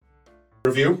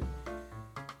Review?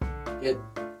 It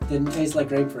didn't taste like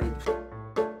grapefruit.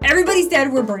 Everybody's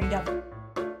dead, we're burning up.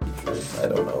 I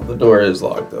don't know. The door is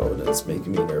locked though, and it's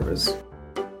making me nervous.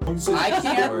 I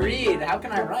can't read. How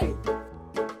can I write?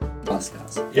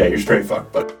 Yeah, you're straight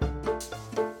fucked, but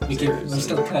We're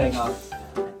still cutting off.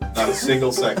 not a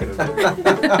single second of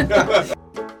it.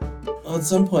 Well, at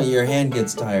some point your hand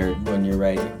gets tired when you're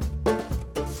writing.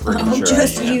 Oh,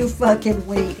 just you fucking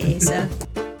wait, Asa.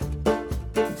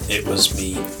 It was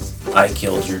me. I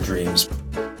killed your dreams.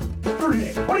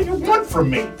 What do you want from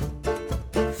me?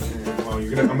 Oh, I'm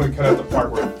gonna cut out the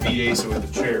part where it beat Asa with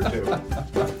the chair, too.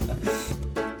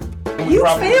 You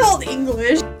failed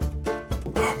English.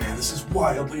 Oh man, this is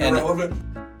wildly irrelevant.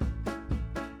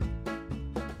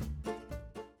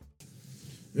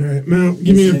 All right, Mount,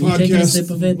 give me a Have you taken a sip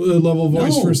podcast of it? level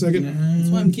voice for a second. That's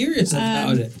why I'm curious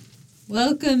about it.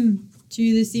 Welcome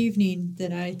to this evening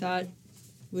that I thought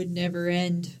would never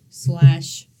end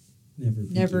 /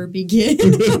 never begin.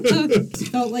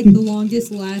 Felt like the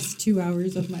longest last 2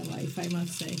 hours of my life, I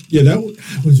must say. Yeah, I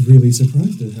was really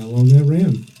surprised at how long that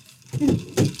ran.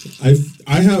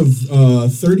 I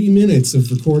have 30 minutes of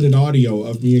recorded audio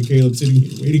of me and Caleb sitting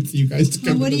here waiting for you guys to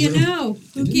come. And what do you know?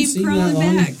 Who came crawling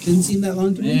back? Didn't seem that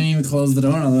long to I me. didn't even close the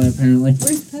door all the way, apparently.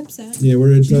 Where's Peps at? Yeah,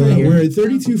 we're at right here.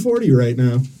 3240 right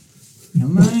now.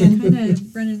 Come on.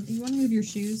 Brennan, you want to move your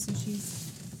shoes? So she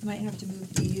might have to move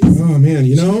these. Oh man,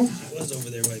 you know, I was over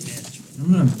there, white man.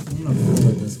 I'm gonna pull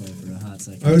it this way for a hot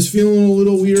second. I was feeling a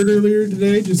little weird earlier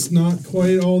today, just not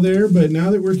quite all there. But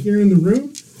now that we're here in the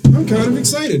room, I'm kind of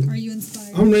excited. Are you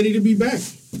inspired? I'm ready to be back.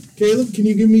 Caleb, can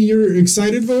you give me your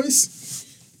excited voice?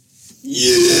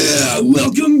 Yeah!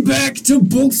 Welcome back to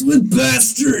Books with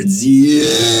Bastards!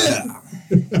 Yeah!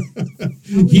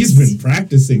 He's been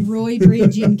practicing. Roid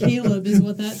Raging Caleb is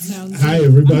what that sounds like. Hi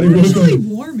everybody, It's really welcome.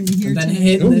 warm in here And then tonight.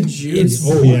 hitting the juice.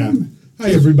 Oh yeah.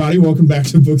 Hi everybody, welcome back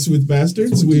to Books with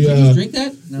Bastards. Did you drink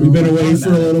that? No, We've been away I'm for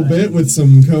a not little about bit it. with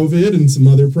some COVID and some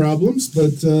other problems,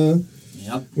 but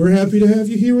Yep. we're happy to have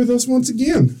you here with us once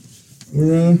again.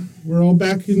 We're all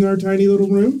back in our tiny little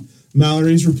room.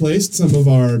 Mallory's replaced some of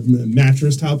our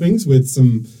mattress toppings with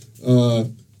some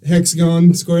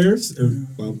hexagon squares, or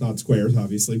well, not squares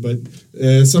obviously, but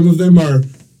some of them are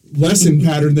less in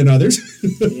pattern than others.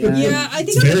 Yeah, I think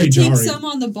It's I'm going very to take jarring. some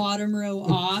on the bottom row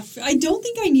off. I don't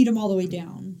think I need them all the way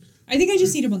down. I think I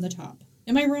just need them on the top.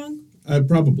 Am I wrong?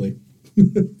 Probably. I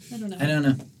don't know. I don't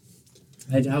know.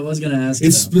 I was gonna ask.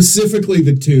 It's specifically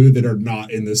the two that are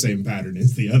not in the same pattern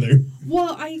as the other.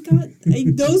 Well,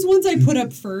 those ones I put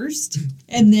up first,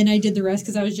 and then I did the rest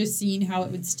because I was just seeing how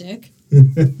it would stick.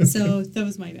 So that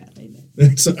was my bad. I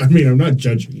admit. I'm not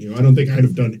judging you. I don't think I'd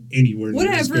have done anywhere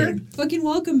near as Whatever. good. Fucking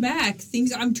welcome back.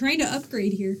 I'm trying to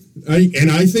upgrade here. I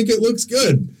think it looks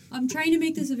good. I'm trying to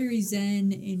make this a very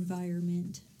zen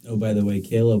environment. Oh, by the way,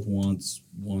 Caleb wants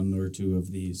one or two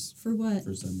of these For what?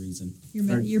 for some reason.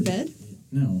 Your bed?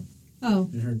 No. Oh.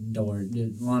 Her door,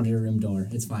 the laundry room door.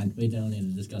 It's fine. We don't need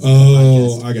to discuss.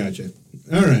 Oh, I gotcha.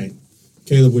 All right.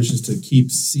 Caleb wishes to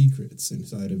keep secrets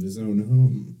inside of his own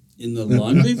home. In the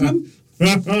laundry room?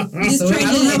 Just So trying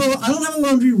I don't have a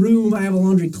laundry room. I have a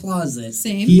laundry closet.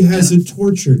 Same. He has a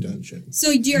torture dungeon. So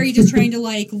are you just trying to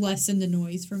lessen the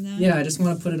noise from that? Yeah, I just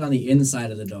want to put it on the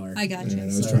inside of the door. I All gotcha. right, I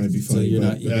was trying to be funny, you're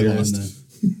but not I hearing lost.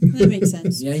 That makes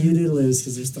sense. Yeah, you do lose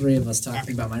because there's three of us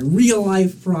talking about my real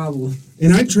life problem.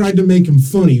 And I tried to make him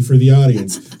funny for the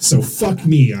audience, so fuck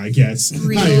me, I guess.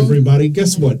 Real. Hi, everybody.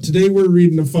 Guess what? Today we're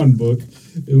reading a fun book.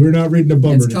 We're not reading a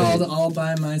bummer It's today. called All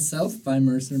by Myself by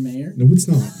Mercer Mayer. No, it's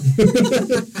not.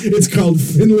 It's called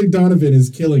Finlay, Donovan is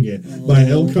Killing It by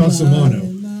El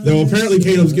Cosimano. Though apparently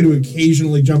Caleb's going to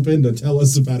occasionally jump in to tell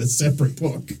us about a separate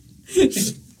book.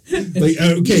 Okay,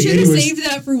 You should have anyways. saved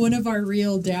that for one of our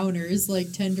real downers,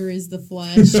 like Tender is the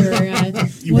Flesh, or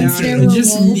Once There Yeah, Were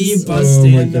just Wolves. me Oh my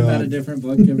busting God. about a different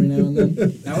book every now and then.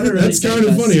 That would've really That's kind saved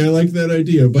of us. funny. I like that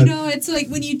idea. But It's like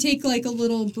when you take like a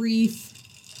little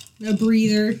a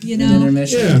breather, you An know?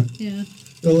 intermission. yeah,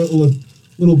 Yeah. a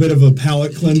little bit of a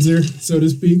palate cleanser, so to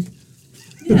speak.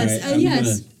 Yes. All right,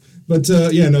 Yes. But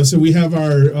so we have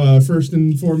our first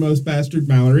and foremost bastard,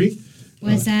 Mallory.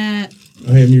 What's that?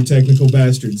 I am your technical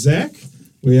bastard, Zach.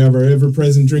 We have our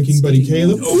ever-present drinking buddy,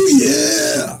 Caleb. Oh,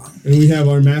 yeah! And we have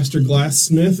our master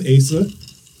glassmith, Asa.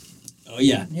 Oh,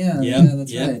 yeah. Yeah,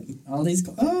 that's right. All these.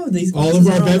 These. All of glasses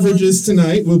our are beverages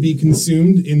tonight will be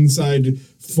consumed inside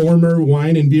former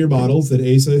wine and beer bottles that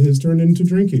Asa has turned into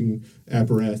drinking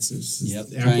apparatuses. Yep.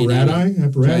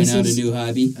 Apparatuses. Trying out a new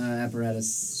hobby.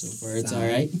 apparatus. So far, it's all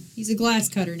right. He's a glass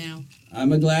cutter now.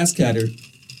 I'm a glass cutter.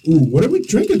 Ooh, what are we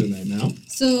drinking tonight now?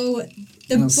 So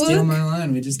the Don't book. steal my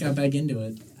line. We just got back into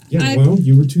it. Yeah, well,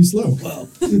 you were too slow. Well,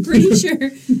 I'm pretty sure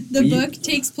the book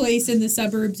takes place in the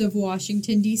suburbs of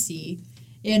Washington, D.C.,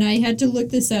 and I had to look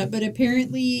this up, but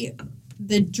apparently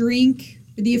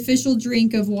the official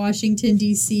drink of Washington,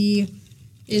 D.C.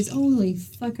 is, holy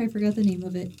fuck, I forgot the name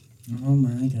of it. Oh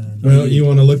my god. Well, you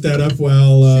want to look that up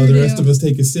while Sure the do. rest of us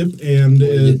take a sip and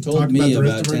You talk told about me the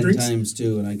rest about of our 10 drinks? times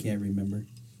too, and I can't remember.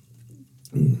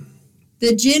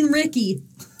 The Gin Ricky.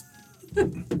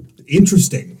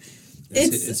 Interesting.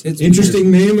 It's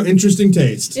Interesting name, interesting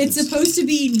taste. It's supposed to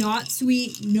be not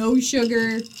sweet, no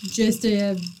sugar, just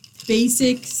a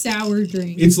basic sour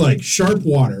drink. It's like sharp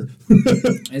water.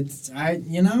 Yeah,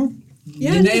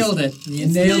 you nailed it. You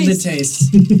it's nailed nice. the taste.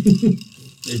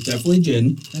 It's definitely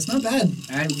gin. That's not bad.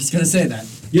 I was gonna say that.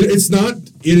 Yeah, it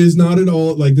is not at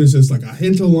all, like, there's just like a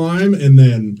hint of lime, and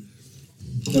then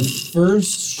The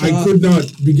first shot. I could not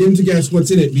begin to guess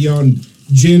what's in it beyond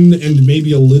gin and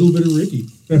maybe a little bit of Ricky.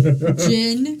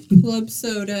 Gin, club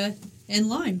soda, and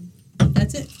lime.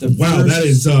 That's it. Wow, that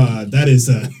is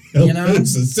You know?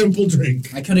 that's a simple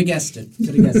drink. I could have guessed it.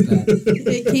 Could have guessed that.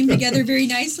 It came together very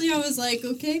nicely. I was like,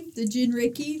 okay, the Gin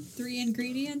Ricky, 3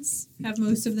 ingredients, have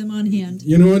most of them on hand.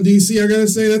 You know what, DC, I gotta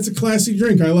say, that's a classy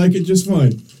drink. I like it just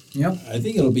fine. Yep. I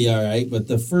think it'll be all right, but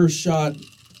the first shot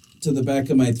to the back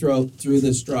of my throat through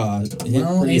the straw hit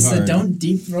Well, pretty Asa, hard. don't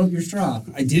deep throat your straw.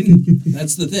 I didn't.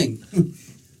 That's the thing.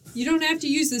 You don't have to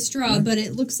use the straw, but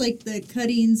it looks like the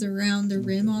cuttings around the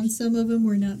rim on some of them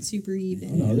were not super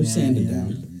even. No, they're sanded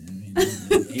down.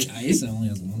 Asa only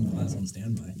has one glass on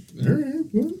standby. All right,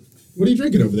 well, what are you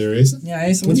drinking over there, Asa? Yeah, Asa,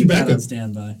 What's what do you your got backup? on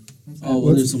standby? Oh,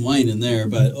 well, there's some wine in there,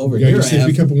 but over You got here your I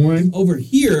sippy have. cup of wine? Over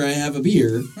here I have a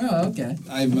beer. Oh, okay.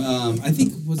 I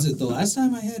think, was it the last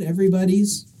time I had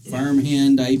Everybody's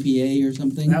Farmhand IPA or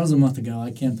something? That was a month ago.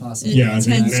 I can't possibly. It Yeah, I mean,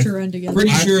 tends to run together.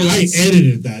 Pretty sure I that's-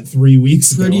 edited that 3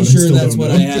 weeks ago. Pretty and I sure still that's don't what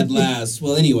know. I had last.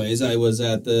 Well, anyways, I was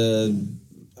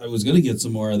gonna get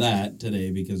some more of that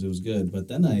today because it was good, but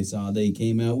then I saw they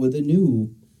came out with a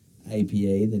new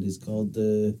IPA that is called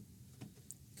the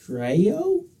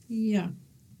Cryo. Yeah.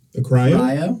 The cryo?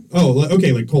 Cryo? Oh,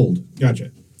 okay, like cold.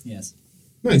 Gotcha. Yes.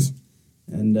 Nice.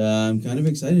 And I'm kind of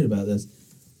excited about this.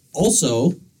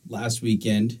 Also, last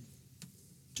weekend,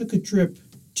 took a trip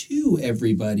to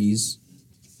Everybody's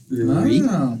Brewery.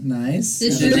 Oh, nice.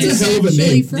 This Yeah, shirt that's is a hell of a actually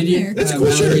name. from Did you- there. That's a cool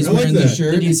shirt. Mallory's I like wearing that. the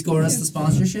shirt. Did you score us the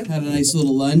sponsorship? Had a nice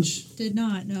little lunch. Did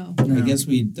not, no. No. I guess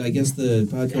the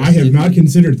podcast. I have did- not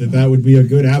considered that would be a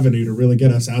good avenue to really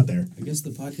get us out there. I guess the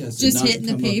podcast did Just not hitting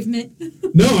the come up-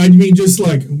 pavement. No, I mean just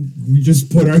like we just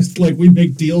put our like we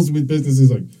make deals with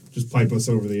businesses like just pipe us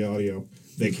over the audio.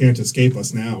 They can't escape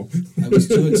us now. I was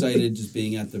too excited just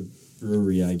being at the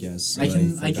brewery, I guess. so I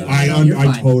can- forgot. You're I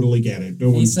fine. totally get it. No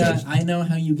one's Lisa, judged. I know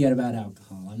how you get about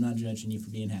alcohol. I'm not judging you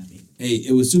for being happy. Hey,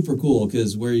 it was super cool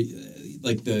because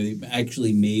they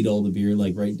actually made all the beer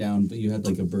like right down, but you had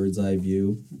like a bird's eye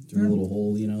view through a little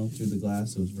hole, through the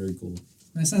glass. It was very cool.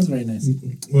 That sounds very nice.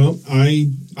 Well,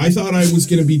 I thought I was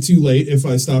going to be too late if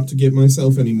I stopped to get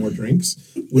myself any more drinks,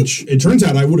 which it turns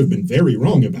out I would have been very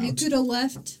wrong You about. could have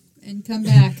left and come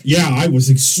back. Yeah, I was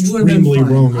You would've been extremely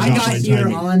fine. wrong about I got my here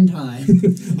timing. on time.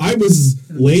 I was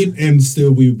late and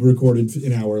still we recorded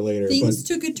an hour later. Things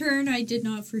took a turn I did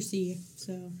not foresee.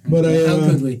 So But How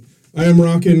could we? I am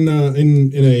rocking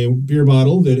in a beer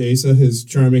bottle that Asa has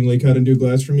charmingly cut into a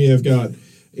glass for me. I've got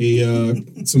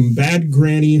some Bad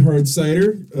Granny hard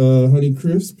cider, Honey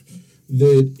Crisp,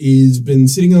 that has been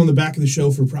sitting on the back of the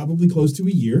shelf for probably close to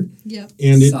a year, yep.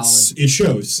 and Solid. it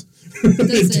shows.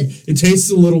 Does it tastes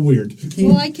a little weird.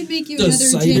 Well, I can make you The another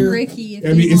cider- gin Ricky if I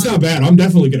mean, you it's want. not bad. I'm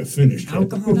definitely gonna finish it.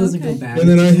 Alcohol doesn't Okay. go bad. And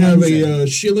then I have It's a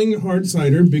Schilling hard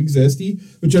cider, Big Zesty,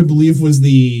 which I believe was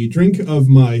the drink of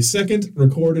my second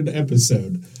recorded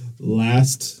episode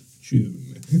last June.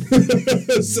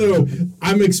 So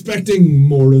I'm expecting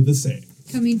more of the same.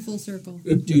 Coming full circle.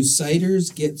 Do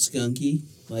ciders get skunky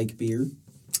like beer?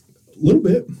 A little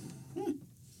bit.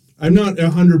 I'm not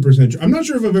 100% sure. I'm not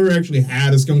sure if I've ever actually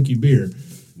had a skunky beer.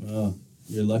 Oh,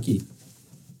 you're lucky.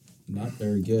 Not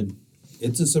very good.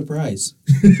 It's a surprise.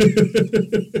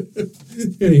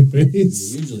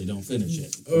 Anyways. You usually don't finish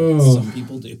it. Oh. Some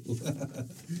people do.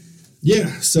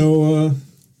 Yeah, so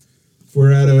if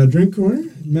we're at a drink corner,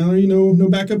 Mallory, no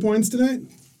backup points tonight?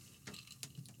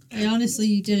 I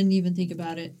honestly didn't even think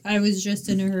about it. I was just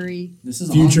in a hurry. This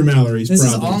is Future Mallory's This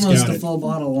is problems. almost Got a it. full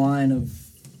bottle wine of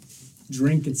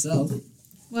drink itself.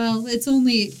 Well, it's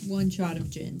only one shot of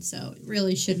gin, so it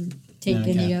really shouldn't take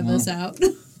Okay, any of well. us out.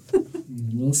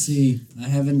 We'll see. I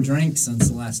haven't drank since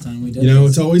the last time we did You know,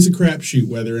 this. it's always a crapshoot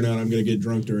whether or not I'm going to get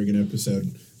drunk during an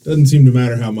episode. Doesn't seem to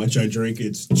matter how much I drink.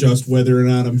 It's just whether or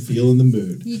not I'm feeling the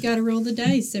mood. You gotta roll the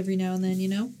dice every now and then, you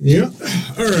know? Yeah.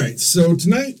 All right. So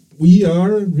tonight we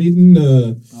are reading,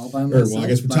 All by myself. I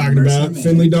guess we're by talking Mercer about Mayer.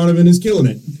 Finlay Donovan is killing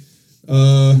it.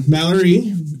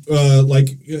 Mallory,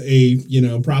 like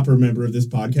a proper member of this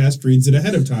podcast, reads it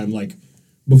ahead of time, like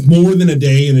more than a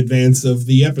day in advance of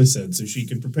the episode, so she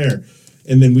can prepare.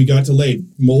 And then we got delayed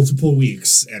multiple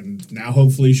weeks, and now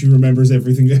hopefully she remembers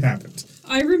everything that happened.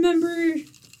 I remember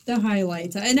the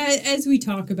highlights, and as we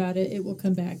talk about it, it will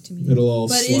come back to me. It'll all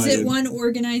But slide is it in. one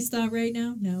organized thought right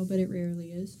now? No, but it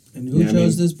rarely is. And who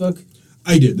chose this book?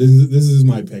 I did. This is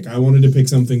my pick. I wanted to pick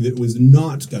something that was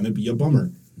not going to be a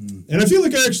bummer. And I feel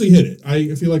like I actually hit it.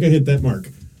 I feel like I hit that mark.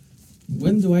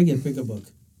 When do I get pick a book?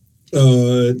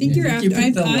 I think you're You after.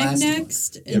 picked the I'm last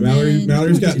next. Yeah, and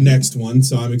Mallory's then- got next one,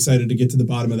 so I'm excited to get to the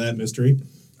bottom of that mystery.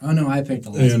 Oh no, I picked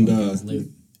the last And, one. That was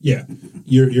loot. Yeah,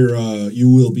 you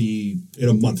will be in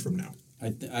a month from now.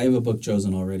 I have a book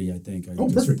chosen already, I think. I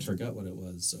just perfect. forgot what it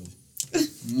was, so...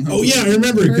 Oh yeah, I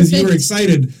remember because you were Perfect.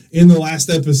 excited in the last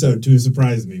episode to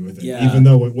surprise me with it, Yeah. even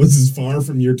though it was as far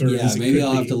from your turn Yeah, as it maybe could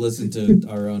I'll be. have to listen to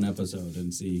our own episode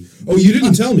and see. Oh, you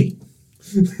didn't tell me.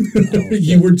 Oh,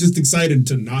 You were just excited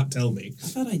to not tell me. I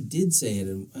thought I did say it.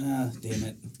 Damn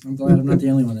it. I'm glad I'm not the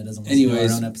only one that doesn't listen to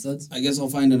Anyways. our own episodes. I guess I'll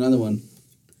find another one.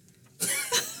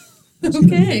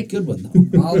 Okay. Good one,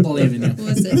 though. I'll believe in you. What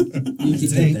was it? You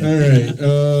keep it All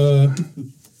there.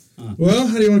 right. Well,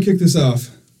 how do you want to kick this off?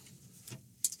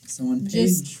 So on page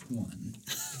Just- 1,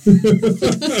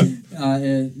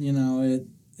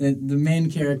 the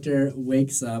main character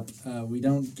wakes up. We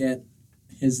don't get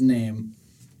his name,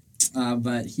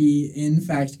 but he in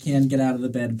fact can get out of the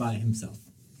bed by himself.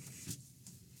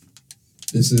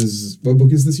 What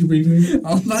book is this you're reading?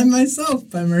 All by myself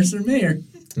by Mercer Mayer.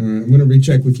 I'm going to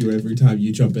recheck with you every time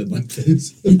you jump in like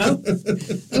this.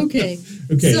 Okay.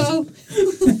 Okay. So,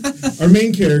 Our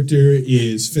main character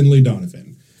is Finlay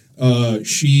Donovan.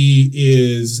 She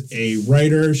is a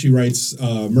writer. She writes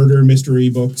murder mystery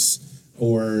books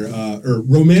or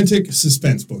romantic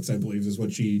suspense books, I believe is what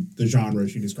the genre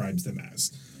she describes them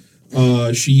as.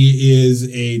 She is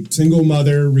a single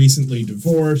mother, recently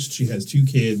divorced. She has 2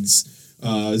 kids.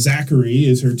 Zachary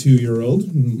is her 2-year-old,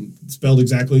 spelled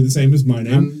exactly the same as my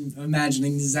name. I'm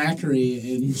imagining Zachary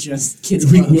in just kids'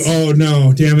 clothes. Oh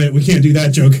no, damn it, we can't do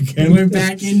that joke again. We're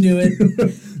back into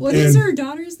it. what is And- her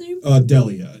daughter's name?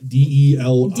 Delia. Delia.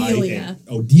 Delia.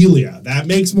 Oh, Delia. That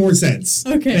makes more sense.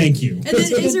 Okay. Thank you. And then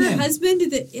is her name.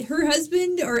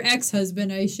 husband or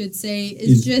ex-husband, I should say,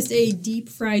 is just a deep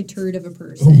fried turd of a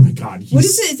person. Oh my god. What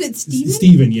is it? Is it Steven?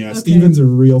 Steven, yeah. Okay. Steven's a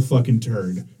real fucking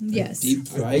turd. Yes. Deep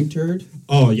fried turd?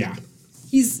 Oh, yeah.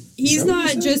 He's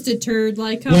not just a turd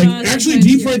like how Like, actually,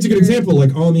 deep fried's a good example.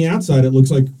 Like, on the outside, it looks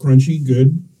like crunchy,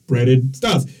 good, breaded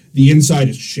stuff. The inside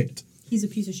is shit. He's a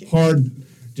piece of shit. Hard,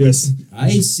 just I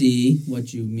see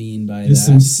what you mean by just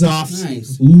that. some soft,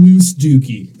 Nice. loose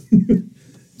dookie.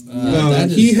 That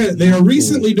is They are cool.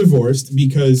 recently divorced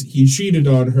because he cheated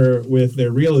on her with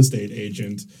their real estate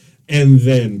agent, and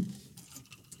then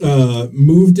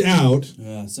moved out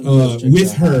somebody else check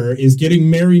with that. her. Is getting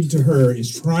married to her.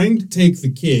 Is trying to take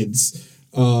the kids.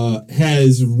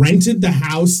 Has rented the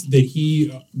house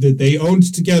that they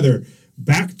owned together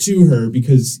back to her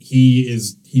because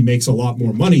he makes a lot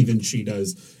more money than she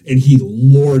does, and he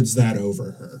lords that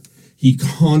over her. He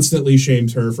constantly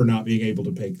shames her for not being able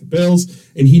to pay the bills,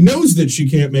 and he knows that she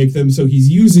can't make them, so he's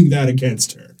using that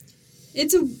against her.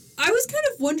 I was kind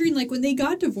of wondering, like, when they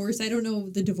got divorced, I don't know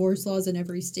the divorce laws in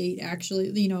every state,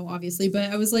 actually, obviously, but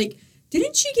I was like,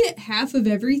 didn't she get half of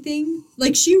everything?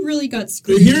 Like, she really got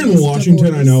screwed. Here in this Washington,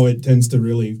 I divorce. know it tends to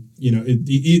really,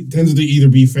 it tends to either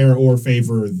be fair or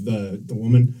favor the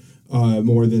woman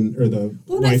more than, or the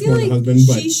Well, I wife feel more like than the husband,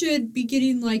 but she should be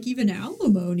getting, like, even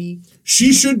alimony.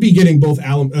 she should be getting both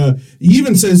he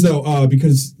even says though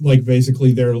because like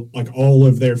basically they're like all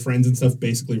of their friends and stuff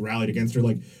basically rallied against her.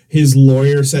 Like his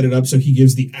lawyer set it up so he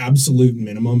gives the absolute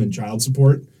minimum in child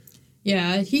support.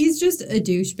 Yeah, he's just a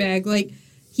douchebag. Like,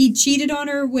 he cheated on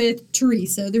her with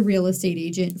Teresa, the real estate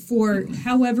agent, for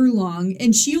however long,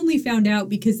 and she only found out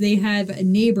because they have a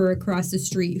neighbor across the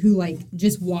street who, like,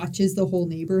 just watches the whole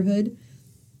neighborhood.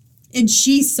 And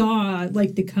she saw,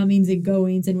 like, the comings and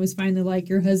goings and was finally like,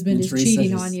 your husband And is Teresa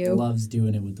cheating just on you. loves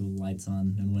doing it with the lights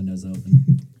on and windows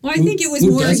open. Well, I think it was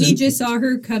who more he doesn't? just saw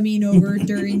her coming over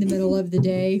during the middle of the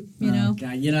day, you know?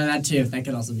 God, that too. That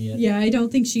could also be it. Yeah, I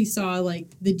don't think she saw, like,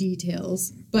 the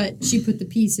details, but she put the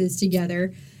pieces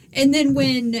together. And then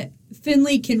when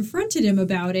Finlay confronted him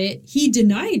about it, he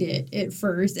denied it at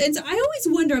first. And so I always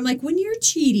wonder, I'm like, when you're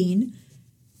cheating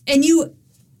and you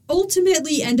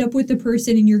ultimately end up with the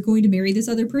person and you're going to marry this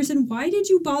other person, why did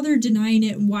you bother denying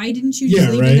it? Why didn't you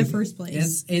just leave in the first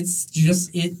place?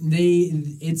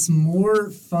 It's more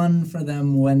fun for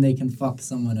them when they can fuck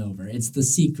someone over. It's the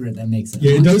secret that makes it.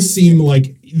 Yeah, hot. it does seem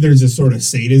like there's a sort of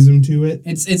sadism to it.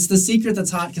 It's the secret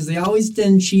that's hot because they always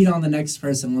then cheat on the next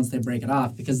person once they break it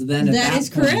off because then that is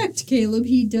correct, Caleb.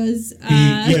 He does.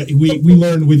 We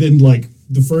learned within like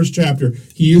the first chapter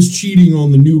he is cheating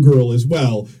on the new girl as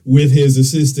well with his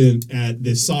assistant at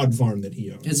this sod farm that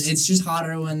he owns. It's just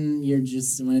hotter when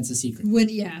it's a secret.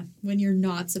 When you're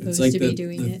not supposed to be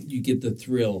doing it. You get the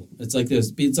thrill. It's like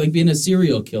this. It's like being a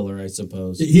serial killer, I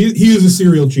suppose. He is a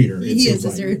serial cheater. He is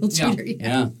a serial cheater.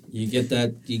 Yeah. You get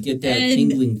that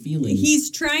tingling feeling. He's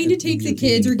trying to take the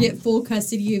kids or get full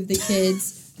custody of the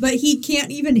kids. But he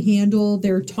can't even handle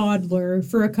their toddler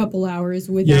for a couple hours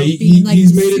without being like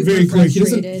he's made it very clear.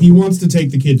 Frustrated. He wants to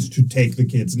take the kids to take the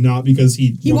kids, not because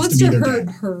he wants to be their hurt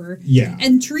dad. her. Yeah.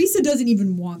 And Teresa doesn't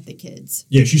even want the kids.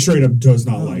 Yeah, she straight up does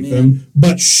not like them.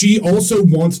 But she also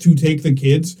wants to take the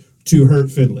kids to hurt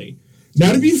Finlay.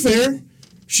 Now, to be fair,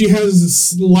 she has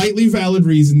slightly valid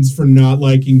reasons for not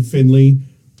liking Finlay,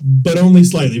 but only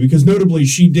slightly, because notably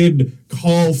she did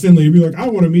call Finlay to be like, I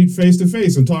want to meet face to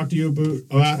face and talk to you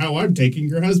about how I'm taking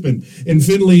your husband. And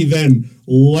Finlay then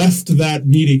left that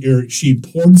meeting, or she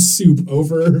poured soup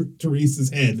over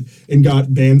Teresa's head and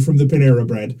got banned from the Panera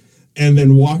Bread, and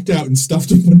then walked out and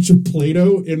stuffed a bunch of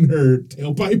Play-Doh in her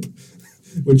tailpipe,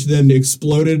 which then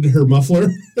exploded her muffler.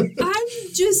 I'm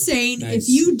just saying, Nice. if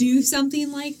you do something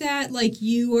like that, like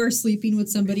you are sleeping with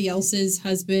somebody else's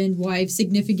husband, wife,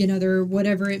 significant other,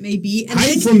 whatever it may be, and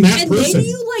then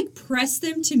you like press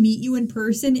them to meet you in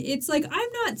person, it's like, I'm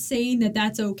not saying that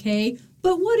that's okay,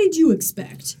 but what did you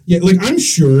expect? Yeah, like I'm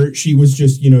sure she was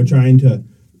just, trying to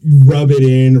rub it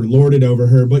in or lord it over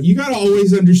her, but you gotta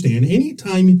always understand,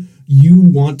 anytime you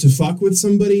want to fuck with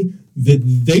somebody, that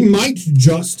they might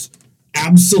just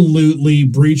absolutely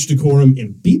breach decorum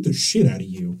and beat the shit out of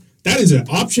you. That is an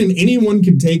option anyone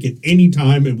can take at any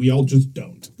time, and we all just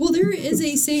don't. Well, there is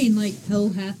a saying, like, hell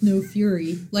hath no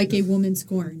fury, like a woman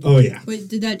scorned. Oh, yeah. But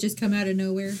did that just come out of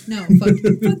nowhere? No,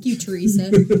 fuck you,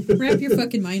 Teresa. Wrap your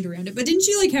fucking mind around it. But didn't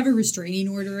she, like, have a restraining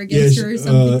order against her or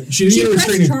something? She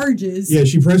pressed charges. Yeah,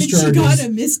 she pressed charges. She got a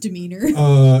misdemeanor.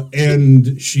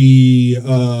 And she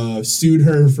sued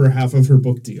her for half of her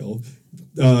book deal.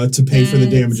 To pay for the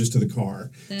damages to the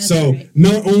car. So right.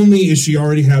 Not only is she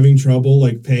already having trouble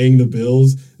like paying the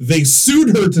bills, they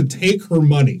sued her to take her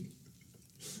money.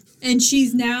 And she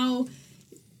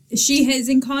has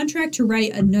in contract to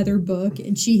write another book,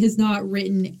 and she has not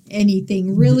written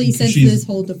anything really since this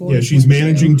whole divorce. Yeah, she's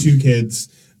managing 2 kids,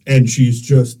 and she's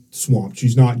just swamped.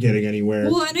 She's not getting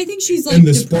anywhere. Well, and I think she's like and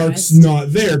the depressed. spark's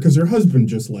not there because her husband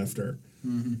just left her.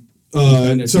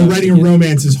 Mm-hmm. So writing a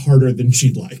romance is harder than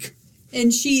she'd like.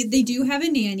 And they do have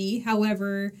a nanny.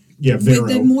 However, Vero. with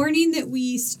the morning that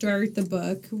we start the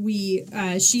book,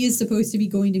 she is supposed to be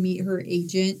going to meet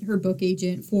her book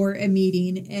agent, for a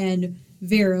meeting, and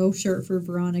Vero, short for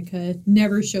Veronica,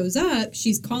 never shows up.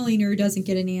 She's calling her, doesn't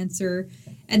get an answer,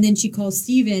 and then she calls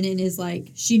Steven and is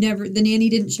like, the nanny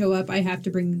didn't show up. I have to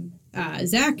bring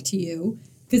Zach to you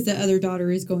because the other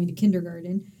daughter is going to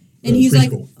kindergarten. And he's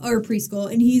preschool.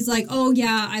 Preschool, and he's like, "Oh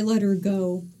yeah, I let her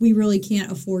go. We really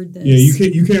can't afford this." Yeah,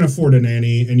 you can't afford a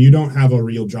nanny, and you don't have a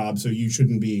real job, so you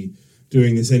shouldn't be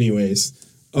doing this anyways.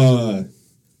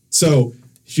 So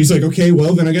she's like, "Okay,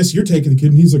 well then I guess you're taking the kid."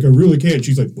 And he's like, "I really can't."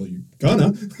 She's like, "Well, you're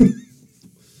gonna."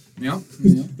 Yeah.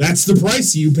 That's the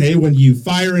price you pay when you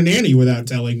fire a nanny without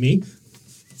telling me.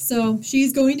 So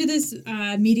she's going to this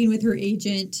meeting with her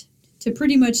agent to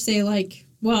pretty much say like,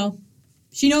 well.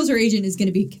 She knows her agent is going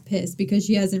to be pissed because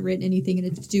she hasn't written anything, and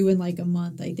it's due in like a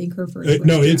month. I think her first.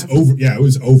 No, it's over. Yeah, it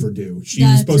was overdue. She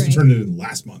was supposed to turn it in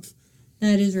last month.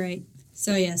 That is right.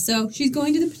 So yeah, so she's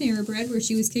going to the Panera Bread where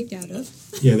she was kicked out of.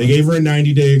 Yeah, they gave her a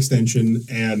 90-day extension,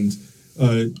 and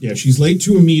she's late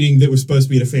to a meeting that was supposed to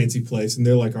be at a fancy place, and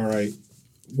they're like, "All right,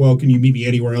 well, can you meet me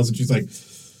anywhere else?" And she's like,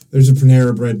 "There's a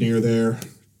Panera Bread near there,"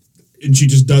 and she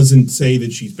just doesn't say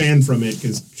that she's banned from it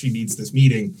because she needs this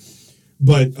meeting.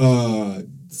 But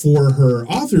for her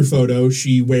author photo,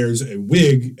 she wears a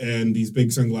wig and these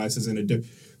big sunglasses and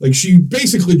she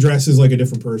basically dresses like a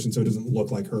different person, so it doesn't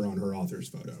look like her on her author's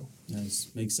photo.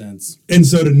 Nice, makes sense. And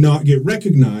so to not get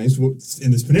recognized, in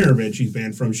this Panera Bread she's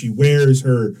banned from, she wears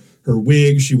her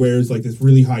wig, she wears like this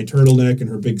really high turtleneck and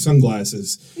her big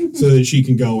sunglasses so that she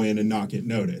can go in and not get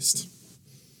noticed.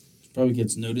 Probably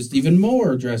gets noticed even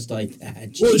more dressed like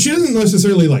that. Well, she doesn't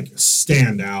necessarily like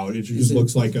stand out. It just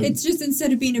looks like a. It's just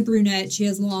instead of being a brunette, she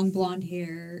has long blonde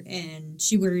hair and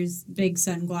she wears big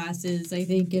sunglasses, I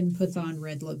think, and puts on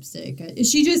red lipstick.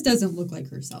 She just doesn't look like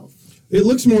herself. It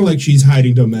looks more like she's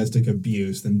hiding domestic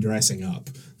abuse than dressing up.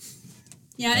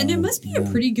 Yeah, and it must be a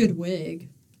pretty good wig.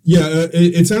 Yeah,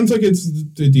 it sounds like it's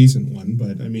a decent one,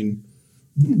 but I mean,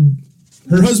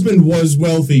 her husband was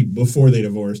wealthy before they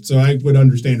divorced, so I would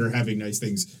understand her having nice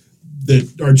things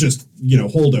that are just,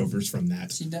 holdovers from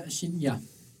that. Yeah,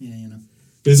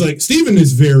 It's like, Stephen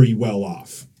is very well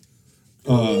off.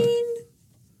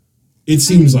 It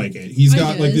seems like it. He's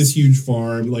got, like, this huge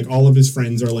farm. Like, all of his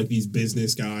friends are, like, these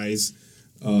business guys.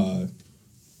 I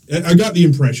got the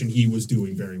impression he was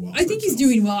doing very well. I think he's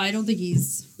doing well. I don't think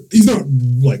he's... He's not,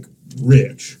 like,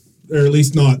 rich. Or at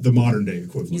least not the modern-day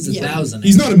equivalent. He's a thousandaire.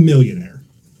 He's not a millionaire.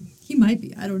 He might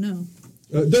be. I don't know.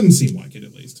 Doesn't seem like it,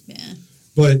 at least. Yeah.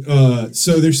 But,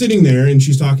 so they're sitting there, and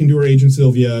she's talking to her agent,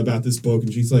 Sylvia, about this book,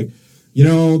 and she's like,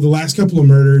 the last couple of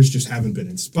murders just haven't been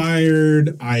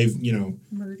inspired.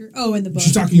 Murder? Oh, in the book.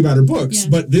 She's talking about her books,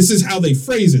 but this is how they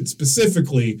phrase it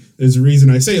specifically. There's a reason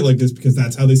I say it like this, because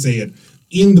that's how they say it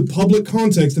in the public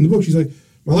context in the book. She's like,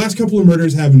 my last couple of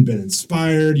murders haven't been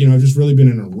inspired. I've just really been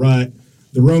in a rut.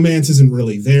 The romance isn't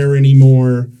really there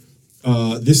anymore.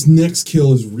 This next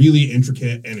kill is really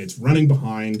intricate, and it's running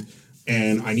behind,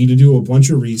 and I need to do a bunch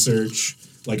of research.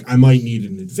 Like, I might need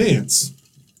an advance.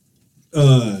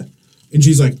 And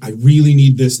she's like, I really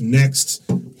need this next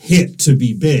hit to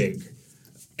be big.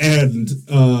 And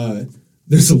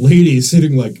there's a lady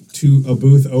sitting, like, to a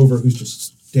booth over who's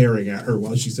just staring at her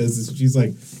while she says this. And she's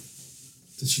like,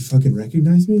 does she fucking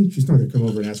recognize me? She's not going to come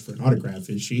over and ask for an autograph,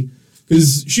 is she?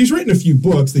 Because she's written a few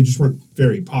books. They just weren't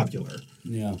very popular.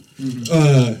 Yeah.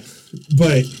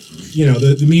 But,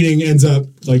 the meeting ends up,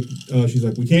 like, she's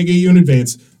like, we can't get you in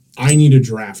advance. I need a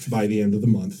draft by the end of the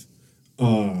month.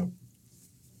 I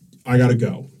gotta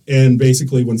go. And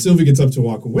basically, when Sylvia gets up to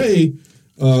walk away,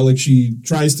 she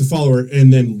tries to follow her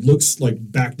and then looks,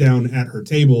 like, back down at her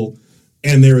table.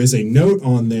 And there is a note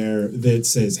on there that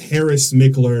says Harris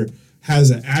Mickler has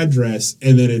an address,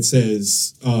 and then it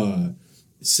says,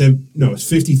 it's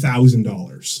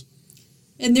 $50,000.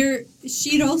 And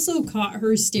she'd also caught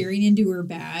her staring into her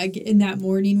bag. And that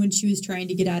morning when she was trying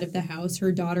to get out of the house,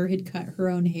 her daughter had cut her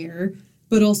own hair,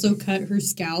 but also cut her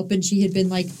scalp. And she had been,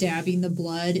 like, dabbing the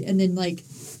blood and then, like,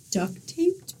 duct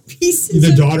taped pieces.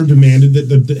 The daughter demanded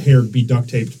that the hair be duct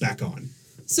taped back on.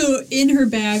 So in her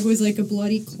bag was, like, a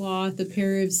bloody cloth, a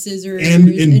pair of scissors, and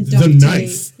duct the tape.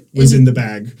 knife was in the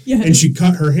bag. Yeah. And she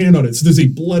cut her hand on it. So there's a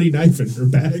bloody knife in her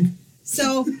bag.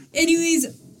 So, anyways,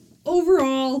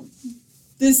 overall,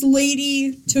 this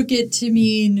lady took it to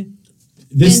mean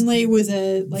Finlay was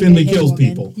Finlay kills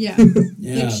people. Yeah.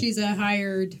 Yeah. Like she's a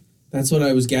hired... That's what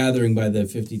I was gathering by the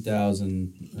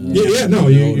 50,000.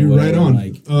 You're right on. I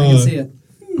can see it.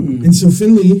 And so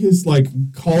Finlay is like,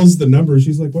 calls the number.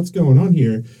 She's like, what's going on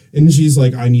here? And she's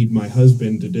like, I need my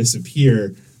husband to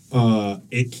disappear.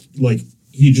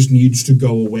 He just needs to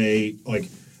go away.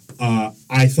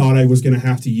 I thought I was going to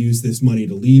have to use this money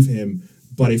to leave him,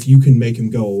 but if you can make him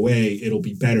go away, it'll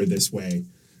be better this way.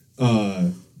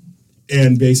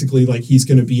 And basically, like, he's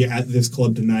going to be at this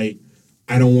club tonight.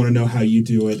 I don't want to know how you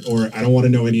do it, or I don't want to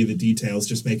know any of the details.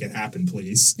 Just make it happen,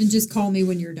 please. And just call me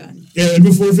when you're done. Yeah, and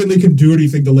before Finlay can do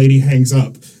anything, the lady hangs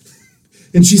up.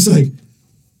 And she's like,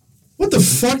 what the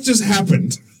fuck just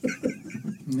happened?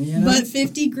 But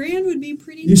 50 grand would be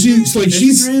pretty nice.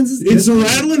 It's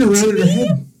rattling around in her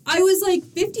head. I was like,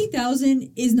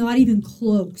 50,000 is not even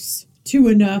close to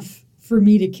enough for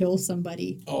me to kill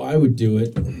somebody. Oh, I would do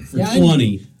it for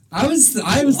 20. I was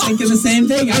thinking the same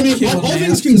thing. I mean, all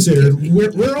things considered,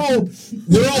 we're all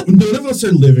none of us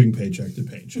are living paycheck to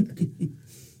paycheck.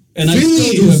 And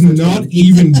Finlay is not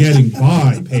even getting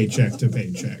by paycheck to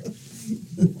paycheck.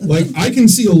 Like, I can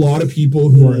see a lot of people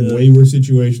who are in way worse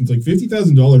situations. Like,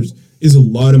 $50,000 is a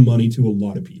lot of money to a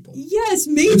lot of people. Yes,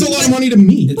 maybe. It's a lot of money to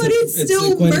me. It's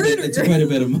still murder. It's quite a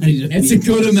bit of money to me. It's a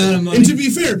good amount of money. And to be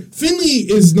fair, Finlay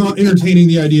is not entertaining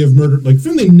the idea of murder. Like,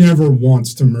 Finlay never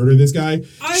wants to murder this guy.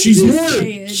 She's more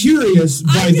curious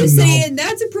by the I'm just saying,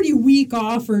 that's a pretty weak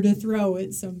offer to throw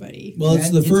at somebody. Well, it's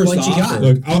the first offer.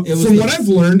 Look, from what I've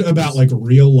learned about, like,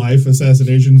 real life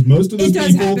assassinations, most of those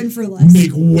people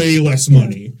make way less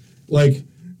money. Like,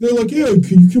 they're like, yeah,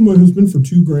 can you kill my husband for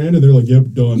 $2,000? And they're like, yep,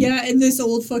 done. Yeah, and this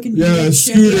old fucking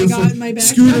Scooter I got in my back.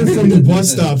 Scooter from the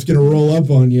bus stop's gonna roll up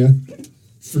on you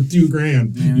for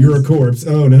 $2,000. Yeah, you're a corpse.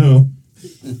 Oh no.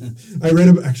 I read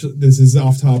about, actually, this is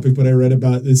off topic, but I read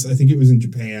about this. I think it was in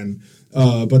Japan.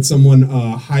 But someone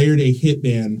hired a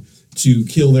hitman to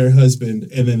kill their husband,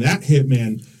 and then that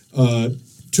hitman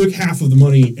took half of the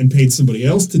money and paid somebody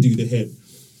else to do the hit,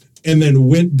 and then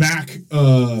went back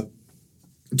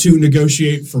to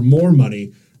negotiate for more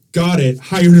money, got it,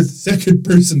 hired a second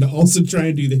person to also try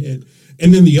and do the hit,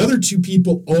 and then the other two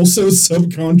people also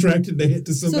subcontracted the hit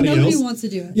to somebody else. So nobody wants to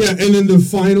do it. Yeah, and then the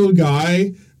final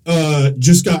guy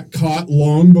just got caught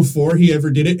long before he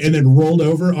ever did it, and then rolled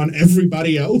over on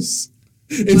everybody else.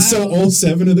 And so all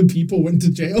 7 of the people went to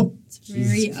jail. It's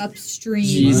very upstream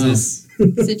Jesus.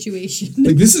 situation.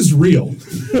 Like, this is real.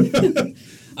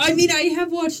 I mean, I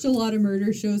have watched a lot of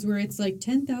murder shows where it's like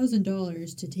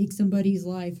 $10,000 to take somebody's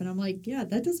life, and I'm like, yeah,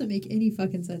 that doesn't make any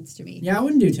fucking sense to me. Yeah, I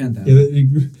wouldn't do 10,000.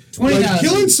 Yeah, 20,000. like,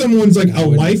 killing someone's like a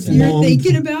lifelong... You're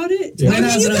thinking about it? Yeah. I mean,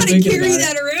 you 20,000, I'm gotta thinking carry about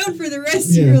that around for the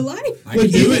rest Yeah. of your life. I Like,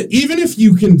 could do it. even if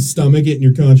you can stomach it in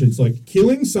your conscience, like,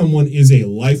 killing someone is a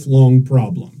lifelong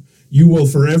problem. You will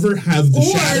forever have the Or-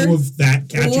 shadow of that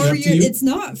catching Or up to you. it's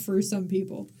not for some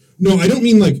people. No, I don't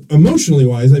mean, like, emotionally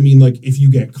wise. I mean, like, if you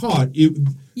get caught,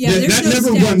 Yeah, there's that no never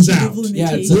statute runs of out.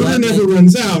 Yeah, it's limitation. Murder never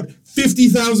runs out.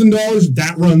 $50,000,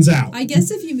 that runs out. I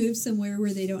guess if you move somewhere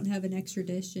where they don't have an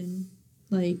extradition,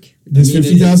 like... Is I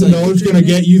mean, $50,000 it's going to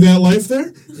get you that life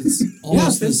there? It's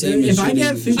almost the same. if as I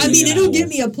get shooting 50 I mean, an it'll owl. get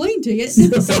me a plane ticket.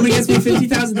 If somebody gets me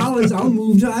 $50,000, I'll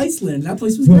move to Iceland. That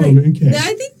place was Oh, great. okay.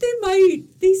 I think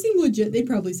they seem legit. They'd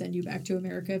probably send you back to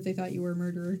America if they thought you were a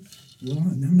murderer. Well,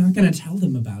 I'm not going to tell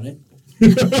them about it.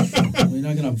 We're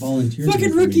not going to volunteer. the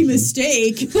Fucking rookie information.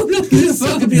 mistake. I'm not Who gonna the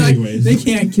fuck could be like, Anyways. they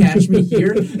can't catch me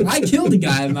here. I killed a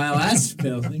guy in my last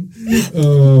filming.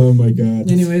 Oh, my God.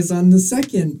 Anyways, on the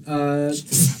second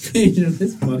page of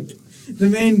this book, the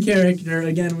main character,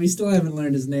 again, we still haven't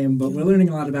learned his name, but we're learning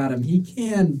a lot about him. He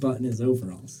can button his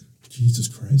overalls. Jesus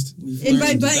Christ. We've And by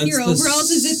learned button your that's the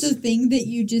overalls, is it the thing that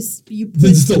you put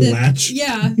It's the latch?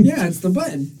 Yeah. Yeah, it's the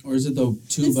button. Or is it the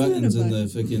two It's not a buttons in the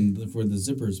button. fucking where the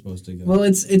zipper's supposed to go? Well,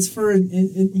 it's for in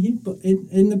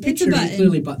the picture. He button.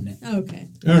 clearly button it. Okay.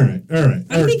 All right.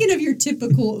 I'm thinking of your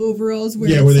typical overalls where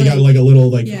Yeah, where it's they got like a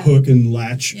little like Yeah. hook and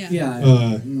latch. Yeah.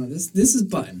 Yeah, no, this is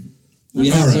button. we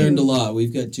That's have all right. learned a lot.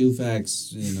 We've got 2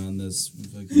 facts on this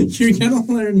fucking You're gonna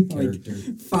learn like character.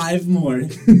 5 more.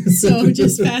 So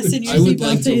just fasten your I would seatbelt,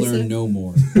 like to Asa. learn no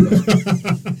more.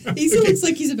 He looks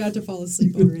like he's about to fall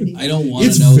asleep already. I don't want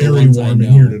It's to know the very ones I warm know.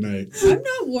 in here tonight. I'm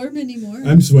not warm anymore.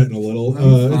 I'm sweating a little.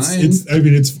 I'm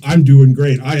fine. I'm doing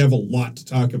great. I have a lot to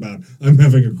talk about. I'm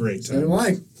having a great So time. do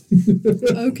I.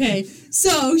 Okay,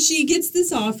 so she gets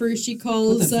this offer. She Put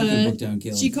calls. that fucking book down,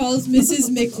 Caleb. She calls Mrs.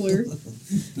 Mickler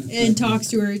and talks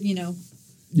to her. The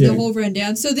Yeah. whole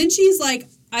rundown. So then she's like,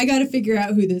 "I got to figure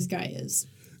out who this guy is."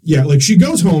 Yeah, like she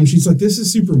goes home. She's like, this is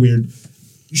super weird.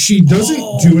 She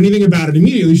doesn't do anything about it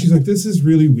immediately. She's like, this is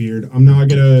really weird. I'm not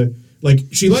gonna like.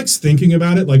 She likes thinking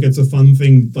about it. Like it's a fun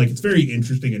thing. Like it's very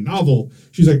interesting and novel.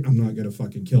 She's like, I'm not gonna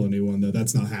fucking kill anyone though.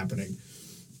 That's not happening.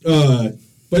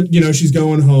 But she's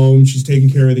going home. She's taking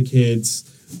care of the kids,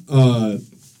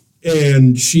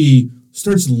 and she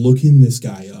starts looking this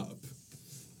guy up.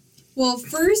 Well,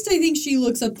 first I think she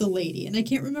looks up the lady, and I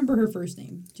can't remember her first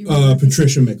name. Do you remember?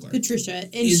 Patricia Mickler. Patricia,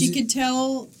 and Is she it- could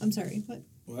tell. I'm sorry. What?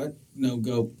 What? No,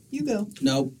 go. You go.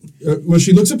 No. Well,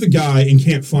 she looks up the guy and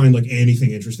can't find like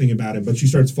anything interesting about him, but she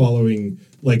starts following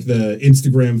like the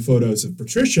Instagram photos of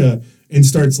Patricia and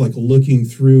starts like looking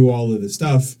through all of the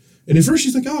stuff. And at first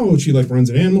she's like, oh, she like runs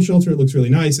an animal shelter. It looks really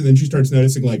nice. And then she starts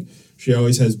noticing like she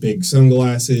always has big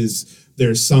sunglasses.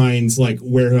 There's signs like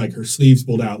where like her sleeves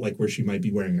pulled out, like where she might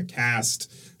be wearing a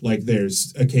cast. Like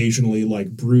there's occasionally like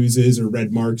bruises or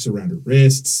red marks around her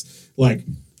wrists. Like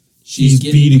She's he's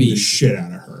getting beating beat. the shit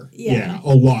out of her. Yeah.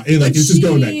 A lot. And like But this is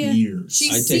going back she- years. She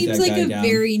I'd take seems that like guy a down.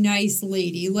 very nice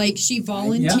lady. Like she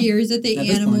volunteers at the at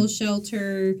this animal point.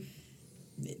 shelter.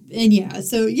 And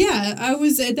I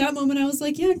was at that moment. I was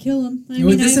like, yeah, kill him.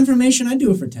 With this information, I'd do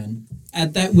it for 10.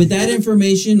 With that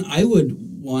information, I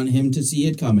would want him to see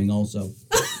it coming also.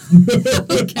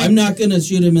 I'm not going to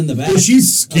shoot him in the back. Well,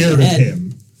 she's scared of head.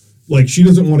 him. Like, she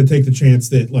doesn't want to take the chance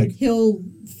that, like, he'll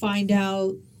find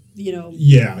out.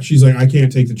 yeah, she's like, I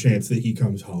can't take the chance that he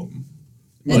comes home.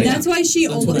 And Well, that's why she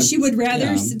That's what I'm- she would rather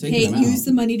yeah, I'm taking him use out.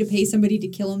 the money to pay somebody to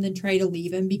kill him than try to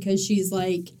leave him, because she's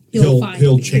like, he'll find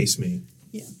He'll me. chase me.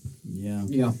 Yeah.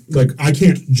 Yeah. Like, I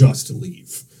can't just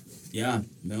leave. Yeah.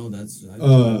 No, that's... I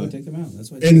would take him out. That's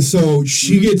why. And so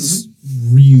she gets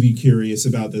really curious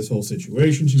about this whole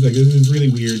situation. She's like, this is really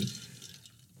weird.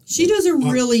 She does a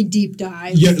really deep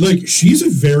dive. Yeah, like, she's a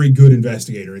very good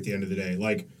investigator at the end of the day.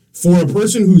 Like, for a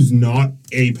person who's not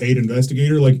a paid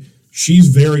investigator, like,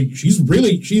 she's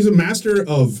a master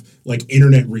of, like,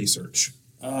 internet research.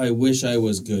 I wish I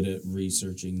was good at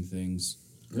researching things.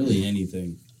 Really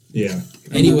anything. Yeah.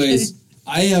 Anyways,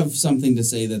 I have something to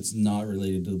say that's not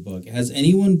related to the book. Has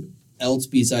anyone else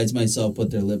besides myself put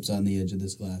their lips on the edge of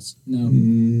this glass? No.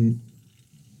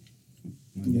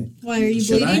 Okay. Why are you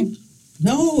Should I? bleeding?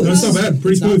 No, No, it's not bad.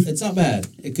 Pretty smooth. It's not bad.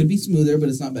 It could be smoother, but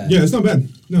it's not bad. Yeah, it's not bad.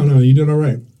 No, you did all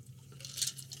right.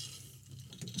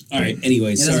 All right.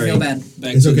 Anyway, It doesn't sorry. feel bad.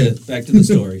 Back It's to okay. back to the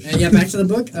story. Yeah, back to the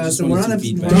book. just So wanted we're on some a.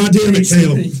 feedback. we're on God damn it,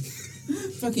 Caleb.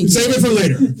 Fucking Save it for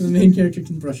later. The main character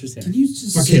can brush his hair. Can you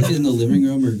just Fuck sit you. in the living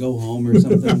room or go home or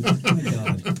something? Oh my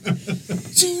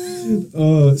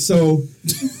God. So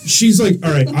she's like,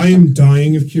 all right, I am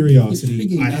dying of curiosity.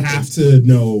 Freaking I nothing. have to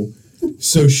know.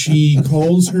 So she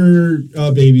calls her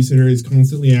babysitter, is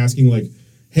constantly asking, like,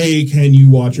 hey, can you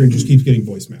watch her? And just keeps getting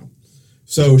voicemail.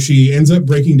 So she ends up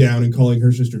breaking down and calling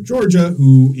her sister Georgia,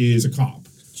 who is a cop.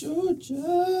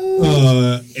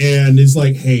 Georgia. And is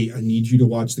like, hey, I need you to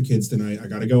watch the kids tonight. I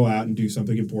got to go out and do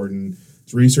something important.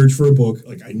 It's research for a book.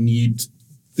 Like, I need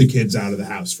the kids out of the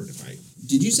house for tonight.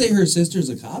 Did you say her sister's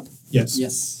a cop? Yes.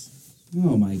 Yes.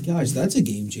 Oh my gosh, that's a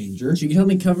game changer. She can help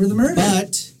me cover the murder.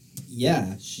 But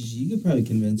yeah, you could probably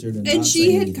convince her to. And not she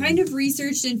say had anything. kind of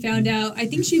researched and found out, I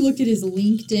think she looked at his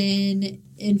LinkedIn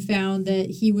and found that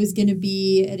he was going to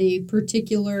be at a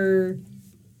particular,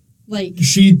 like...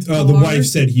 The bar. wife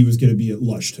said he was going to be at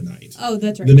Lush tonight. Oh,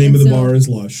 that's right. The name And of the so, bar is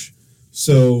Lush.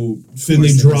 So Finlay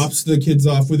it is. drops the kids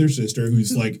off with her sister,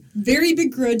 who's like, very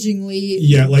begrudgingly...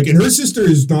 yeah, like, and her sister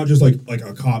is not just like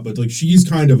a cop, but like she's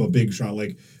kind of a big shot.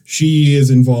 Like, she is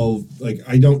involved. Like,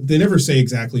 they never say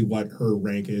exactly what her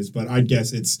rank is, but I'd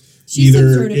guess it's She's some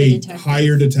either sort of a detective.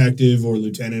 higher detective or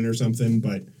lieutenant or something.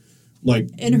 But like,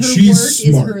 And her she's work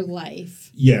smart. is her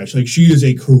life. Yeah, she is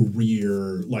a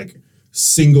career, like,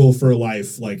 single for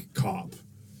life, like, cop.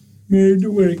 Married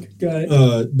to work, got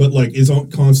it. But like is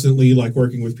constantly like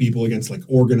working with people against like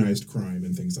organized crime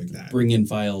and things like that. Bring in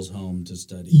files home to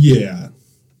study. Yeah,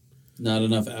 Not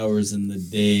enough hours in the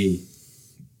day.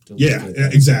 to yeah, look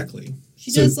at. exactly.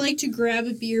 She So- does like to grab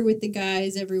a beer with the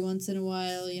guys every once in a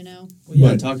while, you know. Well,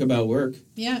 yeah, But- talk about work.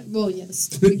 Yeah, well,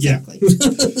 yes, Yeah. exactly.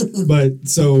 But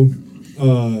so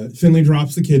Finlay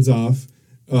drops the kids off.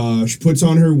 She puts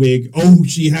on her wig. Oh,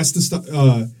 she has to stop.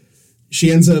 She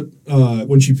ends up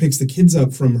when she picks the kids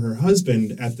up from her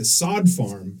husband at the sod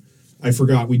farm. I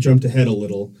forgot we jumped ahead a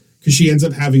little because she ends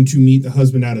up having to meet the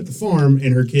husband out at the farm,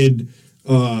 and her kid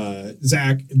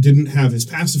Zach didn't have his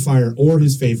pacifier or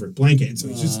his favorite blanket, so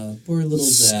he's just Poor little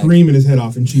Zach. screaming his head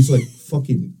off. And she's like,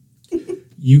 "Fucking,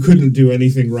 you couldn't do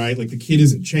anything right. Like the kid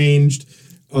isn't changed."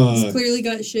 He's clearly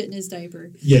got shit in his diaper.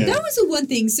 Yeah. That was the one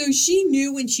thing. So she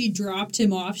knew when she dropped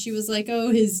him off, she was like, oh,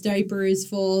 his diaper is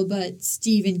full, but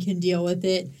Steven can deal with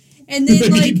it. And then, He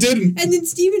like, didn't. and then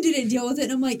Steven didn't deal with it.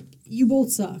 And I'm like, you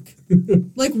both suck.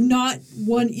 Like, not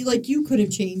one, like, you could have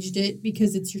changed it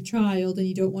because it's your child and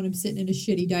you don't want him sitting in a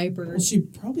shitty diaper. Well, she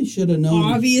probably should have known.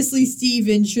 Obviously,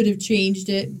 Steven should have changed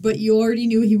it, but you already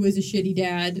knew he was a shitty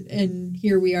dad, and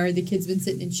here we are. The kid's been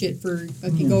sitting in shit for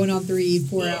going on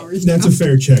 3-4 hours. That's now. a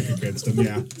fair check against him,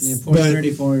 yeah. Yeah, poor But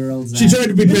 34-year-old Zach. she tried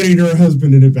to be petty to her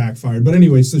husband and it backfired. But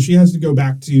anyway, so she has to go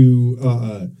back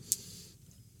to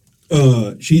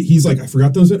he's like, I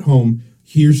forgot those at home.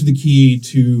 Here's the key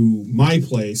to my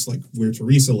place, like where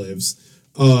Teresa lives.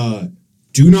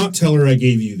 Do not tell her I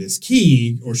gave you this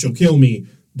key or she'll kill me,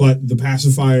 but the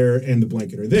pacifier and the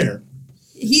blanket are there.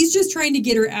 He's just trying to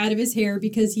get her out of his hair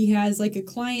because he has like a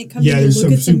client coming Yeah, to there's look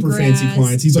some at some super grass. fancy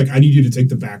clients. He's like, I need you to take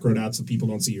the back road out so people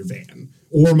don't see your van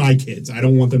or my kids. I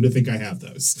don't want them to think I have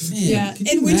those. Man, Yeah, could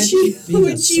you and when imagine being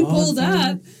a she sod pulled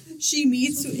farmer? up, she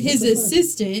meets his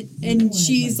assistant, and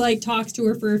she's like talks to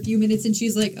her for a few minutes, and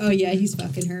she's like, "Oh yeah, he's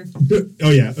fucking her." Oh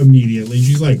yeah, immediately.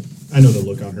 She's like, I know the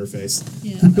look on her face.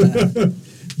 Yeah,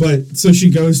 But so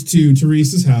she goes to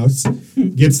Teresa's house,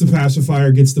 gets the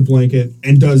pacifier, gets the blanket,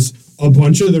 and does a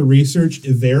bunch of the research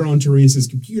there on Teresa's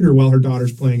computer while her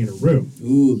daughter's playing in her room.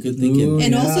 Ooh, good thinking. Ooh.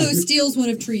 and Yeah. also steals one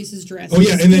of Teresa's dresses. Oh,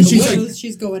 yeah, and then She she's like- knows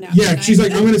she's going out. Yeah, tonight. she's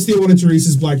like, I'm going to steal one of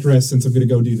Teresa's black dress since I'm going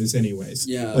to go do this anyways.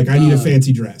 Yeah, Like, I need a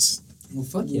fancy dress. Well,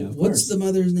 fuck yeah. Of What's course. the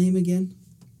mother's name again?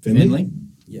 Finlay?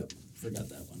 Yep, forgot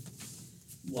that one.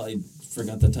 Well, I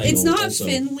forgot the title. It's not also.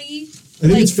 Finley. I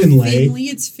think it's Finlay. Finley,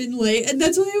 it's Finlay, and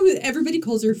that's why everybody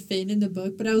calls her Finn in the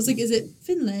book. But I was like, is it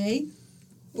Finlay?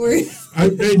 Or I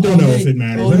don't know if it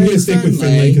matters. I'm going to stick with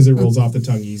Finlay because it rolls off the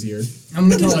tongue easier. I'm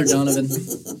going to call her Donovan.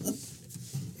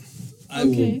 I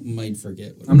Okay. might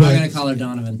forget. What I'm not But- going to call her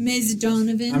Donovan. Ms.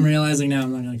 Donovan. I'm realizing now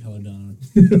I'm not going to call her Donovan.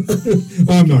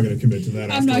 I'm not going to commit to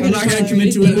that. I'm not after I'm gonna not going call to her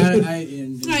commit to it.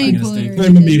 anything. It's I not ain't gonna calling stick. her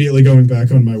I'm immediately going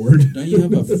back on my word. Don't you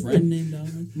have a friend named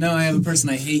Donovan? No, I have a person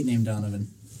I hate named Donovan.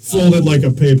 Folded like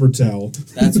a paper towel.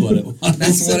 That's what it was.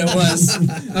 That's what it was.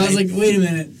 I was like, wait a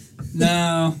minute.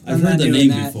 No, I've I'm heard not the doing name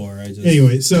that. before. I just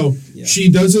Anyway, so Yeah. she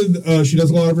does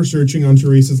a lot of her searching on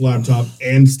Teresa's laptop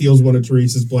and steals one of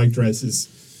Teresa's black dresses.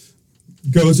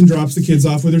 Goes and drops the kids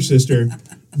off with her sister.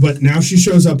 But now she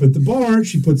shows up at the bar.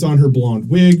 She puts on her blonde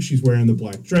wig. She's wearing the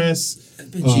black dress.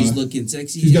 But she's looking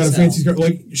sexy. She's got a fancy skirt.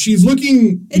 Like, she's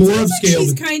looking It more sounds like upscale.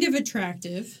 she's kind of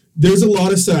attractive. There's a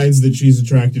lot of signs that she's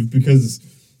attractive because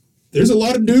there's a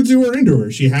lot of dudes who are into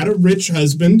her. She had a rich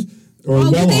husband, or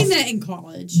Well, well they off. met in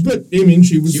college. But, I mean,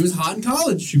 she was hot in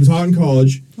college. She was hot in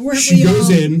college. Weren't She we goes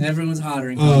all? in. Everyone's hotter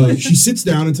in college. She sits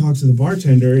down and talks to the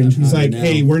bartender, and she's hotter like, now.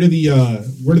 "Hey, where do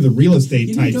the real estate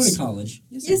You didn't go types?" to college.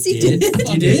 Yes, he did.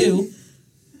 You did?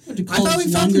 I thought we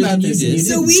talked about this and you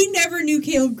So didn't. we never knew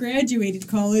Caleb graduated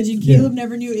college, and Yeah. Caleb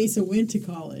never knew Asa went to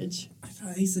college.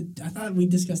 I thought we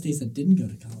discussed Asa didn't go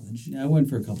to college. Yeah, I went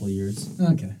for a couple of years.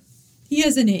 Okay. He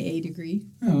has an AA degree,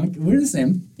 Oh, okay. We're the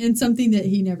same. and something that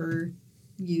he never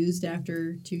used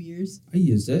after 2 years. I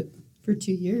used it. For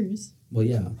 2 years. Well,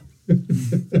 yeah.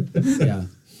 Yeah.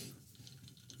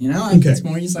 You know, Okay. it's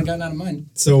more use I got out of mine.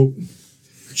 So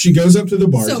she goes up to the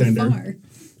So bartender,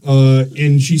 far.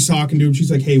 and she's talking to him. She's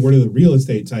like, "Hey, where do the real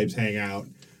estate types hang out?"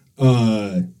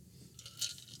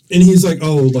 And he's like,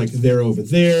 "Oh, like they're over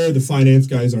there. The finance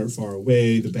guys aren't far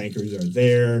away. The bankers are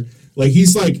there." Like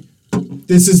he's like,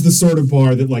 "This is the sort of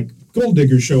bar that like gold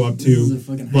diggers show up This is to. a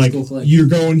fucking high Like school clique. you're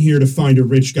going here to find a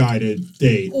rich guy to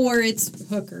date." Or it's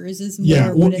hookers is more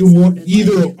Yeah, what it well, sounded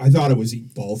either like. I thought it was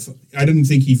both. I didn't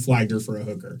think he flagged her for a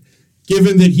hooker,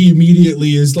 given that he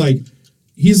immediately is like,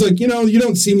 he's like, you know, you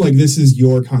don't seem like this is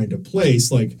your kind of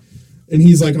place, like, and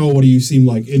he's like, oh, what do you seem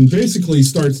like? And basically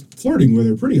starts flirting with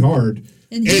her pretty hard,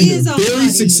 And he is a very hottie.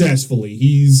 successfully.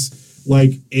 He's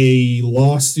like a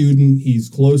law student. He's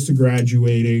close to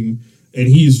graduating, and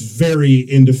he's very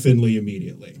into Finlay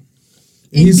immediately.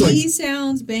 And he's he like,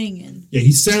 sounds banging. yeah,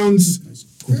 he sounds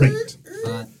great.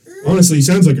 Hot. Honestly, he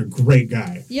sounds like a great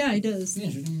guy. Yeah, he does. Yeah,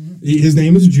 sure. His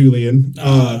name is Julian.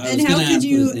 I And was how gonna could ask what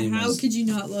his name how was. could you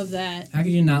not love that? How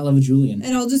could you not love a Julian?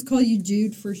 And I'll just call you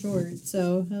Jude for short.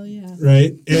 So hell yeah.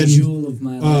 Right? The And jewel of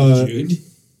my life. Jude.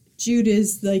 Jude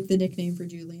is like the nickname for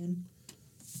Julian.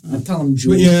 I call him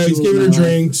Jewel. but yeah, he's Jewel giving her of my life.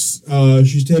 drinks.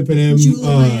 She's tipping him. Jewel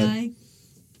of my eye.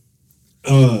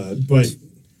 But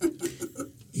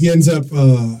he ends up.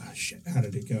 Shit, how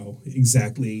did it go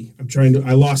exactly?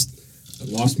 I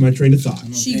lost my train of thought.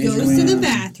 She Okay, goes to Joanna. the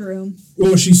bathroom.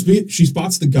 Well, she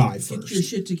spots the guy Get your first.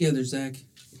 shit together, Zach.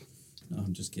 No,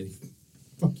 I'm just kidding.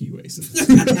 Fuck you, Ace.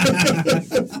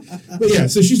 But yeah,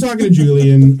 so she's talking to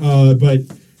Julian, but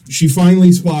she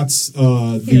finally spots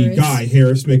the Harris. guy,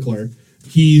 Harris Mickler.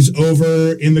 He's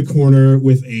over in the corner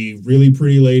with a really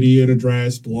pretty lady in a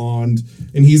dress, blonde,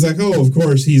 and he's like, oh, of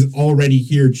course, he's already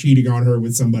here cheating on her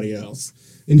with somebody else.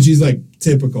 And she's like,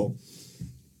 typical.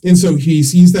 And so he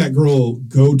sees that girl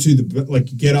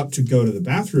get up to go to the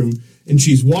bathroom, and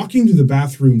she's walking to the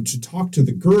bathroom to talk to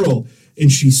the girl, and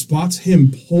she spots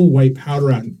him pull white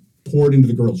powder out and pour it into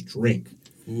the girl's drink.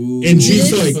 Ooh, And she's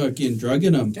This- like, fucking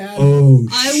drugging him. oh,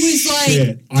 I was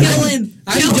shit. like, kill him.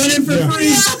 I've Kill done him. it for Yeah.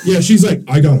 free. Yeah, she's like,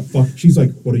 I gotta fuck. She's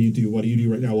like, what do you do? What do you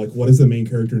do right now? Like, what does the main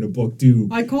character in a book do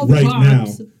I called the right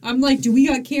cops. now? I'm like, do we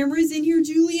got cameras in here,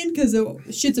 Julian? Because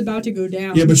shit's about to go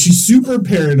down. Yeah, but she's super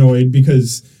paranoid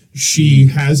because she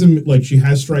has him, like, she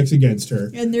has strikes against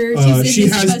her. And there, She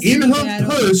has in her battle.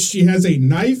 purse, she has a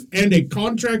knife and a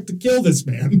contract to kill this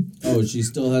man. Oh, she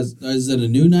still has. Is it a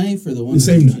new knife or the one? The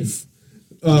same that she- knife.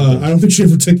 I don't think she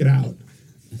ever took it out.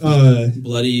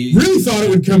 Bloody. Really thought it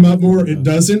would come up more. It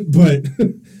doesn't,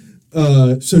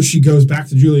 but so she goes back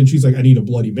to Julie and she's like, I need a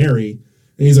Bloody Mary.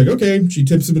 And he's like, okay. She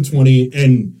tips him a 20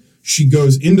 and she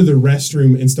goes into the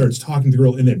restroom and starts talking to the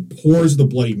girl and then pours the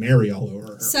Bloody Mary all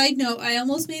over her. Side note, I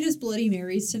almost made us Bloody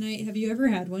Marys tonight. Have you ever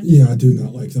had one? Yeah, I do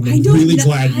not like them. I'm I don't really know-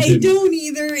 glad you I didn't. don't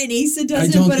either, and Asa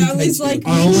doesn't, don't but think I I was do. like,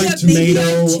 I don't maybe like I've- maybe tomato. I've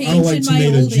I don't changed like in my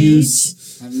tomato old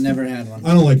juice. I've never had one.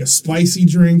 I don't like a spicy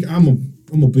drink. I'm a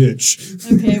bitch.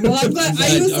 age. Okay, well, I'm glad.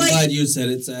 I was I'm like, glad you said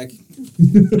it, Zach.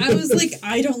 I was like,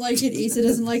 I don't like it. Asa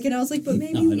doesn't like it. I was like, but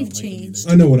maybe No, I don't we've like it changed.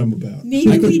 I know what I'm about.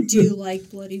 Maybe we do like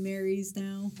Bloody Marys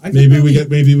now. I could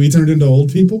Maybe we turned into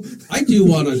old people. I do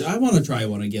want to. I want to try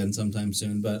one again sometime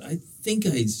soon, but I think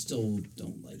I still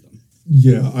don't like them.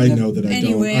 Yeah, I know that I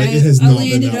Anyway, don't. It has I not been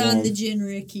landed that on long. the gin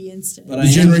Ricky instead. But The I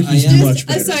gin am. Ricky's I am- much A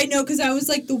better. side note, because I was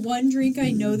like, the one drink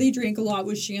I know they drank a lot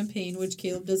was champagne, which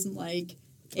Caleb doesn't like.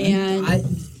 And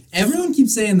Everyone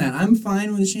keeps saying that. I'm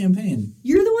fine with champagne.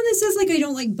 you're the one that says, like, I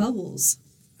don't like bubbles.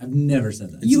 I've never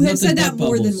said that. You have nothing said that but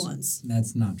more than bubbles. once.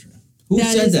 That's not true. Who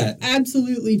said is that?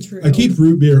 absolutely true. I keep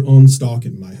root beer on stock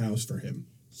in my house for him.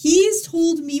 He's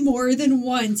told me more than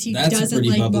once he That's a doesn't pretty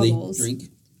like bubbly bubbles. drink.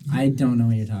 I don't know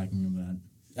what you're talking about.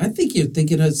 I think you're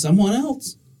thinking of someone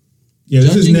else. Yeah,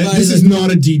 this Judging by is the-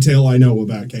 not a detail I know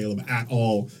about Caleb at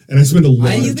all, and I spend a lot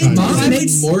of time. Why with him.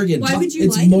 would- Morgan. why would you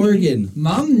It's like him? Morgan.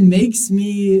 Mom makes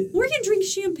me Morgan drinks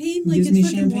champagne like gives it's me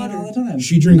fucking champagne water. all the time.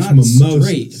 She drinks Not mimosas.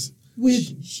 straight.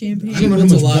 With champagne. I don't know how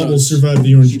puts a much lot of- bubbles survive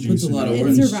the orange she juice. puts a in lot of it. It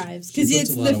orange- survives because she puts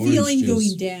it's a lot the of orange feeling juice.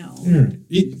 going down. All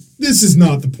right. This is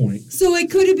not the point. So it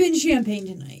could have been champagne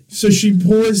tonight. So she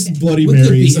pours Bloody What could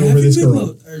Marys be? over Having this mimo-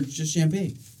 girl. Or just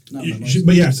champagne. Not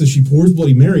mimosas. So she pours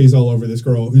Bloody Marys all over this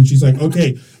girl, and she's like,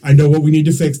 "Okay, I know what we need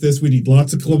to fix this. We need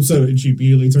lots of club soda." And she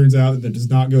immediately turns out that does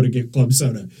not go to get club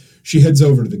soda. She heads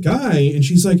over to the guy, and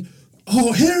she's like,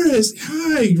 "Oh, Harris,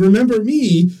 hi, remember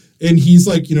me?" And he's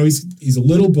like, he's a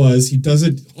little buzzed. He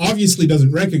obviously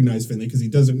doesn't recognize Finlay because he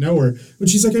doesn't know her. But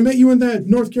she's like, "I met you in that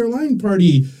North Carolina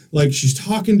party." Like, she's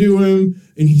talking to him,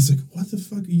 and he's like, "What the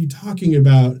fuck are you talking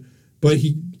about?" But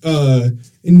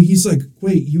and he's like,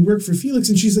 "Wait, you work for Felix?"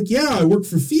 And she's like, "Yeah, I work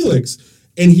for Felix."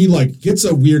 And he like gets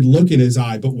a weird look in his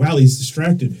eye, but while he's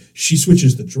distracted, she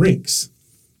switches the drinks.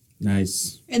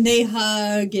 Nice. And they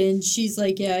hug, and she's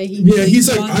like, "Yeah, He's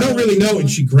like, "I don't really know." And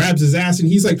she grabs his ass, and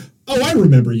he's like, "Oh, I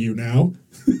remember you now."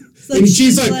 And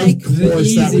she's like, "Of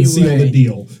course, that would seal the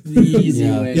deal." The easy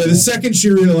Yeah. way. Yeah, the second she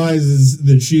realizes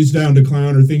that she's down to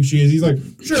clown or thinks she is, he's like,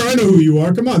 "Sure, I know who you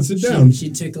are. Come on, sit down." She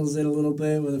tickles it a little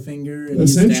bit with a finger. And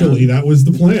he's Essentially, down. that was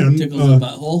the plan. Tickles the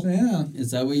butthole. Yeah.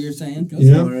 Is that what you're saying? Go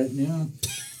Yeah. for it. Yeah.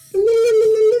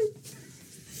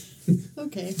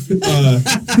 Okay.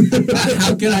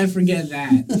 How could I forget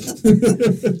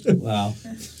that? Wow.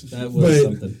 That was But-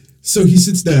 something. So he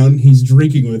sits down, he's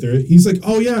drinking with her. He's like,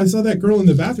 "Oh yeah, I saw that girl in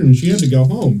the bathroom and she had to go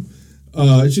home."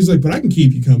 She's like, "But I can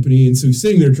keep you company." And so he's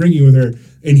sitting there drinking with her,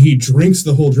 and he drinks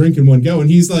the whole drink in one go. And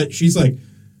she's like,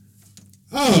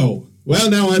 "Oh,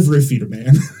 well, now I've roofied a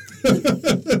man.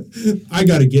 I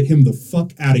got to get him the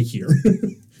fuck out of here."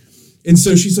 And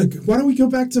so she's like, "Why don't we go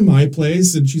back to my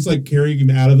place?" And she's like carrying him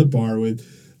out of the bar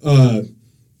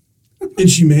and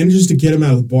she manages to get him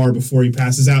out of the bar before he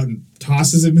passes out and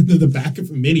tosses him into the back of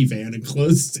a minivan and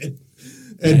closes it.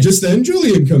 And Nice. just then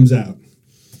Julian comes out,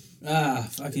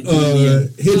 Fucking Julian.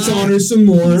 hits on her some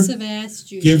more, Piece of ass,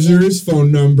 Julia. gives her his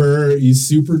phone number. He's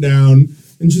super down.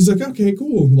 And she's like, "Okay,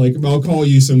 cool. Like, I'll call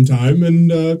you sometime."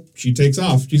 And she takes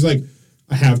off. She's like,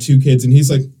 "I have 2 kids." And he's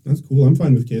like, "That's cool. I'm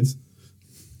fine with kids."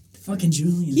 Fucking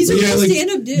Julian. He's a But real like,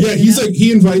 stand-up dude. yeah, he's like,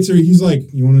 he invites her. He's like,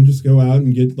 "You want to just go out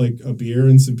and get like a beer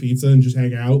and some pizza and just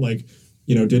hang out? Like,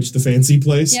 ditch the fancy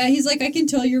place?" Yeah, he's like, "I can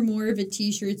tell you're more of a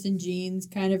t-shirts and jeans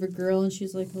kind of a girl." And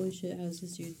she's like, "Holy shit, how's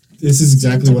this dude?" This is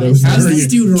exactly what I was How's wondering this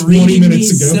dude 20 reading me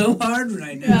minutes ago. so hard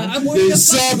right now? I'm wearing They a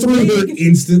saw fucking through her wig.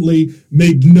 instantly,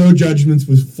 made no judgments,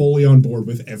 was fully on board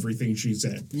with everything she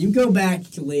said. You go back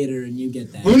later and you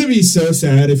get that. I'm gonna be so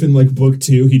sad if in like book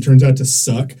 2 he turns out to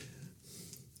suck.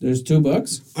 There's 2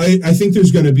 books? I think there's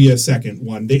gonna be a second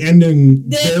one. The ending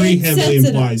very heavily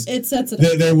implies It sets it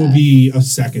that up. there will be a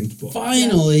second book.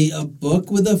 Finally, a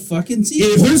book with a fucking sequel.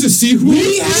 If there's a sequel,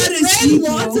 We had a Read sequel.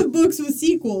 lots of books with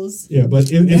sequels. yeah,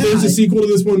 but if there's a sequel to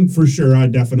this one, for sure, I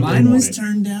definitely Mine want was it.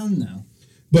 turned down though.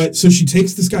 But so she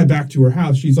takes this guy back to her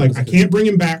house. She's like, "I can't bring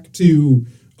him back to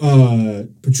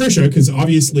Patricia because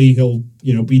obviously he'll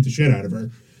beat the shit out of her."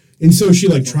 And so she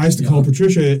like tries to call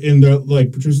Patricia, and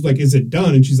Patricia's like, "Is it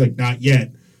done?" And she's like, "Not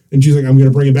yet." And she's like, "I'm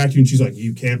gonna bring him back to you." And she's like,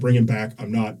 "You can't bring him back.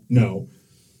 I'm not. No."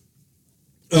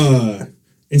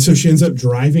 And so she ends up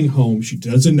driving home. She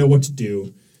doesn't know what to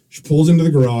do. She pulls into the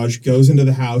garage, goes into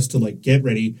the house to like get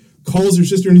ready, calls her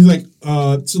sister, and he's like,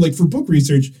 "So like for book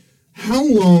research, how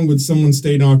long would someone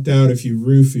stay knocked out if you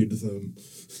roofied them?"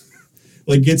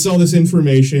 Like gets all this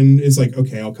information. Is like,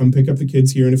 "Okay, I'll come pick up the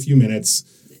kids here in a few minutes."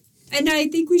 And I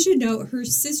think we should note her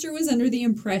sister was under the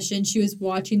impression she was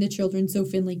watching the children so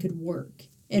Finlay could work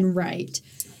and write.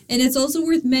 And it's also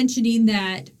worth mentioning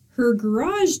that her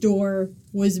garage door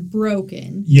was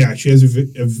broken. Yeah, she has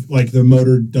like the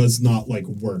motor does not like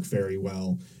work very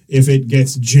well. If it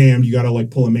gets jammed, you got to like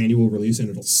pull a manual release and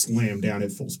it'll slam down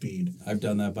at full speed. I've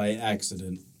done that by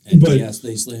accident. And But- yes,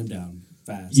 they slam down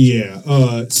fast.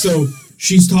 Yeah. So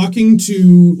she's talking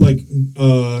to like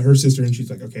her sister, and she's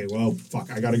like, "Okay, well, fuck,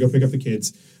 I got to go pick up the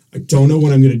kids. I don't know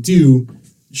what I'm gonna do."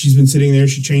 She's been sitting there.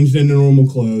 She changed into normal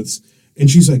clothes, and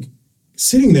she's like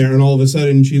sitting there, and all of a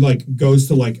sudden she like goes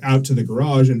to like out to the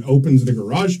garage and opens the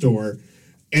garage door.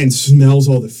 And smells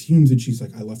all the fumes, and she's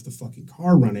like, "I left the fucking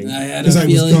car running I had because a I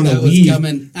was feeling gonna that was leave."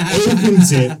 coming.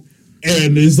 Opens it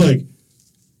and is like,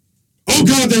 "Oh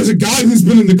God, there's a guy who's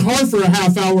been in the car for a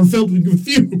half hour filled with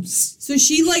fumes." So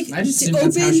she like I just think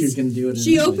that's how she was going to do it.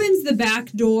 She initially. opens the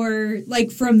back door,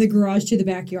 like from the garage to the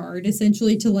backyard,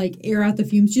 essentially to like air out the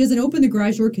fumes. She doesn't open the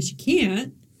garage door because she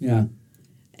can't. Yeah.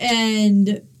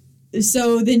 And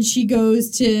so then she goes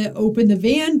to open the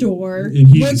van door, And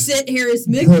he's looks at Harris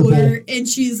Mickler, purple. and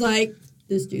she's like,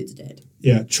 this dude's dead.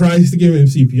 Yeah, tries to give him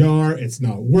CPR. It's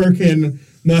not working.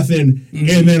 Nothing.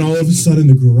 And then all of a sudden,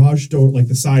 the garage door, like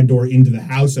the side door into the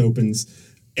house, opens,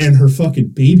 and her fucking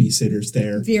babysitter's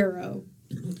there. Vero.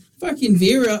 Fucking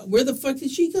Vera, where the fuck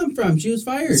did she come from? She was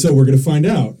fired. So we're gonna find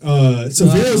out. So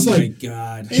Vera's oh like, my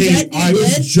God. Is "Hey, that I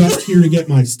was dead?" just here to get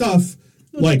my stuff.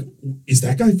 Like, is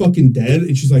that guy fucking dead?"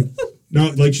 And she's like, "No."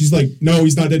 Like, she's like, "No,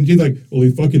 he's not dead." And she's like, "Well,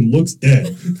 he fucking looks dead."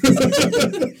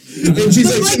 And she's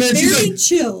But like, and then she's very like,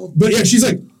 chill. but yeah, she's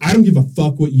like, "I don't give a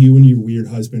fuck what you and your weird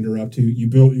husband are up to.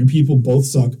 Your people both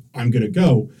suck. I'm gonna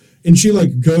go." And she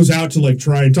like goes out to like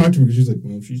try and talk to her because she's like,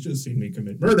 "Well, she's just seen me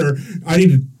commit murder. I need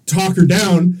to talk her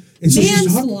down." And so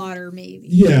she's Manslaughter, maybe.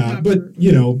 yeah, Not but murder.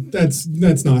 you know that's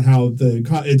not how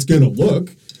it's gonna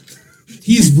look.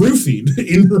 He's roofied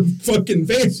in her fucking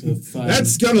face.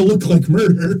 That's gonna look like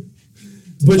murder.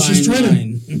 But she's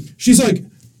trying to. She's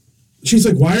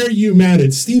like, "Why are you mad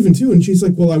at Steven too?" And she's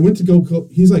like, "Well, I went to go."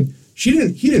 He's like, He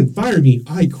didn't fire me.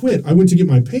 I quit. I went to get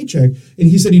my paycheck, and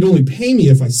he said he'd only pay me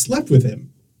if I slept with him."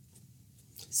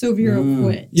 So Vero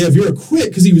quit. Yeah, Vera quit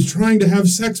because he was trying to have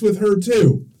sex with her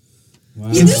too. Wow.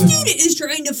 Yeah, this dude is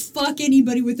trying to fuck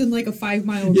anybody within like a 5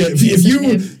 mile Yeah, radius of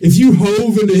him. if you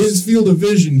hove into his field of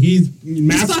vision, He's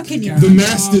fucking you. the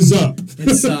mast is up.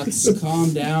 It sucks.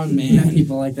 Calm down, Yeah, man.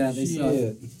 people like that, they suck.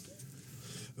 Shit.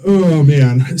 Oh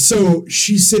man! So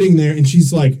she's sitting there and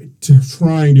she's like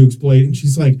trying to explain, and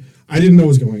she's like, "I didn't know what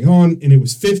was going on, and it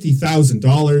was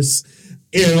 $50,000."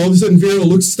 And all of a sudden,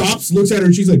 Vera stops, looks at her,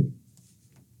 and she's like,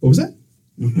 "What was that?"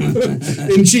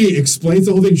 And she explains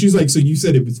the whole thing. She's like, "So you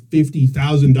said it was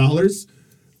 $50,000?"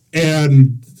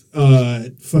 And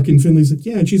fucking Finley's like,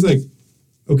 "Yeah." And she's like,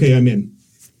 "Okay, I'm in.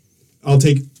 I'll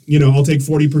take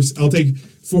 40%.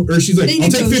 Or she's like, They "I'll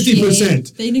take negotiate.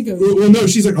 50%. They negotiate. Well, no,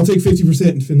 she's like, "I'll take 50%.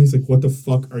 And Finley's like, "What the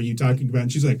fuck are you talking about?"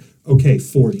 And she's like, "Okay,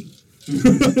 40."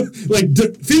 Like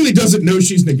Finley doesn't know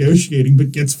she's negotiating,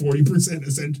 but gets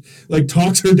 40%. Like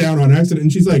talks her down on accident,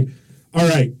 and she's like, "All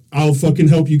right, I'll fucking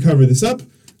help you cover this up.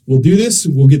 We'll do this.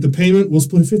 We'll get the payment. We'll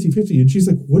split it 50-50." And she's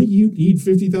like, "What do you need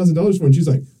 $50,000 for?" And she's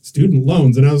like, "Student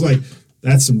loans." And I was like,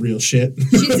 that's some real shit.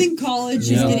 She's in college.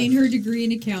 She's Yeah. getting her degree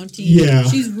in accounting. Yeah.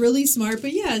 She's really smart.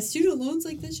 But yeah, student loans,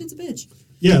 like, that shit's a bitch.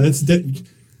 Yeah,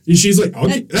 she's like,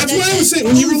 okay. That's what I was saying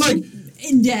when you were like,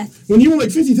 in death. when you were like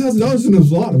 $50,000 and it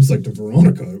was a lot. I was like, to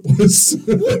Veronica, it was.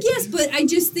 Well, yes, but I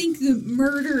just think the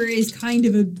murder is kind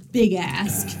of a big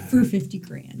ask for 50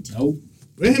 grand. Nope.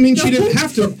 I mean, she didn't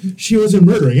have to. She wasn't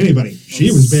murdering anybody.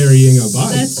 She was burying a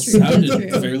body. That's true. Sounded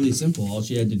That's true. fairly simple. All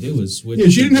she had to do was switch. Yeah,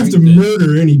 she didn't have to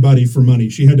murder anybody for money.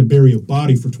 She had to bury a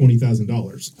body for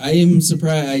 $20,000. I am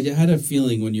surprised. I had a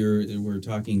feeling when we're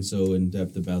talking so in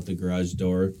depth about the garage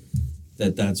door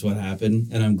that's what happened,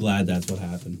 and I'm glad that's what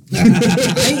happened.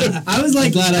 I was like,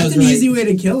 I'm glad I that's was an right. easy way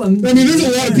to kill him. I mean, there's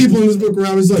a lot of people in this book where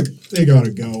I was like, they gotta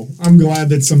go. I'm glad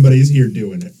that somebody's here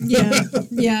doing it. Yeah,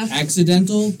 yeah.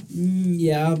 Accidental?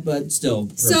 Yeah, but still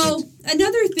perfect. So,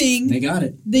 another thing, They got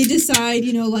it. they decide,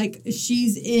 like,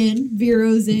 she's in,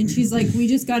 Vero's in, she's like, we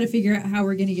just got to figure out how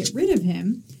we're going to get rid of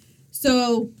him.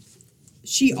 So,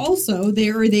 they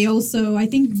also, I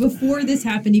think before this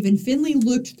happened, even Finlay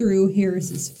looked through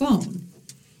Harris's phone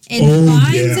and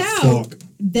finds out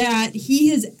that he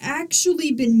has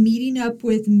actually been meeting up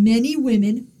with many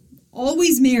women,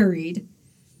 always married.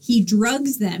 He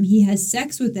drugs them, he has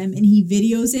sex with them, and he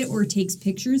videos it or takes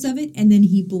pictures of it, and then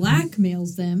he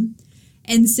blackmails them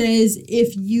and says,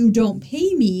 if you don't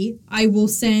pay me, I will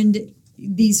send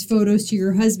these photos to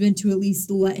your husband to at least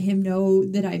let him know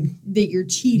that you're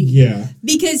cheating. Yeah.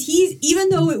 Because even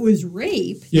though it was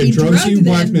rape, Yeah, he drugs you, drugged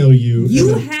them, blackmail you.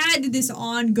 you had this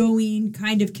ongoing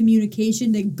kind of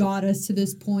communication that got us to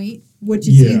this point, which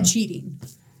is him cheating.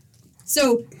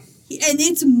 So, and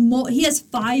he has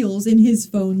files in his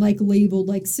phone, like labeled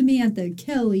like Samantha,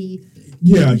 Kelly,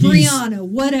 Brianna,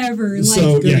 whatever.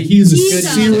 So, like, he's a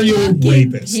serial fucking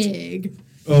rapist. Pig.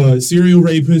 Serial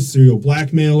rapist, serial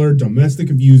blackmailer, domestic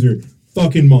abuser,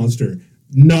 fucking monster.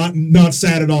 Not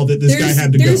sad at all that this guy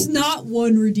had to go. There's not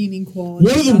one redeeming quality.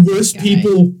 One of the about worst this guy.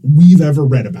 people we've ever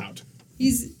read about.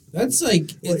 That's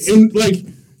like... And like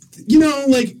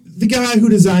the guy who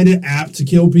designed an app to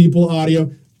kill people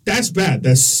audio, that's bad.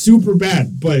 That's super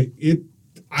bad. But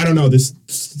I don't know,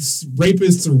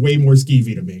 rapists are way more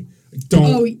skeevy to me.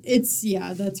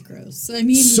 That's gross. I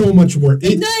mean, so much worse.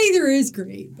 Neither is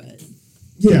great, but...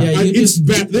 Yeah, it's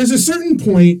bad. There's a certain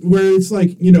point where it's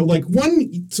like,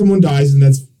 someone dies and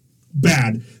that's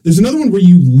bad. There's another one where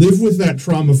you live with that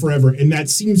trauma forever, and that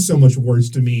seems so much worse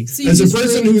to me So you as a just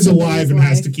person ruined who's alive and somebody's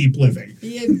has life. to keep living.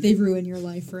 Yeah, they ruin your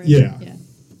life forever. Yeah.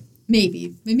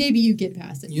 Maybe you get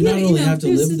past it. You not only have to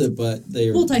there's live this- with it, but the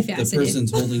multifaceted.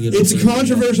 person's holding it. It's a over your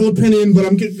controversial opinion, but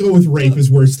I'm going to go with rape is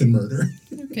worse than murder.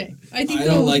 Okay, I head. think I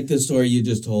don't like the story you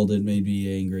just told. It made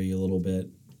me angry a little bit.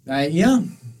 Yeah.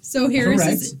 So Harris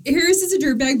is a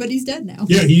dirtbag, but he's dead now.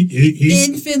 Yeah, he's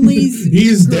In Finley's he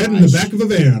is dead in the garage. back of a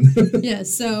van. Yeah.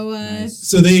 So Nice.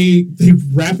 So they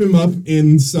wrap him up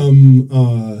in some.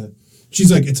 She's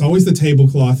like, it's always the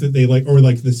tablecloth that they like, or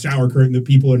like the shower curtain that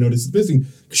people are noticed is missing.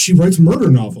 'Cause she writes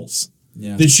murder novels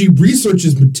Yeah. that she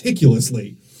researches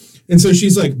meticulously. And so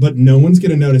she's like, but no one's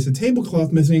going to notice a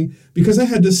tablecloth missing because I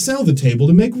had to sell the table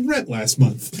to make rent last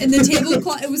month. and the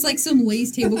tablecloth, it was like some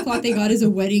lace tablecloth they got as a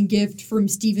wedding gift from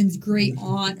Steven's great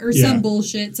aunt or Yeah. some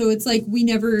bullshit. So it's like we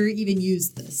never even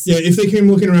used this. Yeah, if they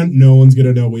came looking around, no one's going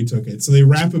to know we took it. So they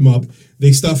wrap him up.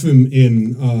 They stuff him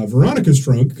in Veronica's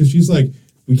trunk because she's like,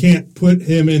 we can't put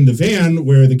him in the van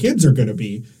where the kids are going to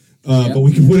be. But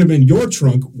we can put him in your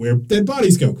trunk where dead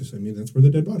bodies go. Because, I mean, that's where the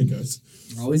dead body goes.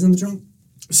 Always in the trunk.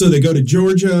 So they go to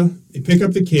Georgia. They pick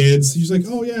up the kids. She's like,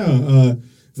 oh, yeah,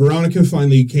 Veronica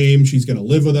finally came. She's going to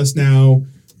live with us now.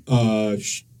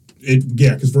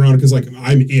 Because Veronica's like,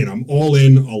 I'm in. I'm all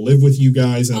in. I'll live with you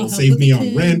guys. That'll I'll help save with me the on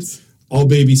kids. rent. I'll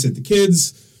babysit the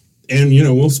kids. And,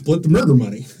 we'll split the murder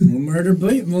money. We'll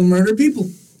murder people.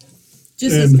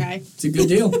 Just And- this guy. It's a good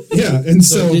deal. Yeah, and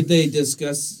So, so did they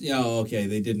discuss? Yeah, okay.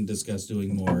 They didn't discuss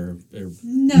doing more.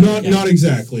 No. not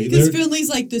exactly. Because They're- Finley's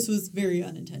like, this was very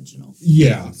unintentional.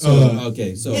 Yeah. So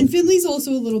okay. So And Finley's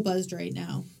also a little buzzed right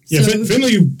now. Yeah, So,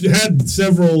 Finlay had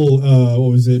several, what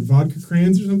was it, vodka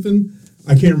crayons or something?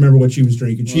 I can't remember what she was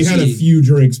drinking. She Well, had a she- few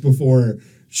drinks before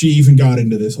she even got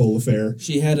into this whole affair.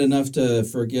 she had enough to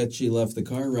forget she left the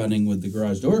car running with the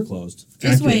garage door closed.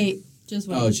 just Accurate. wait. Just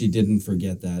wait. Oh, she didn't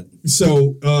forget that.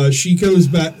 So she goes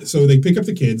back. So they pick up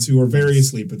the kids who are very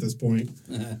asleep at this point.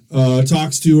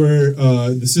 Talks to her.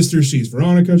 The sister sees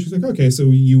Veronica. She's like, okay,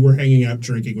 so you were hanging out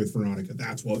drinking with Veronica.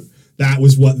 That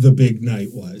was what the big night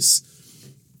was.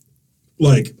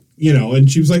 Like,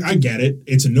 and she was like, I get it.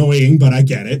 It's annoying, but I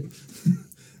get it.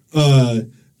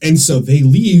 And so they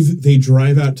leave. They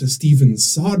drive out to Steven's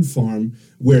sod farm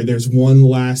where there's one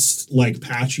last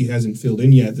patch he hasn't filled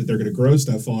in yet that they're going to grow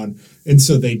stuff on. And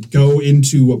so they go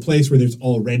into a place where there's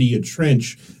already a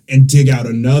trench and dig out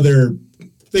another.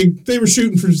 They were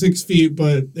shooting for 6 feet,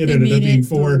 but it ended made up being it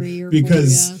 4 3 or 4,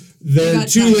 because yeah. they're got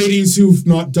two tired. ladies who've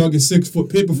not dug a 6-foot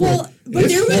pit before. Well, but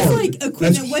It's there was hard. like equipment.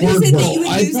 That's What is hard it that work. you would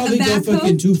I'd use? A probably go backhoe?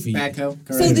 fucking 2 feet. Backhoe.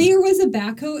 So Correct. there was a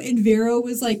backhoe, and Vero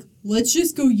was like, "Let's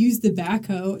just go use the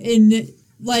backhoe." And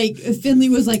Finley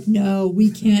was like, "No,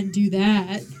 we can't do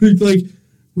that." Like,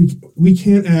 we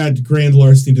can't add grand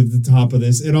larceny to the top of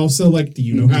this. And also, do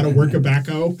you know how to work a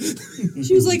backhoe?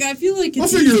 She was like, "I feel like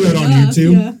it's I'll figure that on enough."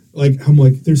 YouTube. Yeah. I'm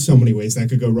like, there's so many ways that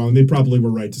could go wrong. They probably were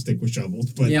right to stick with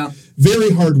shovels, but Yeah.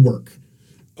 very hard work.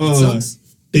 Sucks.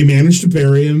 They manage to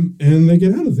bury him, and they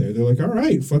get out of there. They're like, all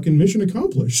right, fucking mission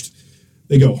accomplished.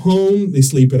 They go home. They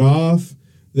sleep it off.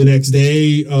 The next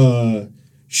day,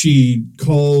 she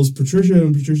calls Patricia,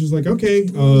 and Patricia's like, okay,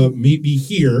 meet me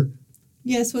here.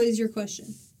 Yes. What is your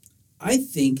question? I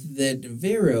think that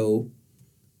Vero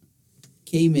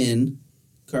came in,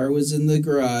 car was in the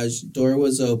garage, door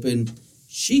was open,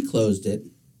 she closed it.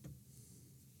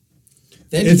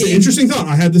 Then It's an interesting thought.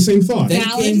 I had the same thought. Then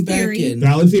Valid came back theory. in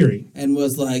Valid theory. and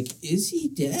was like, "Is he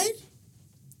dead?"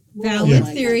 Valid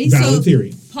Yeah. theory. Valid so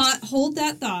theory. hold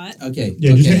that thought. Okay.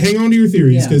 Yeah, okay. just hang on to your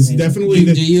theories, Yeah, because yeah. definitely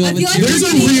Do you have I feel like there's a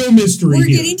we're getting- real mystery We're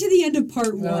here. getting to the end of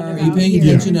part 1. Are Are about you paying here.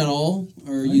 attention at all,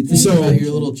 or are you thinking So- about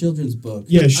your little children's book?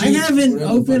 Yeah, she. I haven't whatever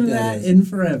the opened fuck that that is. in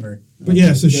forever. But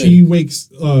yeah, so Good. she wakes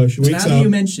Now that up. you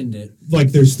mentioned it.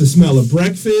 There's the smell of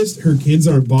breakfast. Her kids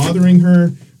aren't bothering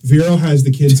her. Vero has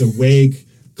the kids awake,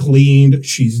 cleaned.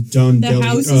 She's done The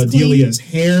house is clean. Delia's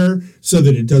hair so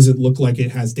that it doesn't look like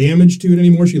it has damage to it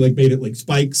anymore. She made it like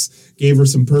spikes, gave her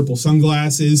some purple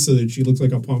sunglasses so that she looks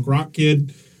like a punk rock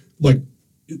kid. The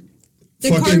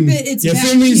carpet, it's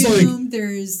Finley's vacuumed.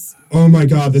 There's oh my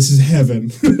god, this is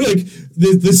heaven.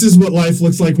 This is what life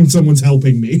looks like when someone's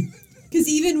helping me. because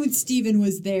even when Steven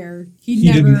was there, he He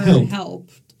never didn't help.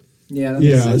 helped. Yeah. That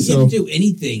Yeah, makes sense. He so- didn't do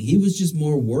anything. He was just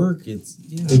more work. It's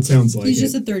It sounds like He's it.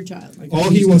 just a third child. All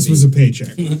he was a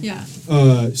paycheck. Yeah.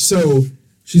 So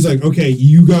she's like, okay,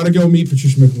 you gotta go meet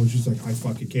Patricia McElroy. She's like, I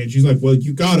fucking can't. She's like, well,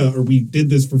 you gotta, or we did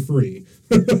this for free.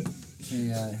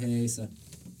 Hey, Asa.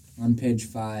 On page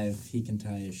 5, he can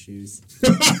tie his shoes.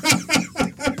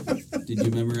 Did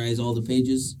you memorize all the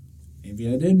pages? Maybe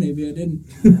I did, maybe I didn't.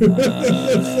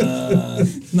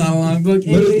 Not a long book.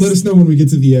 Let us know when we get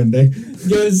to the end, eh?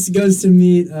 Goes to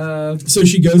meet... So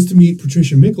she goes to meet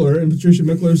Patricia Mickler, and Patricia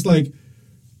Mickler's like,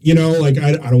 you know, like,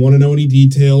 I don't want to know any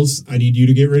details. I need you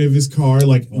to get rid of his car.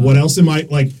 Like, what else am I...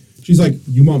 Like, she's like,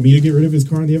 you want me to get rid of his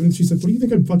car in the evidence? She's like, what do you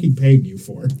think I'm fucking paying you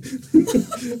for?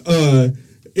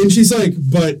 And she's like,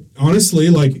 but honestly,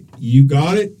 like, you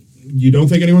got it. You don't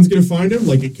think anyone's going to find him?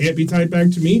 Like, it can't be tied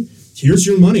back to me. Here's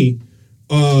your money.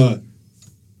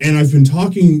 And I've been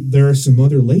talking, there are some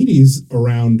other ladies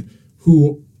around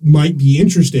who might be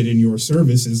interested in your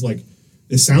services. Like,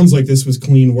 it sounds like this was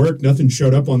clean work. Nothing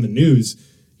showed up on the news.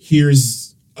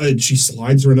 Here's, she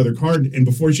slides her another card, and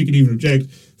before she can even object,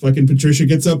 fucking Patricia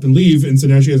gets up and leave, and so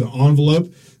now she has an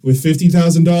envelope with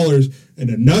 $50,000 and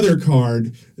another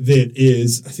card that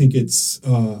is, I think it's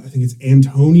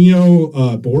Antonio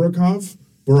Borovkov.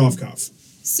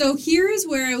 So here is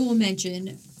where I will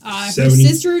mention, her 70.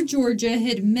 sister Georgia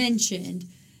had mentioned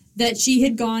that she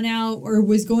had gone out or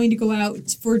was going to go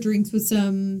out for drinks with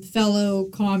some fellow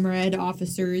comrade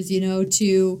officers, you know,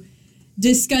 to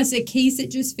discuss a case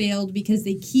that just failed because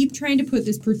they keep trying to put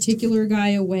this particular guy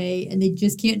away and they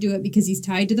just can't do it because he's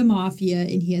tied to the mafia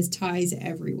and he has ties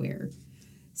everywhere.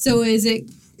 So as it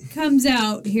comes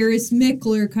out, Harris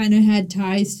Mickler kind of had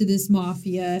ties to this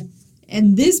mafia,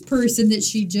 and this person that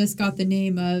she just got the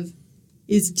name of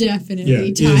is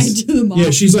definitely tied to the mafia.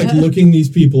 Yeah, she's like looking these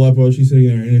people up while she's sitting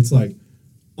there, and it's like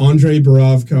Andre,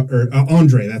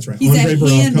 that's right. He's Andre a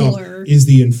Borovkov handler. is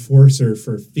the enforcer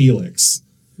for Felix.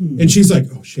 And she's like,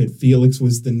 oh shit, Felix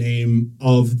was the name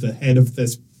of the head of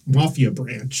this mafia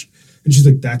branch. And she's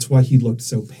like, that's why he looked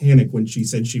so panicked when she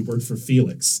said she worked for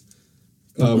Felix.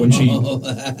 And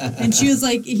he was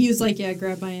like, yeah,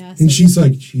 grab my ass. And she's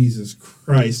like, Jesus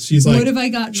Christ. She's like, what have I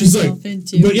gotten myself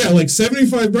into? But yeah, like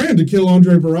 $75,000 to kill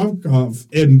Andre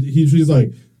Borovkov. And she's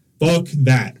like, fuck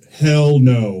that. Hell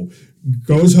no.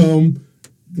 Goes home,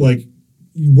 like,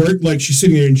 she's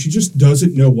sitting there and she just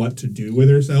doesn't know what to do with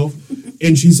herself.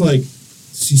 And she's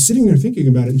sitting there thinking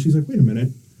about it, and she's like, wait a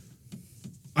minute.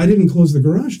 I didn't close the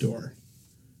garage door.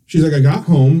 She's like, I got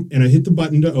home and I hit the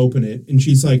button to open it, and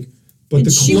she's like, but and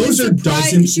the closer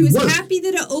doesn't She was work. happy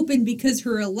that it opened because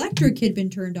her electric had been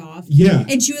turned off. Yeah.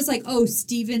 And she was like, oh,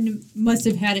 Steven must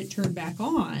have had it turned back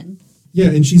on. Yeah,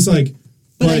 and she's like,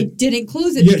 but I didn't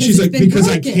close it. Yeah, she's like, because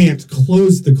I can't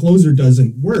close, the closer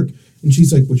doesn't work. And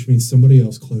she's like, which means somebody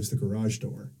else closed the garage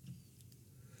door.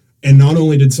 And not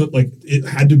only did it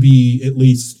had to be at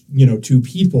least, you know, two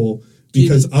people,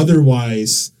 because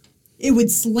otherwise it would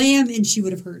slam and she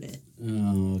would have heard it.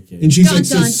 Oh, okay. And she's like,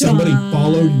 so somebody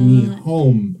followed me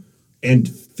home and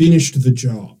finished the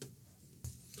job.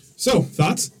 So,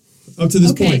 thoughts up to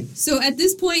this point? So at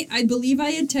this point, I believe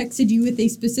I had texted you with a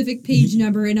specific page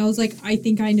number, and I was like, I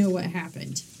think I know what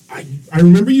happened. I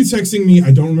remember you texting me.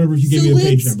 I don't remember if you gave me a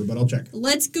page number, but I'll check.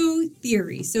 Let's go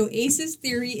theory. So Ace's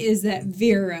theory is that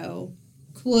Vero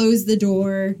closed the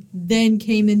door, then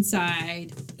came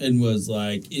inside. And was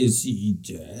like, is he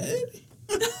dead?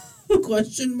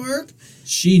 Question mark.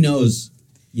 She knows.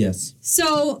 Yes.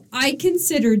 So I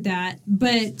considered that,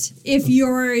 but if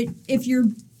you're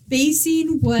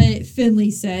basing what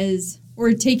Finlay says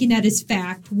or taking that as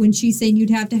fact when she's saying you'd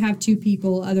have to have two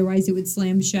people, otherwise it would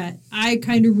slam shut, I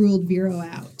kind of ruled Vero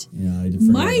out. Yeah, I did.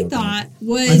 My thought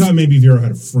was... I thought maybe Vero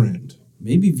had a friend.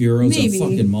 Maybe Vero's a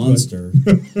fucking monster.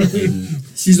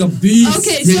 She's a beast.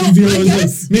 Okay,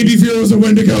 maybe Vero's a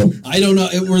Wendigo. I don't know.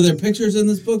 Were there pictures in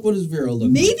this book? What does Vero look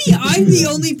like? Maybe I'm the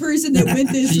only person that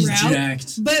went this She's route.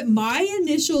 jacked. But my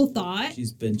initial thought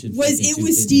was it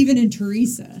was Steven and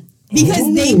Teresa.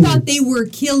 Because they thought they were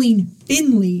killing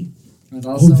Finlay.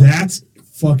 That's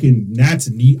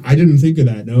neat. I didn't think of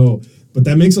that, no. But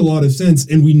that makes a lot of sense.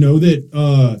 And we know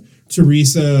that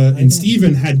Teresa and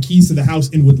Steven had keys to the house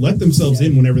and would let themselves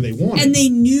in whenever they wanted. And they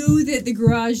knew that the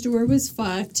garage door was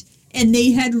fucked, and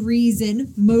they had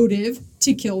motive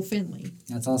to kill Finlay.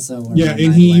 That's also where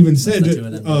and he even said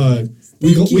that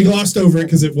we glossed over it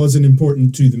because it wasn't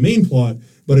important to the main plot,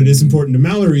 but it is important to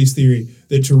Mallory's theory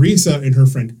that Teresa and her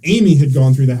friend Amy had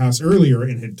gone through the house earlier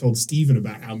and had told Steven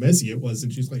about how messy it was,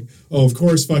 and she's like, oh, of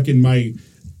course fucking my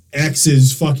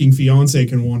ex's fucking fiance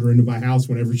can wander into my house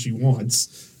whenever she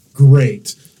wants.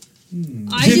 Great.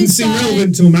 Didn't seem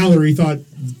relevant until Mallory thought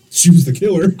she was the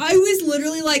killer. I was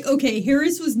literally like, okay,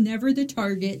 Harris was never the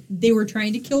target. They were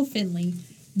trying to kill Finlay.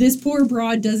 This poor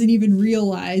broad doesn't even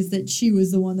realize that she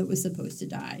was the one that was supposed to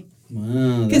die.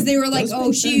 Wow. Because they were like,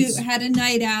 oh, she had a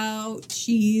night out.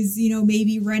 She's,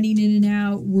 maybe running in and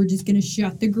out. We're just going to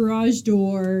shut the garage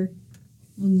door.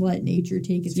 and let nature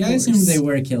take its Yeah, I course. assumed they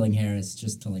were killing Harris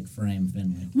just to like frame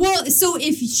Finlay. Well, so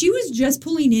if she was just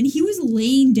pulling in, he was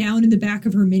laying down in the back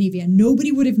of her minivan.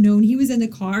 Nobody would have known he was in the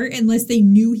car unless they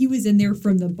knew he was in there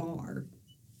from the bar.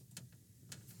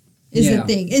 Is the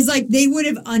thing. Is like they would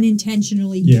have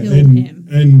unintentionally killed him.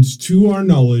 And to our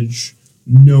knowledge,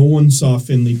 no one saw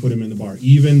Finlay put him in the bar.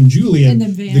 Even Julian,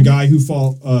 the guy who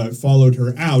followed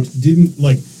her out, didn't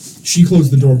like. She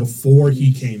closed the door before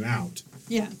he came out.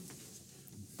 Yeah.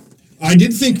 I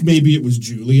did think maybe it was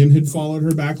Julian had followed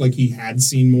her back, like he had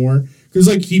seen more. Because,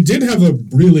 like, he did have a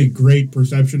really great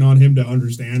perception on him to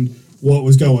understand what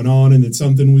was going on and that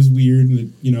something was weird and that,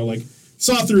 you know, like,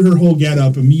 saw through her whole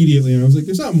getup immediately. And I was like,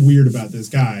 there's something weird about this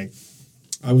guy.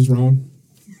 I was wrong.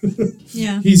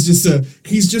 Yeah. He's just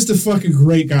a fucking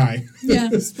great guy. Yeah.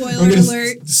 Spoiler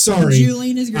alert. Sorry.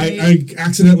 Julian is great. I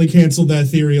accidentally canceled that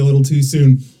theory a little too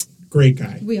soon. Great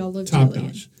guy. We all love Top Julian.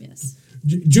 notch. Yes.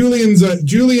 Julian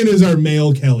is our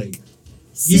male Kelly.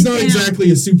 He's not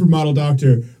exactly a supermodel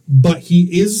doctor, but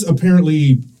he is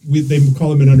apparently, they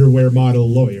call him an underwear model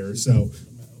lawyer, so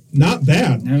not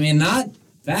bad. I mean, not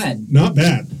bad. Not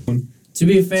bad. To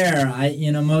be fair,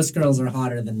 most girls are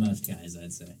hotter than most guys,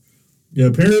 I'd say. Yeah,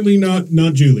 apparently not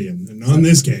Julian, and not in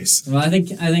this case. Well, I think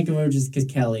we're just because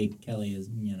Kelly is,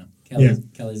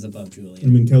 Kelly's above Julian. I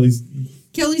mean,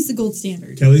 Kelly's the gold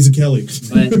standard. Kelly's a Kelly.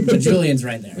 But Julian's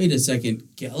right there. Wait a second,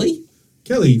 Kelly?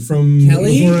 Kelly from...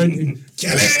 Kelly?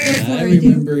 Kelly! I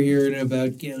remember hearing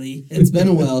about Kelly. It's been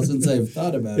a while since I've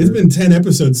thought about it. It's been 10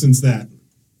 episodes since that.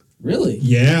 Really?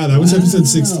 Yeah, that was episode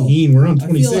 16. We're on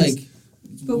 26. I feel like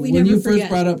but we when never you forget. first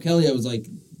brought up Kelly, I was like,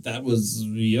 that was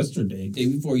yesterday, day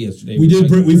before yesterday.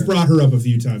 We've brought her up a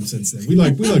few times since then. We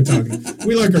like talking.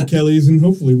 We like our Kellys, and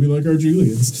hopefully we like our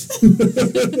Julians.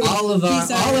 all of our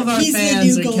he's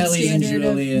fans the new are gold Kellys and standard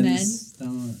of Julians.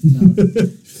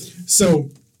 So,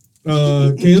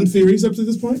 Caleb, theories up to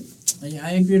this point?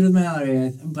 I agreed with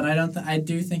Mallory, but I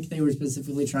do think they were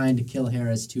specifically trying to kill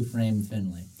Harris to frame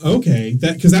Finlay. Okay,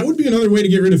 because that would be another way to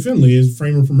get rid of Finlay is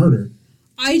frame him for murder.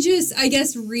 I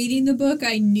guess reading the book,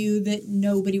 I knew that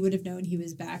nobody would have known he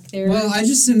was back there. Well, I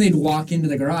just assumed they'd walk into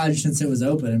the garage since it was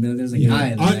open and be like, there's a guy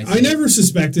in the back I never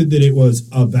suspected that it was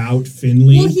about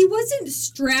Finlay. Well, he wasn't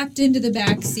strapped into the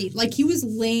back seat. Like, he was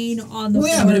laying on the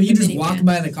floor. Yeah, but if you just minivan. walk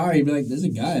by the car, you'd be like, there's a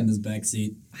guy in this back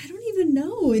seat. I don't even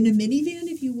know. In a minivan,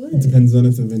 if you would. It depends on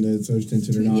if the window is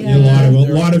tinted or not. Yeah. A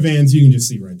lot of vans you can just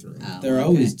see right through. Oh, They're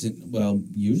always,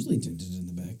 usually tinted in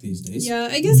the back these days. Yeah,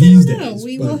 I guess these I don't know. days,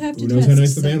 We but will have to who knows test how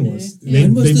nice the van someday. was. Yeah.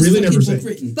 They really never say.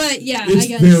 But yeah, It's I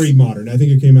guess. very modern. I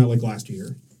think it came out like last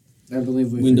year. I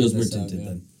believe we Windows were figured this tinted out,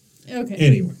 then. Okay.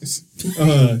 Anyways,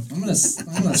 I'm gonna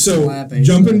so slap Ace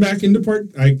jumping though. back into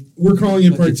we're calling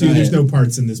it part 2. There's no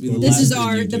parts in this Be book. the This last is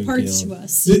thing the you parts do, to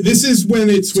us. This is when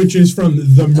it switches from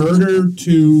the murder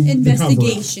to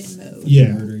Investigation the cover-up. mode.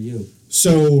 Yeah. Murder you.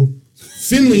 So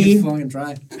Finlay Fucking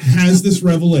try. has this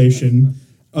revelation,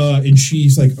 and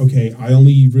she's like, okay, I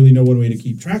only really know one way to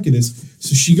keep track of this.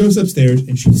 So she goes upstairs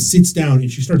and she sits down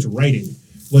and she starts writing.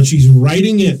 But she's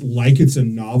writing it like it's a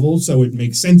novel, so it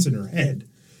makes sense in her head.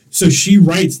 So she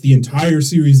writes the entire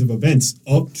series of events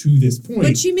up to this point.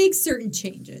 But she makes certain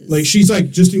changes. Like, she's like,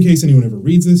 just in case anyone ever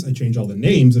reads this, I change all the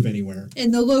names of anywhere.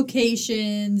 And the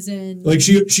locations and... Like,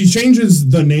 she changes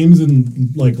the names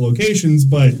and, like, locations,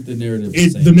 but... The narrative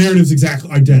the narrative's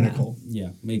exactly identical.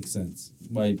 Yeah, makes sense.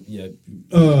 Why? Yeah.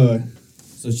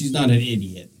 So she's not an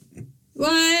idiot.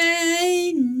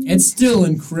 Why? It's still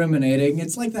incriminating.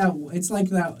 It's like that. It's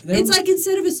like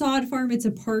instead of a sod farm, it's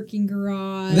a parking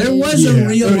garage. There was a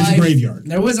real life graveyard.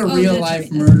 There was a real life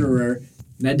murderer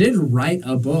that did write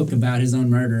a book about his own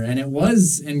murder, and it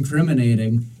was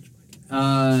incriminating.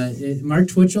 Mark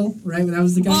Twitchell, right? That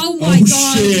was the guy. Oh my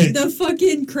god! Shit. The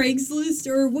fucking Craigslist,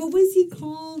 or what was he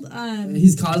called?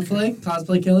 He's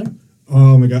cosplay killer.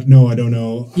 Oh my god, no, I don't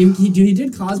know. He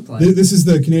did cosplay. This is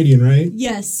the Canadian, right?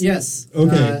 Yes. Yes.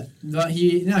 Okay. But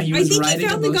he was I think writing he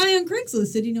found a the book. guy on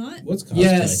Craigslist, did he not? What's cosplay?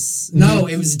 Yes. No,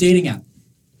 it was a dating app.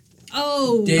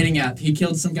 Oh. Dating app. He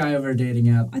killed some guy over a dating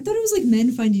app. I thought it was like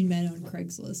men finding men on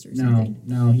Craigslist or something.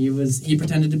 No. He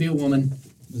pretended to be a woman.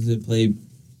 Does it play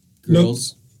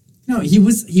girls? No, he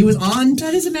was on.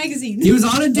 That is a magazine. He was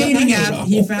on a dating app.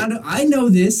 He found. I know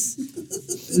this.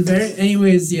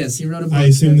 Anyways, yes, he wrote a book. I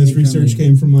assume this research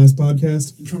came from last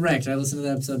podcast. Correct. I listened to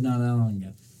that episode not that long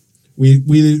ago.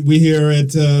 We here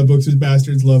at Books with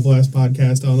Bastards love last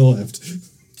podcast on the left.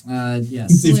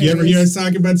 Yes. If you ever hear us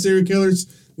talking about serial killers,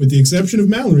 with the exception of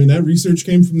Mallory, that research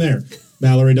came from there.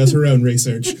 Mallory does her own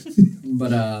research.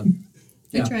 But I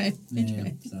try.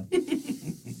 So,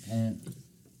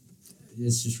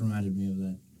 this just reminded me of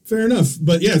that. Fair enough.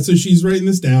 But yeah, so she's writing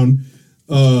this down.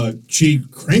 she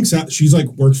cranks out. She's like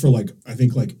works for like I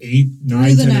think like 8, 9,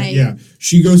 Through the 10. night. Yeah,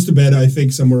 she goes to bed. I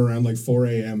think somewhere around like 4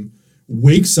 a.m.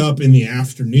 Wakes up in the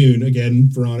afternoon. Again,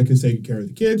 Veronica's taking care of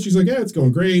the kids. She's like, yeah, it's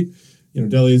going great. You know,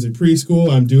 Delia's at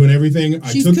preschool. I'm doing everything.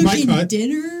 She's I took my cooking cut.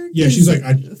 dinner. Yeah, she's like,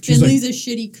 Finley's a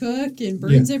shitty cook and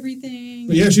burns everything.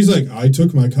 But yeah, she's like, I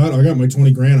took my cut. I got my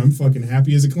 20 grand. I'm fucking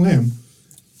happy as a clam.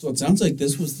 So it sounds like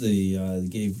this was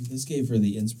gave her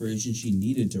the inspiration she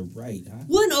needed to write, huh?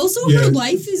 Well, and also Yeah. her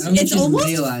life is, I don't think it's she's almost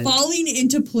realized. falling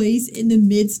into place in the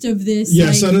midst of this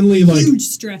Suddenly, like, huge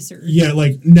stressor. Yeah,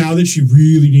 like, now that she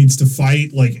really needs to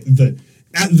fight, like,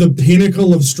 at the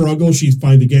pinnacle of struggle, she's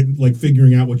finally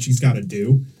figuring out what she's got to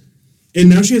do. And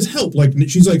now she has help. Like,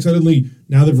 she's like, suddenly,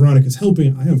 now that Veronica's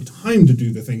helping, I have time to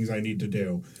do the things I need to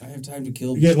do. I have time to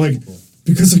kill Yeah, like, people.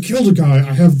 because I killed a guy,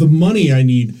 I have the money I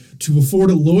need to afford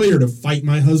a lawyer to fight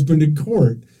my husband in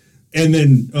court. And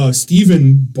then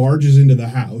Stephen barges into the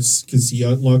house because he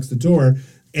unlocks the door,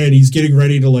 and he's getting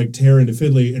ready to, like, tear into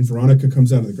Finlay, and Veronica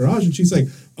comes out of the garage, and she's like,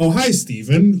 oh, hi,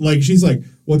 Stephen. Like, she's like,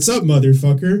 what's up,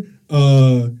 motherfucker?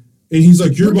 And he's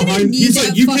like, you're We're gonna behind. need He's that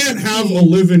like, you fucking can't have kid. a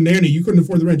live-in nanny. You couldn't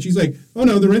afford the rent. She's like, oh,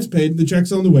 no, the rent's paid. The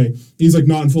check's on the way. He's like,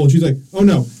 not in full. And she's like, oh,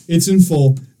 no, it's in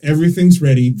full. Everything's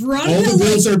ready. Veronica, all the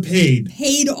bills are paid.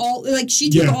 Paid all, like, she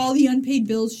took Yeah. all the unpaid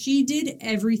bills. She did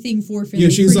everything for Finlay. Yeah,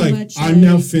 she's pretty like, much, I'm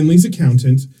now Finley's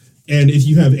accountant, and if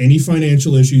you have any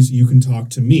financial issues, you can talk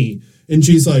to me. And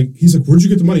he's like, where'd you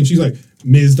get the money? And she's like,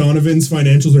 Ms. Donovan's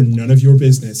financials are none of your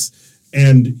business,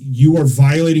 and you are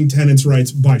violating tenants'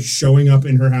 rights by showing up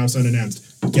in her house unannounced.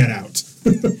 Get out.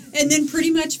 And then pretty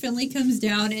much Finlay comes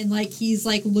down and, like, he's,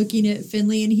 like, looking at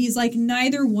Finlay, and he's like,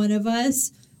 neither one of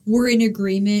us were in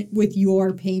agreement with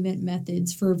your payment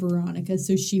methods for Veronica,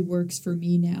 so she works for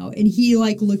me now. And he,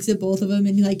 like, looks at both of them,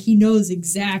 and, like, he knows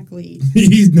exactly.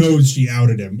 He knows she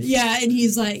outed him. Yeah, and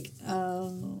he's like,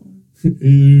 oh.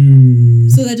 Ooh.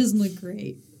 So that doesn't look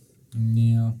great.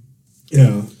 Yeah.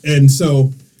 Yeah, and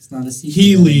so It's not a secret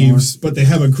he anymore. leaves, but they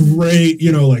have a great,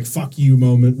 like, fuck you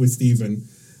moment with Steven.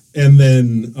 And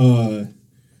then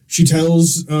she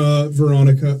tells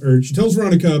Veronica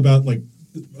about, like,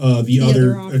 the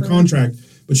other offer. contract,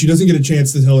 but she doesn't get a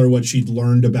chance to tell her what she'd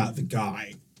learned about the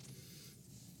guy.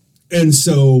 And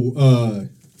so,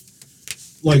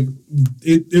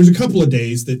 there's a couple of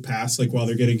days that pass, like, while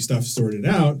they're getting stuff sorted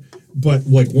out, but,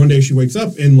 like, one day she wakes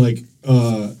up and, like,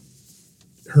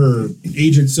 her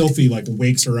agent Sylphie, like,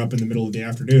 wakes her up in the middle of the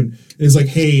afternoon and is like,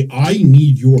 hey, I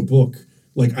need your book.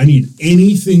 Like, I need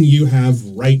anything you have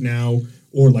right now,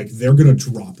 or, like, they're gonna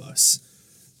drop us.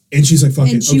 And she's like, fuck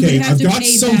And it. she would Okay, have I've to got pay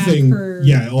something. back her-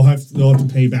 Yeah, they'll have to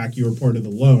pay back your part of the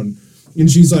loan.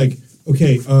 And she's like,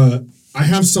 okay, I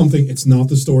have something. It's not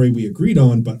the story we agreed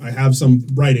on, but I have some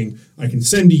writing I can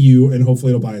send to you, and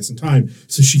hopefully it'll buy us some time.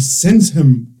 So she sends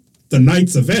him the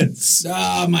night's events.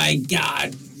 Oh my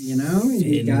god. You know,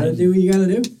 you gotta do what you gotta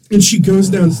do. And she goes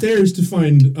downstairs to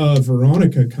find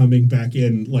Veronica coming back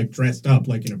in, like, dressed up,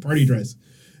 like in a party dress.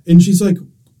 And she's like,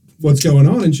 what's going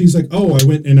on? And she's like, oh, I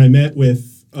went and I met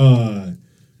with Irina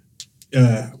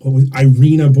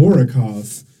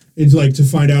Borikov. And, like, to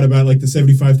find out about, like, the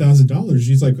 $75,000.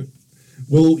 She's like,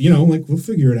 well, we'll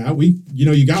figure it out.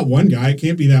 You got one guy. It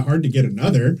can't be that hard to get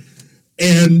another.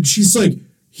 And she's like,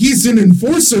 he's an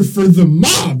enforcer for the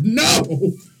mob.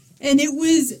 No. And it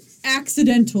was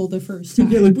accidental the first time.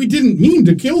 Yeah, like, we didn't mean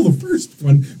to kill the first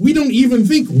one. We don't even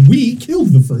think we killed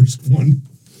the first one.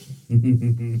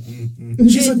 And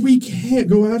she's like, we can't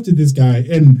go after this guy.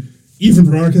 And even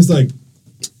Veronica's like,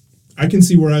 I can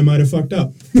see where I might have fucked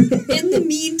up. In the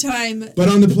meantime, But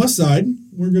on the plus side,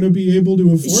 we're going to be able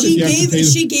to afford it.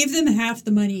 she gave them half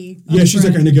the money. Yeah, she's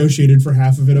like, I negotiated for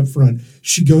half of it up front.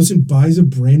 She goes and buys a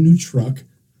brand new truck.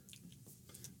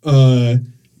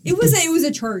 It was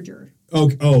a Charger.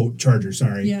 Oh, Charger,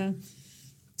 sorry. Yeah.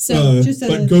 So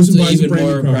but goes and So buys a even brand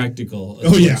more new car. practical.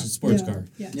 Oh, yeah. Sports Yeah. car.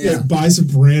 Yeah. Yeah, buys a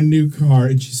brand new car,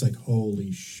 and she's like,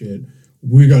 holy shit,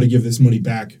 we got to give this money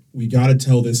back. We got to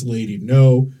tell this lady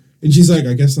no. And she's like,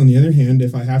 I guess on the other hand,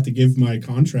 if I have to give my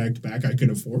contract back, I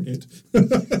can afford it.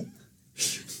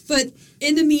 But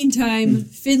in the meantime,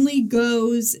 Finlay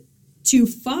goes to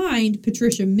find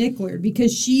Patricia Mickler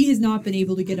because she has not been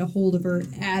able to get a hold of her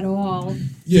at all.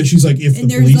 Yeah, she's like, if And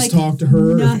the there's, police like, talk to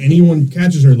her, nothing. if anyone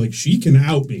catches her, like, she can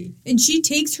out me. And she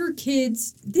takes her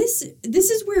kids. This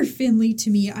is where Finlay, to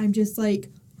me, I'm just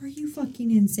like, are you fucking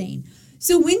insane?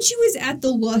 So when she was at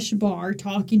the Lush bar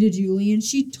talking to Julian,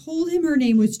 she told him her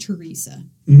name was Teresa.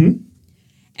 Mm-hmm.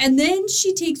 And then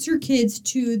she takes her kids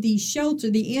to the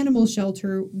shelter, the animal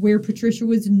shelter, where Patricia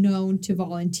was known to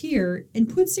volunteer, and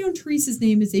puts down Teresa's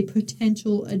name as a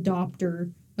potential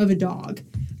adopter of a dog.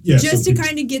 Yeah, just so to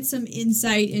kind of get some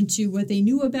insight into what they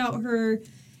knew about her.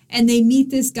 And they meet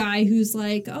this guy who's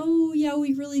like, oh, yeah,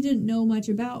 we really didn't know much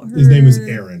about her. His name was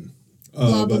Aaron.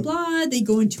 Blah, blah, blah. They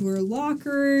go into her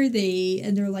locker.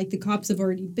 And they're like, the cops have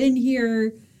already been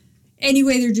here.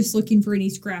 Anyway, they're just looking for any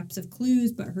scraps of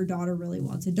clues, but her daughter really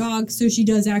wants a dog. So she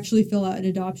does actually fill out an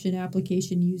adoption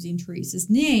application using Teresa's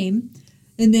name.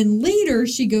 And then later,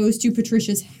 she goes to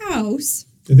Patricia's house.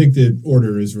 I think the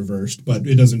order is reversed, but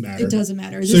it doesn't matter. It doesn't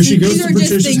matter. So she goes these to are just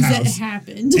Patricia's things house, that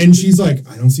happened. and she's like,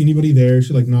 I don't see anybody there.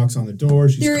 She like knocks on the door.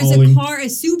 She's There is calling. a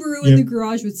Subaru in the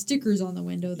garage with stickers on the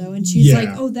window, though, and she's like,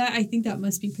 "Oh, I think that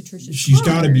must be Patricia's She's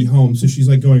car." got to be home, so she's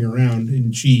like going around,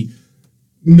 and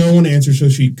no one answers, so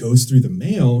she goes through the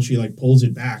mail. She like pulls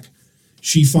it back.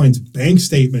 She finds bank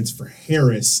statements for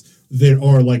Harris that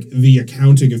are like the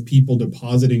accounting of people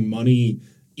depositing money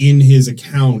in his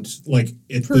account, like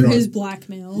for his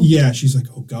blackmail. Yeah, she's like,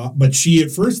 oh god, but she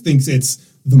at first thinks it's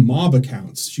the mob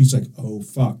accounts. She's like, oh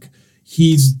fuck,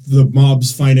 he's the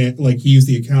mob's finance, like he's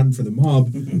the accountant for the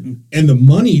mob, and the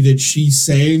money that she's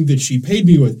saying that she paid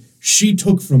me with, she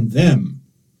took from them.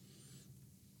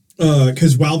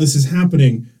 Because while this is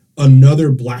happening,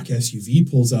 another black SUV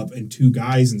pulls up and two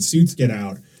guys in suits get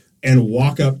out and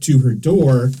walk up to her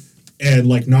door and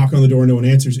like knock on the door, no one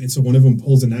answers. And so one of them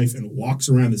pulls a knife and walks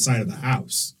around the side of the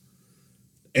house.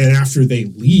 And after they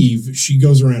leave, she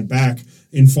goes around back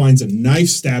and finds a knife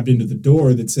stabbed into the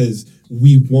door that says,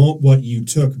 "We want what you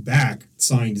took back,"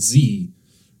 signed Z.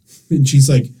 And she's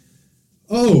like,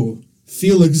 oh,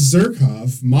 Felix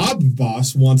Zerkov, mob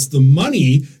boss, wants the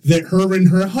money that her and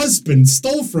her husband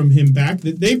stole from him back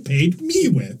that they paid me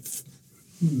with.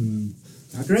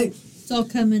 Not great. It's all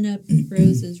coming up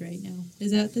roses right now.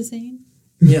 Is that the saying?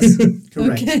 Yes,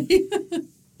 correct. Okay.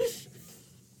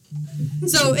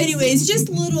 So, anyways, just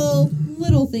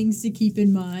little things to keep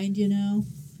in mind, you know.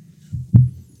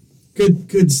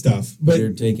 Good stuff. But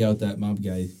Better take out that mob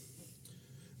guy.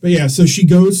 But yeah, so she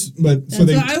goes. But so That's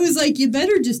they. why I was like, you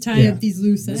better just tie up these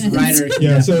loose ends. Ryder,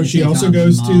 Yeah, so she take also on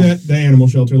goes the to mob. the animal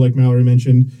shelter, like Mallory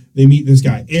mentioned. They meet this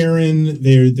guy Aaron.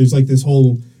 There's like this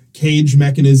whole cage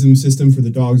mechanism system for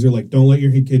the dogs. They're like, don't let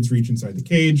your kids reach inside the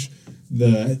cage.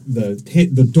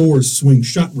 The doors swing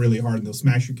shut really hard and they'll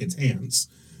smash your kids' hands.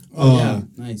 Yeah,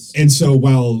 nice. And so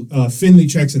while Finlay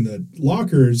checks in the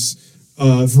lockers,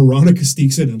 Veronica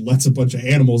sneaks in and lets a bunch of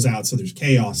animals out, so there's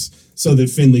chaos, so that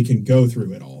Finlay can go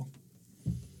through it all.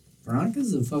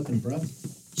 Veronica's a fucking bro.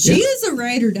 She is a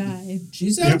ride or die.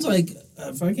 She sounds like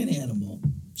a fucking animal.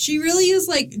 She really is,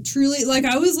 like, truly, like,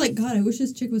 I was like, God, I wish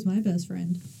this chick was my best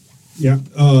friend. Yeah.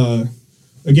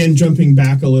 Again, jumping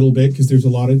back a little bit, because there's a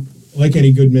lot of, like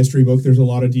any good mystery book, there's a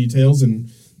lot of details,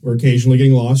 and we're occasionally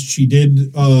getting lost. She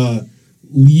did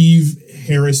leave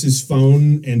Harris's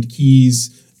phone and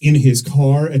keys in his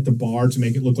car at the bar to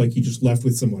make it look like he just left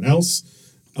with someone else.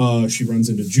 She runs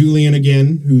into Julian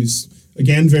again, who's,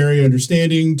 again, very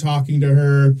understanding, talking to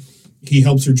her. He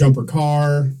helps her jump her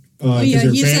car. Oh, yeah,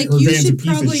 he's like, her you van's a should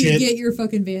piece of probably shit. get your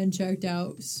fucking van checked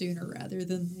out sooner rather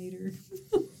than later.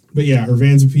 But yeah, her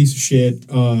van's a piece of shit.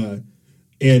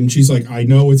 And she's like, I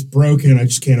know it's broken. I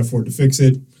just can't afford to fix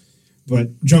it.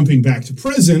 But jumping back to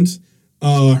present,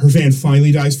 her van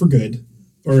finally dies for good,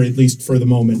 or at least for the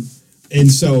moment. And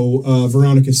so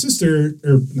Veronica's sister,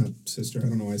 or not sister, I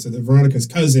don't know why I said that. Veronica's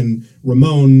cousin,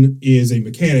 Ramon, is a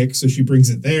mechanic, so she brings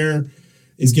it there,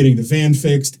 is getting the van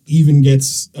fixed, even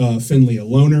gets Finlay a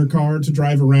loaner car to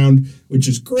drive around, which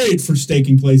is great for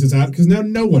staking places out, because now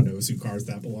no one knows who cars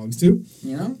that belongs to.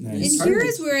 You know? Nice. And here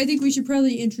is where I think we should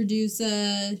probably introduce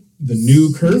The new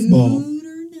curveball.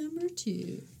 Scooter number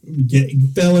 2.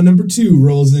 Fella number 2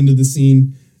 rolls into the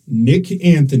scene. Nick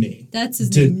Anthony. That's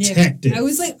his name, Nick. Detective. I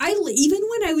was like, even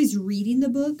when I was reading the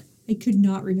book, I could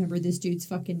not remember this dude's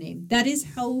fucking name. That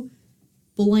is how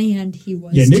bland he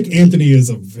was. Yeah, to Nick me. Anthony is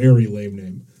a very lame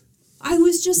name. I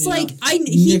was just Yeah. like,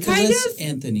 he Nicholas kind of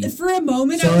Anthony. for a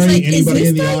moment. I Sorry, was like, anybody is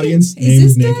in this the guy, audience? is Name's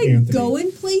this Nick guy Anthony.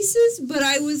 going places? But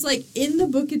I was like, in the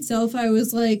book itself, I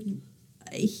was like,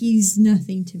 he's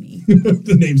nothing to me.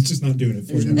 The name's just not doing it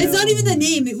for you. It's not even the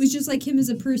name. It was just like him as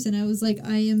a person. I was like,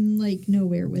 I am like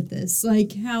nowhere with this.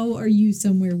 Like, how are you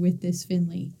somewhere with this,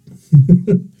 Finlay?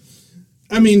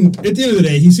 I mean, at the end of the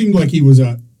day, he seemed like he was,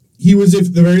 at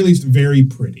the very least, very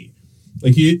pretty.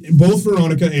 Like, both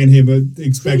Veronica and him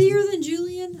expect... Prettier than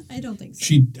Julian? I don't think so.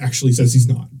 She actually says he's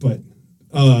not, but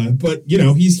you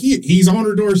know, he's on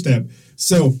her doorstep.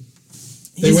 So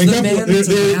they He's wake the up, man they're that's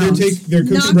around. they're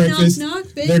cooking Knock, breakfast. knock, knock,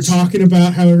 bitch. They're talking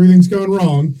about how everything's gone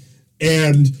wrong,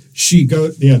 and she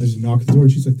goes, yeah, there's a knock at the door,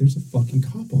 and she's like, there's a fucking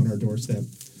cop on our doorstep.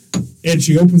 And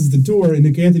she opens the door, and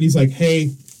Nick Anthony's like,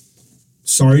 hey,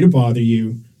 sorry to bother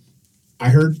you. I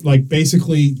heard, like,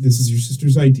 basically, this is your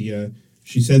sister's idea.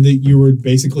 She said that you were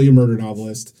basically a murder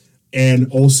novelist,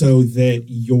 and also that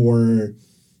your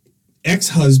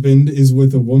ex-husband is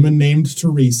with a woman named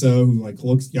Teresa, who, like,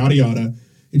 looks yada yada.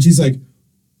 And she's like,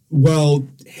 well,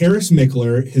 Harris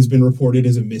Mickler has been reported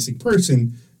as a missing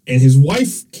person, and his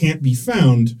wife can't be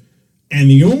found, and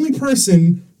the only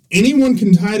person anyone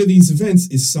can tie to these events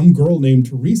is some girl named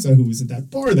Teresa who was at that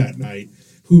bar that night,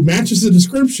 who matches the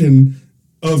description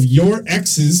of your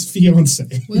ex's fiance.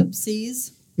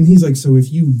 Whoopsies. And he's like, so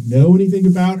if you know anything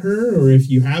about her, or if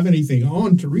you have anything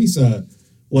on Teresa,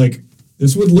 like,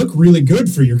 this would look really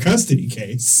good for your custody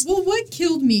case. Well, what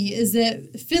killed me is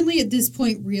that Finlay at this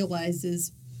point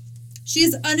realizes she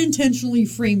has unintentionally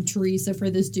framed Teresa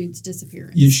for this dude's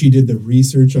disappearance. Yeah, she did the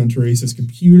research on Teresa's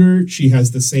computer. She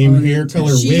has the same hair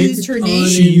color She wig. used her name.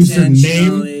 She used her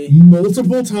name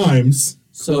multiple times.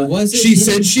 So was it? She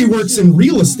said she works in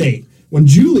real estate. When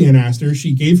Julian asked her,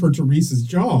 she gave her Teresa's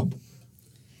job.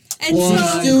 And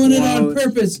She's doing it on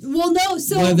purpose. Well, no,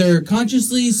 so... Whether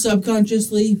consciously,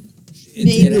 subconsciously,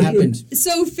 Maybe. it happened.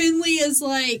 So Finlay is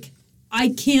like, I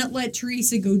can't let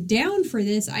Teresa go down for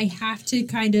this. I have to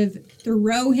kind of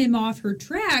throw him off her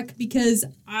track because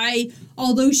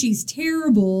although she's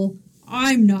terrible,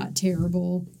 I'm not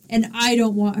terrible. And I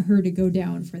don't want her to go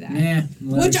down for that.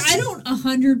 Which I don't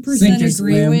 100%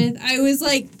 agree with. I was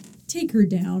like, take her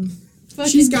down.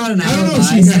 She's got an alibi. I don't know if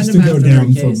she has to go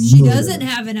down for murder. She doesn't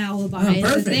have an alibi. Oh,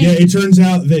 perfect. Yeah, it turns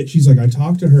out that she's like, I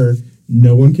talked to her.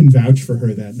 No one can vouch for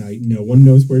her that night. No one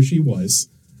knows where she was.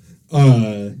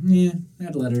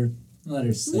 I'd let her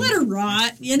sink. Let her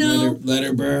rot, you know? Let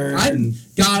her burn.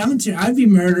 I'd be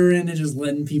murdering and just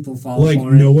letting people fall Like,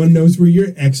 for it. no one knows where your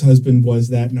ex-husband was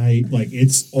that night. Like,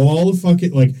 it's all a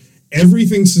fucking, like,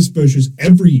 everything's suspicious.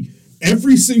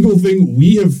 Every single thing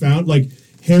we have found, like,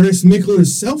 Harris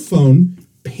Mickler's cell phone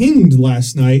pinged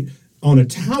last night on a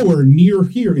tower near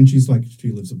here, and she's like,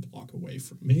 she lives a block away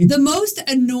from me. The most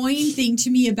annoying thing to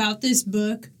me about this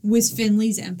book was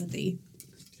Finlay's empathy.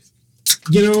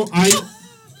 You know,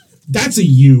 that's a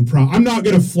you problem. I'm not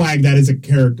going to flag that as a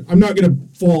character. I'm not going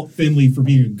to fault Finlay for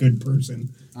being a good person.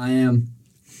 I am.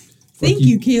 Thank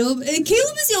you, Caleb. And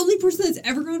Caleb is the only person that's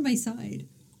ever gone on my side.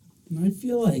 I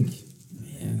feel like...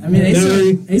 I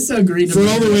mean, Asa agreed to for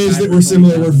all the ways that we're we're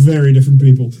similar, we're very different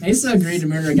people. Asa agreed to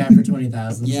murder a guy for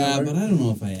 20,000. Yeah, so but I don't know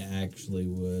if I actually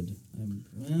would.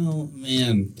 Well,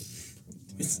 man.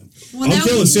 Well, I'll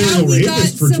kill a serial now we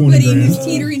rapist got for 20 somebody grand. who's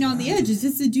teetering on the edge. Is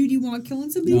this the dude you want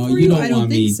killing somebody No, for you you? don't I don't want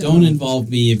think me. so. Don't involve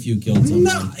me if you killed someone.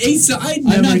 No, Asa, I'd I'm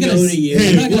never not go gonna, to you. Hey,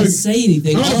 I'm not going to look, say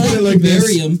anything. I'm I'll gonna put it help like you bury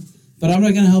this. him, but I'm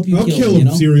not going to help you I'll kill kill him,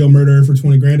 a serial murderer for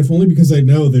 20 grand, if only because I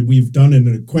know that we've done in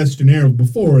a questionnaire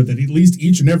before that at least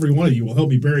each and every one of you will help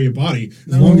me bury a body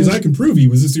as long as I can prove he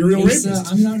was a serial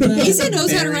rapist. I'm not gonna Asa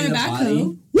knows how to bury run a the backhoe.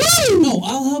 body. Woo! No,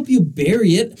 I'll help you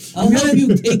bury it. I'll help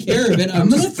you take care of it. I'm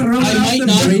gonna throw it I off might the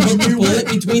not bridge put near your bullet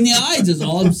between the eyes, is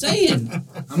all I'm saying.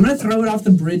 I'm gonna throw it off the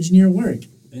bridge near work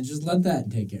and just let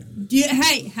that take care of it.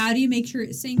 Hey, how do you make sure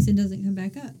it sinks and doesn't come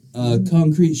back up?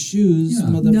 Concrete shoes, Yeah.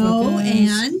 motherfucker. No,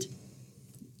 and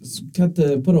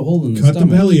put a hole in the Cut the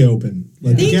stomach. belly open.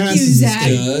 Let the Thank you, gases Zach.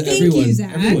 escape. Thank you,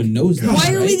 Zach. Everyone knows that.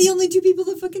 why are we right? the only two people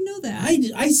that fucking know that?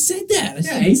 I said that. I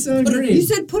said, Asa agreed. You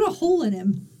said put a hole in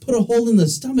him. put a hole in the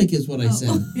stomach is what I Oh.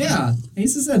 said. Yeah,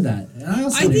 Asa said that. And I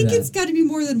also I knew think that. it's got to be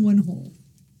more than one hole.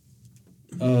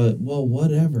 Well,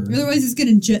 whatever. Otherwise, it's going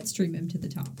to jet stream him to the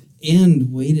top.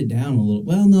 And weight it down a little.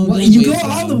 Well, no. Well, don't you weight go it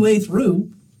all down. the way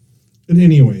through. But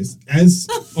anyways, as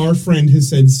our friend has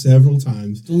said several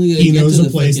times, only gonna he get knows to a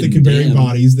the place that fucking can bury dam.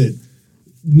 bodies that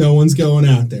no one's going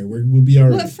out there. We'll be all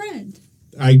right. What friend?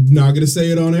 I'm not going to say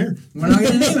it on air. We're not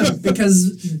going to name it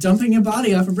because dumping a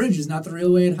body off a bridge is not the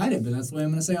real way to hide it, but that's the way I'm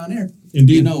going to say on air.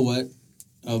 Indeed. You know what?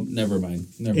 Oh, never mind.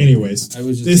 Anyways, I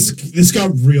was just this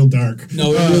got real dark.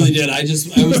 No, it really did. I was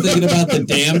thinking about the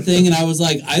dam thing, and I was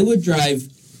like, I would drive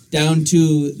down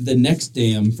to the next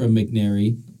dam from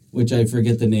McNary, which I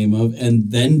forget the name of, and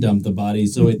then dump the body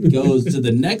so it goes to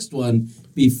the next one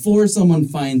before someone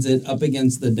finds it up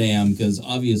against the dam, because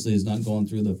obviously it's not going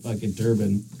through the fucking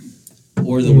turbine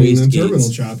or the waste The turbine will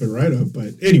gates. chop it right up.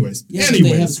 But anyways, Yeah, but they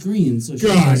have screens, so shit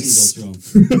doesn't go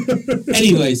through them.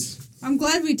 Anyways, I'm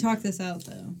glad we talked this out,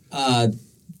 though.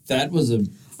 that was a...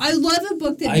 I love a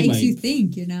book that I makes might- you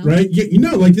think, you know? right?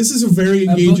 Yeah, like this is a very A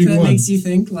book engaging that one. makes you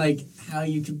think, like, how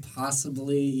you could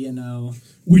possibly,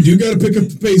 We do got to pick up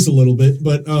the pace a little bit,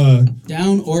 but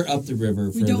down or up the river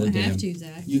for We the don't dam. have to,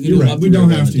 Zach. You can you're do right. up We the don't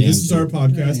river have on to. the This dam, is our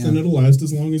too. podcast, Yeah. and it'll last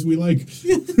as long as we like.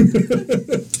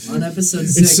 on episode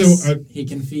It's 6, so, he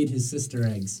can feed his sister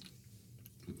eggs.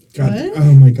 God. What?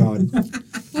 Oh my God.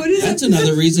 What is That's it?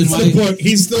 another reason It's why. the book.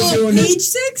 He's still doing it. Page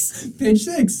 6? Page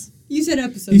 6. You said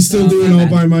episode. He's still doing my all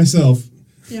bad. by myself.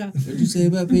 Yeah. What did you say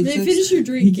about page Then 6? finish your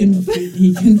drink.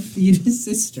 He can feed his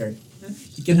sister.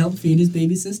 He can help feed his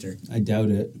baby sister. I doubt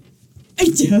it. I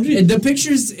doubt it. The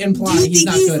pictures imply he's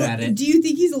not good at it. Do you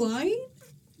think he's lying?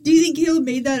 Do you think Caleb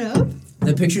made that up?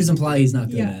 The pictures imply he's not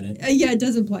good Yeah. at it. Yeah, it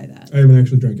does imply that. I haven't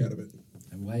actually drank out of it.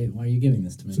 Why are you giving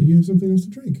this to me? So you have something else to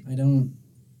drink. I don't.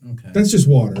 Okay. That's just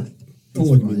water. Don't That's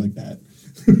look at me fine. like that.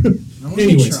 I want to make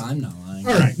Anyways. sure I'm not lying.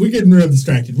 All right, we're getting real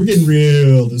distracted.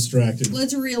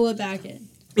 Let's reel it back in.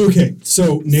 Okay,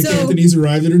 so Nick So, Anthony's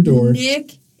arrived at her door.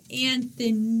 Nick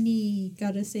Anthony.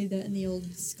 Gotta say that in the old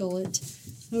skullet.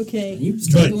 Okay. Are you But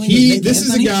struggling with Nick this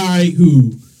Anthony? is a guy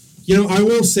who, I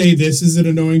will say this is an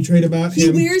annoying trait about He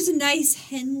him. wears nice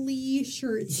Henley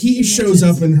shirts. He shows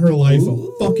up in her life a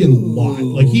fucking lot.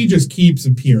 Like, he just keeps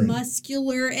appearing.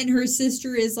 muscular, and her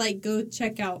sister is like, go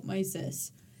check out my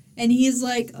sis. And he's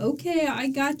like, okay, I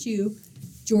got you,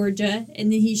 Georgia.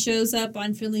 And then he shows up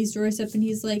on Finley's doorstep and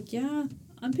he's like, yeah,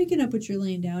 I'm picking up what you're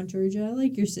laying down, Georgia. I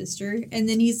like your sister. And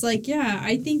then he's like, yeah,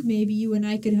 I think maybe you and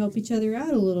I could help each other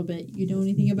out a little bit. You know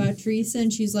anything about Teresa?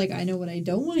 And she's like, I know what I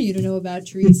don't want you to know about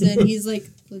Teresa. And he's like,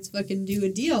 let's fucking do a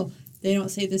deal. They don't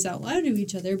say this out loud to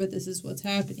each other, but this is what's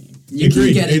happening. You can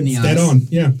Agreed. get it in the It's eyes. dead on.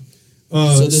 Yeah.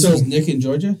 So this is Nick and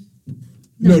Georgia?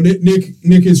 No,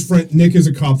 Nick is friend. Nick is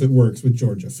a cop that works with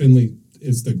Georgia. Finlay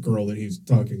is the girl that he's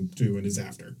talking to and is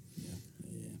after.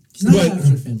 He's not But-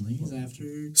 after Finlay. He's after.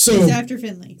 So He's after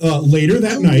Finley. later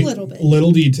that A night, little bit.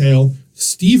 little detail.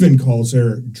 Steven calls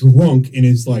her drunk and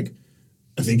is like,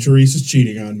 "I think Teresa's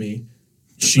cheating on me.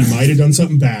 She might have done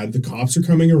something bad. The cops are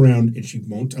coming around, and she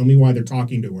won't tell me why they're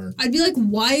talking to her." I'd be like,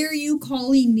 why are you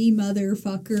calling me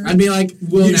motherfucker? I'd be like,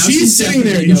 well, Yeah, now she's sitting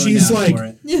there definitely and going she's down like- for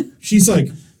it. Yeah. She's like,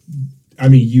 "I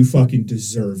mean, you fucking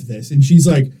deserve this." And she's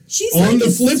like, She's on like the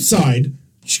a- flip side,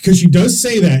 because she does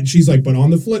say that, she's like, but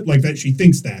on the flip, like that, she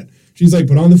thinks that. She's like,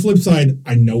 but on the flip side,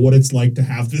 I know what it's like to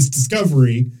have this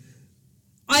discovery.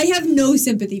 I have no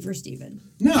sympathy for Steven.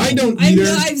 No, I don't I either,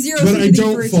 have zero but I sympathy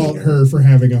don't for a fault cheater. her for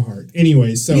having a heart.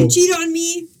 Anyway, so You cheat on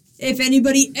me. If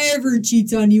anybody ever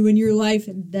cheats on you in your life,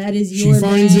 that is She your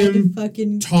finds bad him,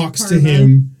 fucking talks karma. to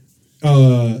him.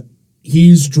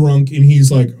 He's drunk and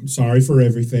he's like, "I'm sorry for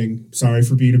everything. Sorry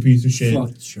for being a piece of shit."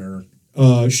 Fuck, sure.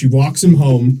 She walks him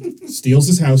home, steals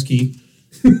his house key.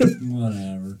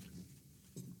 Whatever.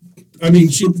 I mean,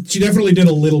 she definitely did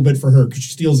a little bit for her because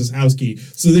she steals his house key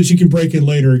so that she can break in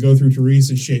later and go through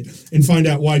Teresa's shit and find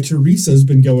out why Teresa's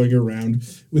been going around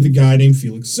with a guy named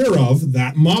Felix Surov,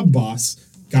 that mob boss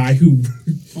guy who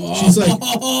she's like,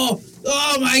 Oh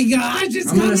my gosh,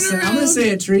 it's I'm coming gonna around. say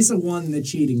it. Teresa won the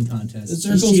cheating contest. The She's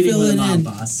circle's cheating with a filling mob in.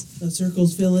 boss. The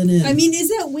circle's filling in. I mean, is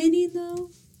that winning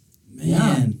though?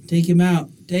 Man, take him out.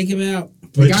 Take him out.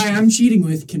 The but guy I'm cheating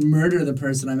with can murder the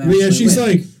person I'm actually yeah, she's with.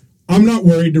 like, I'm not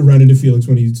worried to run into Felix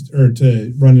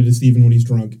to run into Steven when he's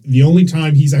drunk. The only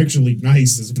time he's actually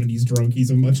nice is when he's drunk.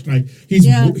 He's a much nice. He's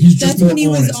just that's more when he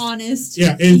honest. was honest.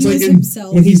 Yeah, and he it's like was and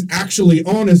himself. when he's actually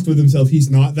honest with himself, he's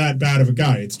not that bad of a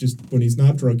guy. It's just when he's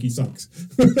not drunk, he sucks.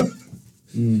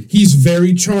 He's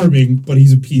very charming, but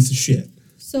he's a piece of shit.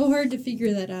 So hard to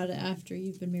figure that out after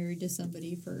you've been married to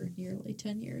somebody for nearly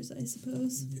 10 years, I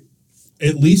suppose.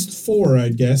 At least 4,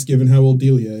 I'd guess, given how old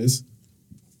Delia is.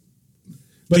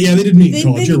 But yeah, they did meet in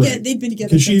college. You're right. They've been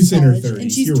together 'Cause since she's in her college. 30s,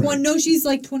 And she's you're right. No, she's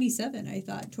like 27, I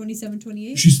thought. 27,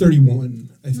 28? She's 31,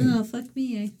 I think. Oh, fuck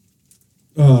me.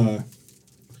 Wow.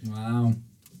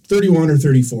 31 or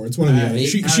 34. It's one of the other.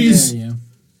 How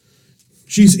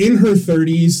She's in her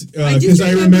 30s I just because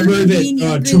I remember remember her being that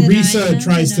younger than I Teresa am,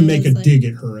 tries and to I make a was like- dig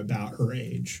at her about her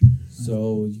age.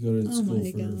 So you go to Oh school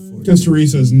my for God. 40 Because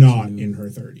Teresa's not years. in her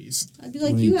 30s. I'd be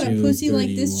like, you got a 22, pussy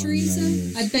like this, 31 Teresa?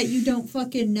 years. I bet you don't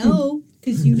fucking know,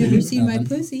 because you never seen my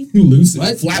pussy. Loose and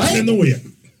What? flapping What? in the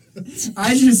wind.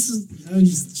 I missed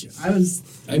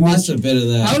a bit of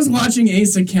that. I was watching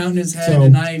Asa count his head So-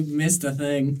 and I missed a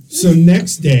thing. So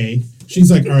next day, she's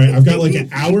like, all right, I've got like an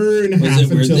hour and a Was half it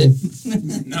worth until...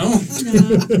 it? No.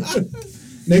 Nah.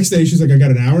 Next day, she's like, I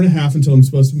got an hour and a half until I'm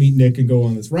supposed to meet Nick and go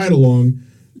on this ride along.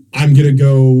 I'm going to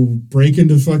go break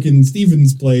into fucking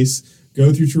Steven's place,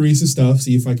 go through Teresa's stuff,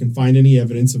 see if I can find any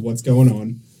evidence of what's going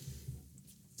on.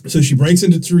 So she breaks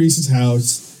into Teresa's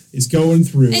house, is going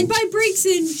through. And by breaks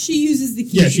in, she uses the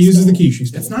key. Yeah, she uses the key she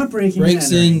stole. It's not breaking Breaks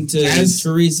and entering. into As-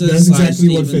 Teresa that's slash exactly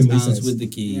what Steven's Finlay house says. with the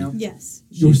key. Yeah. Yes.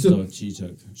 You're She still- took. She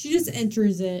took. She just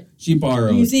enters it She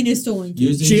borrowed. using a stolen key.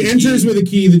 Using She the enters key. with a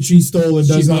key that she stole and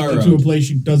She does not borrowed. into a place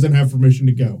she doesn't have permission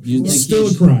to go. Using It's the still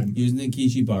key a crime. Using the key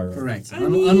she borrowed. Correct. I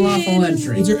mean, Unlawful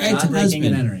entry. It's her Not breaking ex-husband.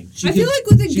 and entering. I feel like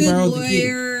with a she good borrowed the key.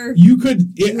 lawyer, sure. You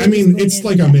could. I mean, going it's in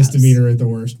like the a house. misdemeanor at the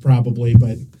worst, probably,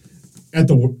 but at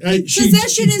the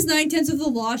Possession is 9/10 of the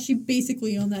law. She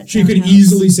basically owned that. She could townhouse.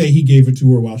 easily say he gave it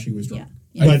to her while she was drunk.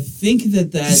 Yeah. I But think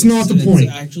that's not the point.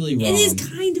 actually wrong. It is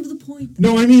kind of the point.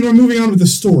 no, I mean, we're moving on with the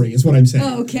story, is what I'm saying.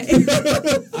 Oh, okay.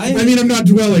 I mean, I'm not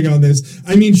dwelling on this.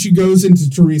 I mean, she goes into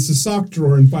Teresa's sock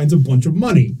drawer and finds a bunch of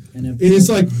money. And it's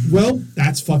like, well,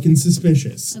 that's fucking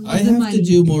suspicious. I have to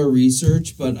do more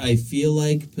research, but I feel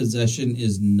like possession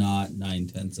is not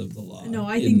 9/10 of the law. No,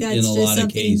 I think that's in a just lot of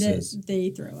something cases. that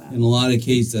they throw out. In a lot of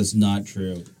cases, that's not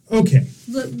true. Okay.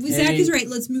 Look, Zach is right.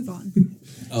 Let's move on.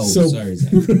 Oh, So- sorry,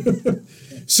 Zach.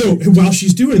 So while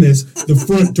she's doing this, the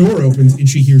front door opens and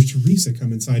she hears Teresa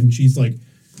come inside and she's like,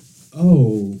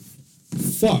 oh,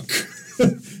 fuck.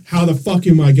 How the fuck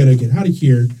am I gonna get out of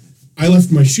here? I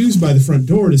left my shoes by the front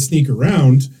door to sneak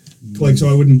around, like, so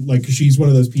I wouldn't, like, cause she's one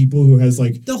of those people who has,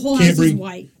 like, The whole can't house bring, is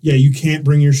white. Yeah, you can't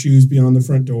bring your shoes beyond the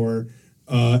front door.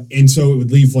 And so it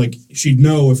would leave, like, she'd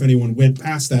know if anyone went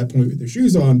past that point with their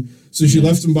shoes on. So she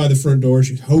left them by the front door.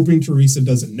 She's hoping Teresa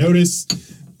doesn't notice.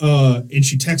 And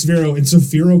she texts Vero, and so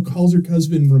Vero calls her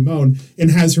husband Ramon and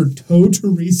has her tow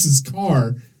Teresa's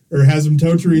car, or has him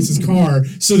tow Teresa's car,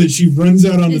 so that she runs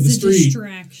out onto It's the a street.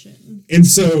 distraction. And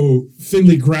so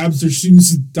Finlay grabs her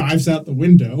shoes and dives out the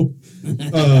window,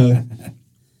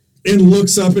 and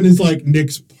looks up and is like,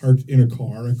 Nick's parked in a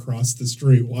car across the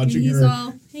street And watching he's her.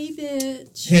 all, hey,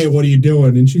 bitch. Hey, what are you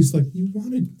doing? And she's like, you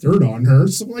wanted dirt on her,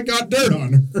 so I got dirt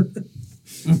on her.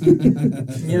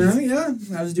 Yeah,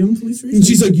 I was doing police research. And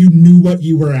she's like, you knew what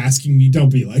you were asking me.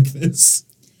 Don't be like this.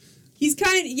 He's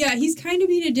kind of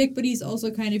being a dick, but he's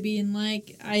also kind of being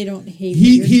like, I don't hate.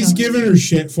 He's giving her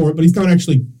shit for it, but he's not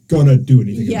actually gonna do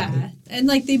anything about Yeah, it. and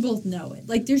like they both know it.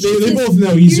 Like there's They both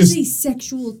know he's there's just. a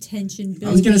sexual tension.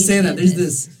 I was gonna building say that in there's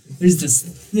this. this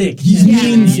thick. He's Yeah.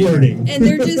 mean flirting. And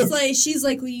they're just like, she's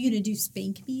like, "Well, you gonna do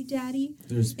spank me, daddy?"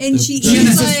 There's And the- she's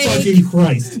Jesus like, fucking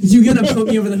Christ. You gonna put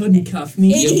me over the hood and cuff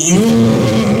me?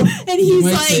 and, and You he's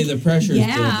might like, say the pressure's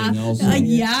yeah, building also.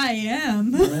 yeah, I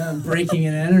am. Yeah, breaking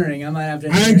and entering. I might have to.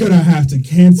 I'm gonna have to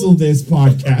cancel this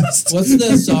podcast. What's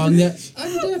the song that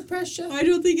under pressure? I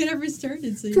don't think it ever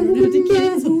started, so you don't have to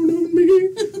cancel. On me.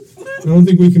 I don't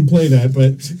think we can play that,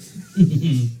 but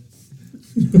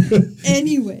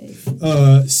Anyway,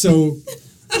 so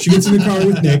she gets in the car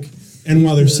with Nick, and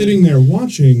while they're sitting there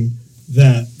watching,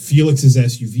 that Felix's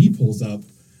SUV pulls up,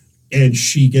 and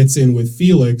she gets in with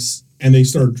Felix, and they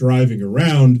start driving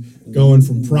around, going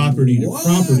from property to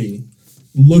property,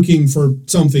 looking for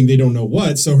something they don't know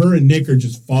what. So her and Nick are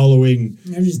just following.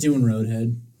 They're just doing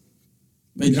roadhead.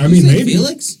 Wait, I mean, maybe.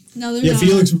 Felix? no, they're Yeah, not.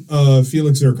 Felix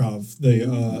Zirkov,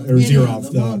 or Yeah, Zirov, the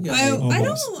the mom guy. I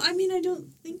boss. don't. I mean, I don't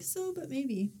think so, but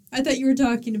maybe. I thought you were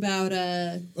talking about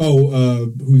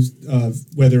who's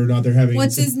whether or not they're having.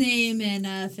 what's his name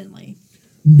and Finlay.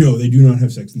 No, they do not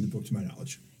have sex in the book, to my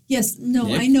knowledge. Yes, no,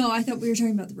 Nick? I know. I thought we were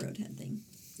talking about the roadhead thing.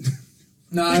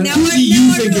 No, But now who do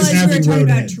you I think is realize we having were talking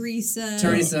about roadhead? Teresa.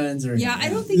 Teresa and Zerina. Yeah, I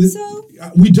don't think so.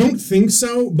 We don't think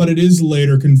so, but it is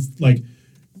later.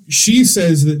 She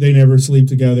says that they never sleep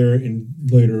together, and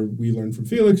later we learn from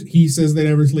Felix. He says they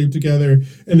never sleep together,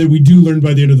 and then we do learn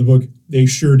by the end of the book they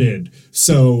sure did.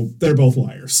 So they're both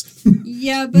liars.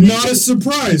 Yeah, but Not a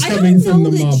surprise I coming don't from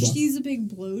know the that mob. she's a big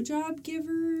blowjob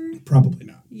giver. Probably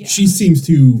not. Yeah. She seems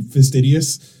too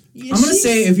fastidious. Yeah, I'm gonna she's-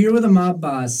 say if you're with a mob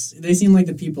boss, they seem like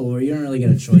the people where you don't really get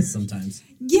a choice sometimes.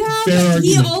 Yeah, Fair but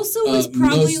he argument. also was Most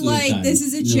probably of the like, time, this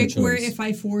is a no chick where choice. if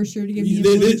I force her to give me a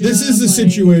This is blowjob, a like-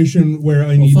 situation where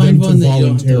I need find them to one that you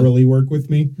don't have to- voluntarily work with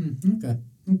me. Okay.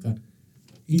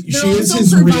 She They're is also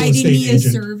his real providing estate me a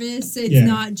agent. service. It's Yeah.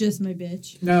 not just my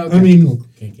bitch. No, I mean,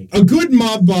 okay. A good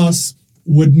mob boss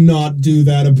would not do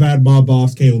that. A bad mob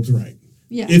boss, Caleb's right.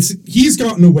 Yeah. He's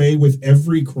gotten away with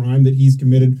every crime that he's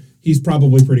committed. He's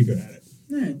probably pretty good at it.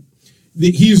 Alright.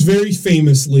 He's very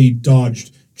famously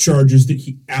dodged charges that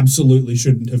he absolutely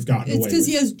shouldn't have gotten It's away with. because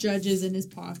he has judges in his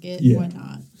pocket Yeah. and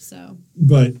whatnot. So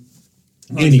But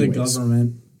Like the anyways,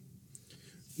 government.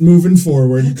 moving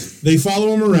forward, they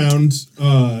follow him around,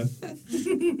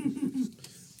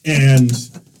 and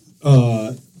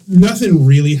nothing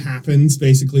really happens.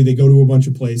 Basically, they go to a bunch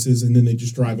of places and then they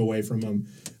just drive away from him.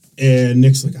 And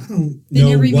Nick's like, I don't They know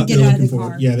never even what get they're out of looking the for.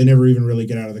 car. Yeah, they never even really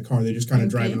get out of the car. They're just kind of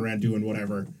Okay. driving around doing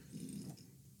whatever.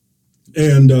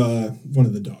 And one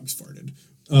of the dogs farted.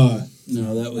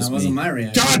 No, that was That wasn't me. my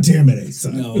reaction. God damn it,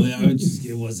 Asa. No,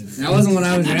 it wasn't. That wasn't what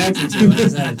I was reacting to. I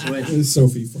just had a twitch.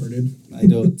 Sophie farted. I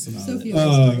don't smell Sophie it.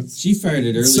 always farts. She farted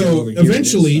earlier So over here.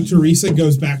 eventually, this time. Teresa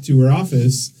goes back to her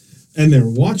office, and they're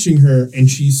watching her, and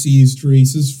she sees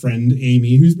Teresa's friend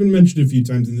Amy, who's been mentioned a few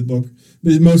times in the book,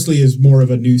 but it mostly is more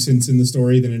of a nuisance in the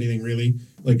story than anything really.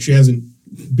 Like, she hasn't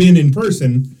been in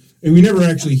person, and we never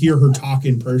actually hear her talk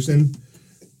in person.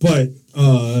 But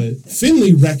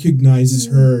Finlay recognizes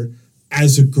her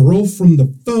as a girl from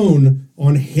the phone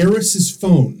on Harris's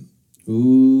phone.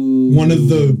 Ooh. One of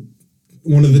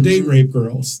the date rape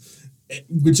girls,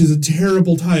 which is a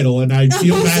terrible title, and I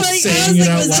feel bad saying it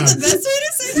out loud. Was that the best way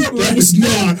to say that? That was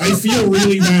not. I feel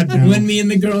really bad now. When me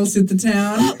and the girls hit the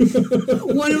town.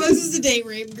 One of us is a date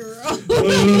rape girl.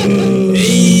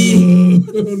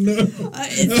 Oh, no.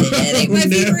 It ain't my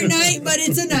favorite night, but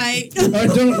it's a night. I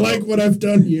don't like what I've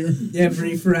done here.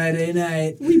 Every Friday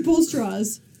night. We pull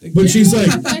straws. But she's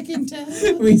like, Back in town.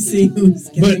 We see who's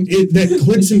but getting... that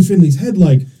clicks in Finley's head,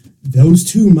 like, those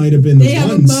two might have been the They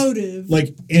have a ones. motive.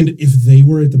 Like, and if they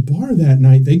were at the bar that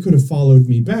night, they could have followed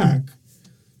me back.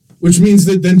 Which means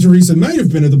that then Teresa might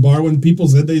have been at the bar when people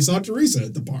said they saw Teresa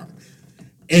at the bar.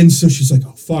 And so she's like,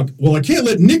 oh, fuck. Well, I can't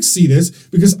let Nick see this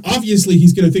because obviously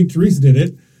he's going to think Teresa did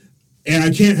it. And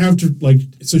I can't have to, like,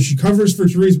 so she covers for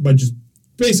Teresa by just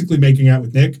basically making out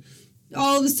with Nick.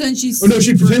 All of a sudden she's Oh, no,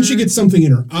 she pretends she gets something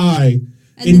in her eye.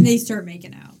 and then they start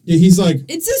making out. Yeah, he's like...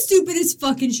 It's the stupidest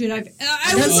fucking shit I've...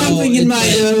 I got was something in my...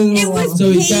 It was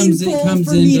So he painful comes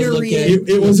for in me to to look read. at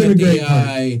It wasn't a look at great the part.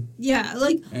 eye. Yeah,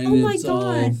 like, And oh my it's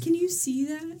god, all- can you see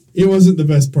that? It wasn't the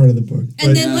best part of the book. And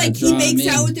but- then, like, he draw makes him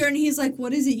out in. with her, and he's like,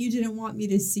 what is it you didn't want me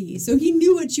to see? So he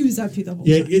knew what she was up to the whole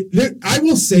Yeah, time. I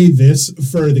will say this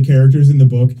for the characters in the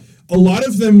book. A lot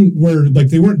of them were, like,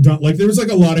 they weren't done. Like, there was, like,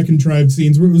 a lot of contrived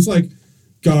scenes where it was like,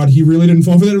 God, he really didn't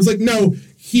fall for that. It was like, no,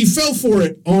 he fell for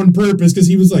it on purpose because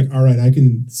he was like, all right, I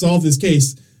can solve this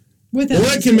case. With Or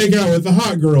I can make out with the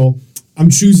hot girl. I'm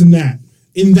choosing that.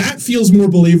 And that feels more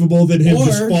believable than him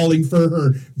just Or- falling for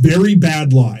her very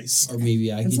bad lies. Or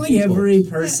maybe I It's could like do every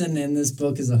both. person in this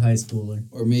book is a high schooler.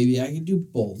 Or maybe I could do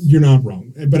both. You're not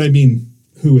wrong. But I mean,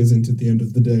 who isn't at the end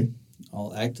of the day?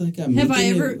 I'll act like I'm Have I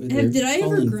making ever? it with her, Did I ever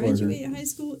falling for her. graduate high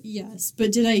school? Yes,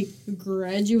 but did I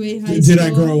graduate high school? Did I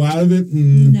grow out of it?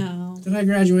 Mm. No. Did I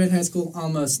graduate high school?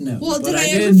 Almost no. Well, But did I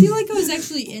ever feel like I was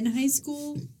actually in high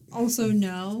school? Also,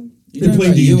 no. You They talking play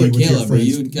about you D&D or with your Caleb? Are friends.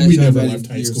 you guys We talking never about left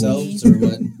high school. yourselves or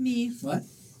what? Me. What?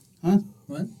 Huh?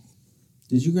 What?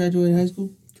 Did you graduate high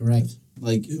school? Correct.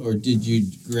 Like, or did you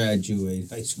graduate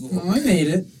high school? Well, I made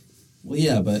it. Well,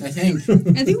 yeah, but I think.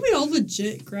 I think we all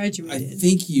legit I graduated.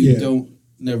 think you Yeah. don't.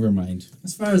 Never mind.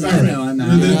 As far as All I right. know, I'm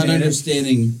not. You're I not made it.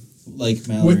 understanding like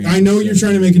Mallory. I know you're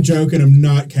trying to make a joke, and I'm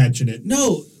not catching it.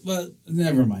 No, but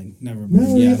never mind. Never mind.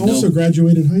 Mallory yeah, also no.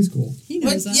 graduated high school. He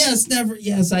But knows that. yes, never.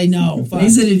 Yes, I know. Fuck.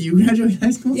 Lisa, did you graduate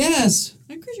high school? Yes.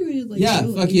 I graduated like Yeah,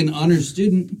 early. fucking honor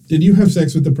student. Did you have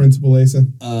sex with the principal, Asa?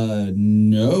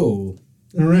 No.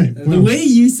 All right. The way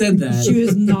you said that, She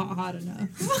was not hot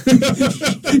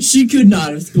enough. she could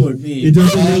not have scored me. It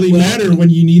doesn't really well- matter when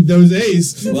you need those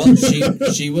A's. Well,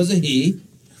 she was a he,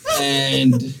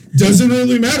 and Doesn't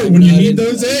really matter I'm when you not need in-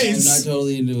 those I'm A's. not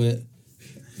totally into it,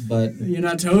 but You're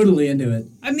not totally into it.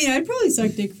 I mean, I'd probably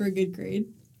suck dick for a good grade.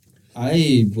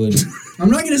 I would. I'm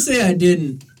not gonna say I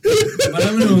didn't, but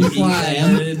I'm gonna imply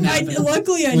clam? that it didn't happen.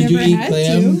 Luckily, I Would you never eat had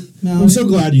clam? to. Mallory? I'm so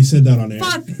glad you said that on air.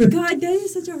 Fuck, God, that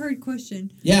is such a hard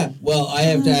question. Yeah, well, I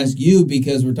have to ask you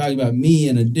because we're talking about me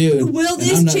and a dude. Will and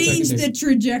this I'm not change sucking the dick.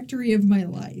 trajectory of my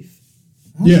life?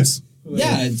 Yes.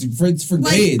 Yeah, it's for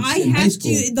Like, grades I in high have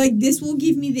school. to, like, this will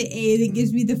give me the A that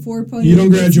gives me the 4.0. You don't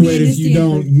that gets me graduate into if you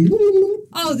Stanford. don't.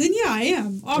 Oh, then yeah, I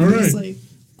am. right. Obviously.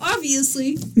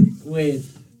 Obviously. Wait.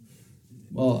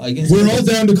 Well, I guess We're all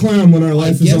down to clown when our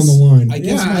life is on the line. I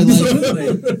guess Yeah, my life.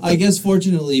 absolutely. I guess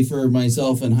fortunately for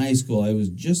myself in high school, I was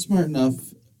just smart enough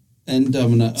and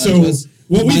dumb enough. So,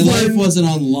 what my we've life learned wasn't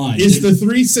on the line. It's the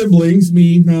three siblings,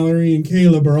 me, Mallory, and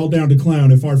Caleb, are all down to clown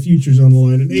if our future's on the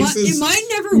line. And Ace is Mine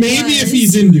never maybe was. if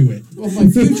he's into it. Well, my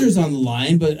future's on the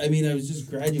line, but I mean, I was just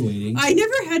graduating. I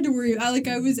never had to worry. I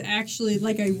was actually,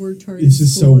 like, I worked hard This in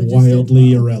is so school and just did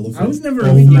wildly well. irrelevant. I was never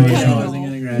Oh afraid my I God. wasn't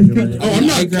gonna graduate. Oh, I'm I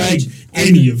not grad- cutting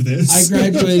any of this. I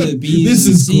graduated with B's This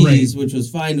and is C's, great. which was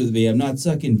fine with me. I'm not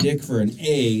sucking dick for an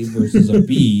A versus a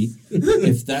B,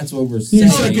 if that's what we're You're saying.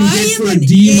 sucking I dick am for a an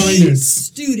D A minus.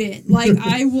 student. Like,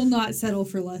 I will not settle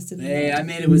for less than Hey, that. I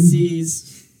made it with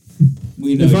C's.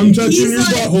 We know If I'm you. touching He's your like-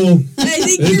 butthole, I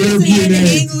think There you're better be saying an A.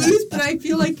 hang loose, but I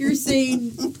feel like you're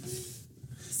saying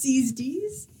C's,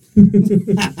 D's.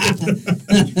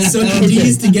 So no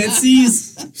D's to get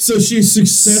C's. so she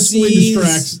successfully C's.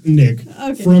 distracts Nick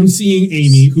Okay. from seeing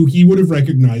Amy, who he would have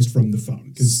recognized from the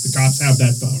phone, because the cops have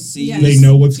that phone. C's, Yeah. They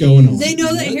know what's going on. They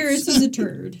know that nuts. Harris was a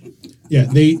turd. Yeah,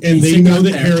 they He's know up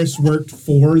that there. Harris worked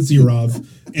for Zerov,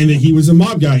 and that he was a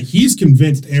mob guy. He's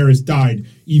convinced Harris died,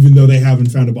 even though they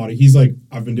haven't found a body. He's like,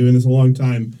 I've been doing this a long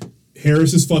time.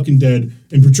 Harris is fucking dead,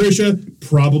 and Patricia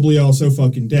probably also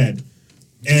fucking dead.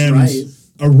 And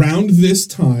around this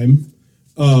time,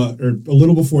 or a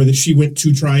little before this, she went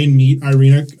to try and meet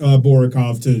Irina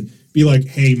Borikov to be like,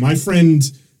 hey, my friend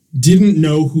didn't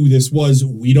know who this was.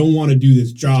 We don't want to do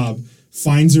this job.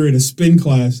 Finds her in a spin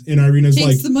class, and Irina's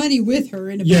takes the money with her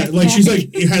in a backpack. like she's like,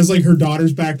 it has like her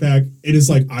daughter's backpack. It is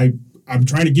like, I'm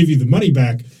trying to give you the money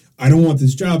back. I don't want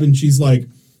this job. And she's like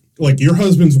your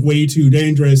husband's way too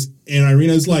dangerous. And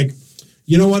Irina's like,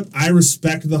 you know what? I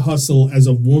respect the hustle as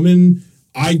a woman.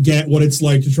 I get what it's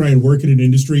like to try and work in an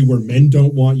industry where men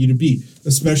don't want you to be,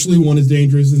 especially one as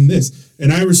dangerous as this.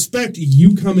 And I respect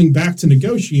you coming back to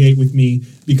negotiate with me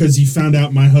because you found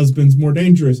out my husband's more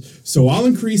dangerous. So I'll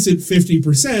increase it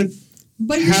 50%.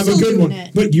 But you're have still a good doing one.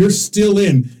 It. But you're still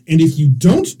in. And if you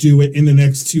don't do it in the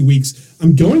next 2 weeks,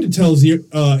 I'm going to tell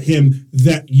him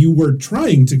that you were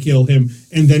trying to kill him,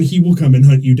 and then he will come and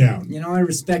hunt you down. You know, I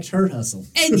respect her hustle.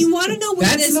 And you want to know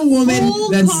where this the woman whole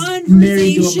that's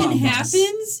conversation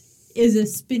happens? Is a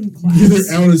spin class.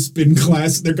 They're out of a spin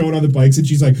class. They're going on the bikes, and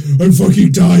she's like, I'm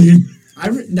fucking dying.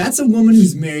 That's a woman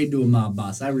who's married to a mob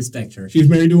boss. I respect her. She's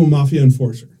married to a mafia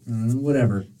enforcer.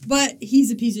 Whatever. But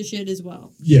he's a piece of shit as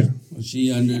well. Yeah.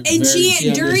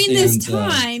 During this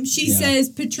time, she says,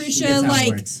 Patricia,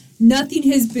 like, nothing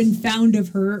has been found of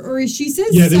her. Or she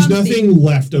says there's nothing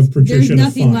left of Patricia to find.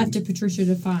 There's nothing left of Patricia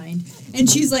to find. And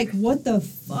she's like, what the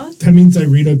fuck? That means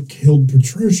Irina killed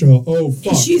Patricia. Oh,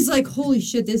 fuck. And she's like, holy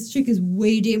shit, this chick is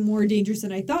way more dangerous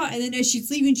than I thought. And then as she's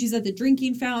leaving, she's at the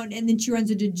drinking fountain. And then she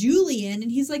runs into Julian.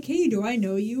 And he's like, hey, do I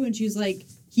know you? And she's like,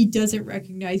 he doesn't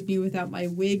recognize me without my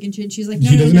wig. And she's like, no,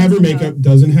 she doesn't have her makeup,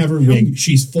 doesn't have her wig.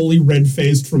 She's fully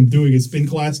red-faced from doing a spin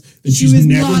class that she's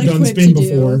never done spin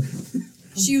before.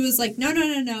 She was like, no.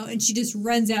 And she just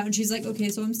runs out, and she's like, okay,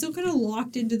 so I'm still kind of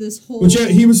locked into this whole... But yeah,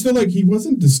 he was still like, he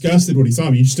wasn't disgusted when he saw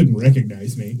me. He just didn't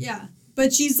recognize me. Yeah.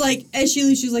 But she's like, as she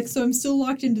leaves, she's like, so I'm still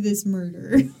locked into this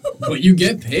murder. But you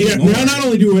get paid yeah, more. Now, not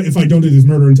only do if I don't do this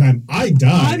murder in time, I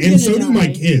die. And so do my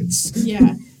kids.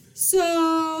 Yeah.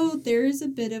 So there's a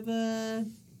bit of a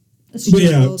but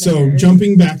yeah, so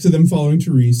jumping back to them following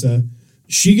Teresa,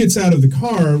 she gets out of the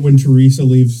car when Teresa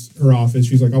leaves her office.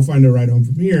 She's like, I'll find a ride home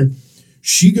from here.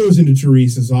 She goes into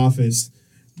Teresa's office,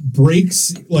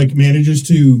 manages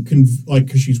to,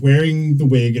 because she's wearing the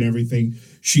wig and everything,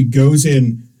 she goes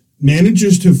in,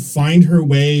 manages to find her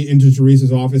way into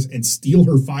Teresa's office and steal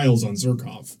her files on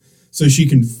Zirkov so she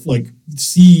can,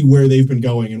 see where they've been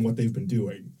going and what they've been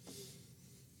doing.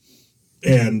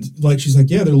 And, she's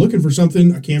like, yeah, they're looking for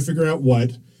something. I can't figure out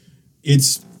what.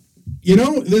 It's,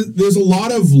 there's a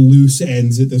lot of loose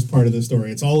ends at this part of the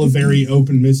story. It's all a very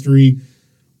open mystery.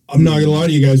 I'm not going to lie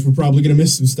to you guys. We're probably going to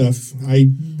miss some stuff.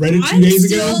 I read it 2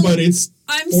 days ago, but it's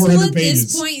 400 pages. I'm still at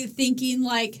this point thinking,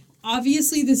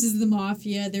 obviously this is the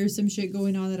mafia. There's some shit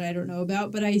going on that I don't know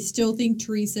about, but I still think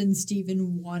Teresa and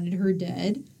Steven wanted her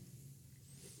dead.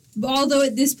 Although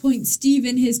at this point,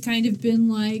 Steven has kind of been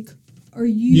like, are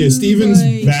you... Yeah,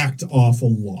 Steven's backed off a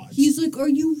lot. He's like, are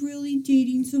you really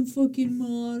dating some fucking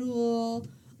model?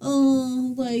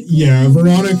 Yeah,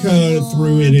 Veronica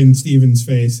threw it in Steven's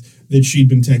face that she'd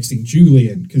been texting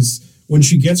Julian, because when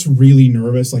she gets really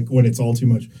nervous, when it's all too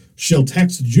much, she'll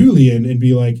text Julian and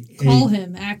be like, hey, call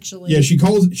him, actually. Yeah, she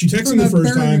texts him the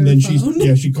first time, then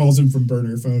she calls him from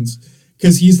burner phones,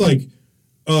 because he's like,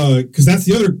 because that's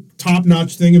the other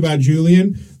top-notch thing about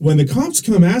Julian. When the cops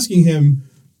come asking him,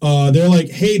 they're like,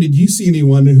 hey, did you see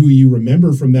anyone who you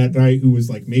remember from that night who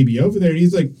was maybe over there? And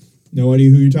he's like, no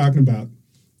idea who you're talking about.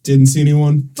 Didn't see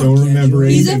anyone. Don't remember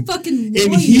anything. He's a fucking lawyer.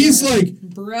 And he's like,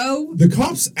 bro, the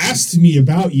cops asked me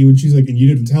about you, and she's like, and you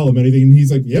didn't tell him anything. And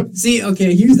he's like, yep. See,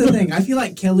 okay, here's the thing. I feel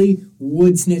like Kelly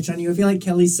would snitch on you. I feel like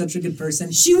Kelly's such a good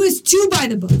person. She was too by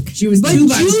the book. Julian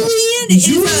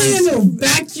will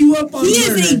back you up on He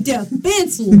is a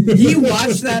defense lawyer. He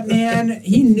watched that man.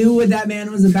 He knew what that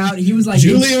man was about. He was like,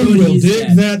 Julian will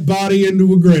dig that body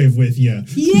into a grave with you.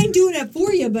 He ain't doing it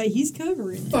for you, but he's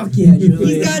covering it. Fuck yeah, Julian.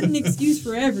 He's got an excuse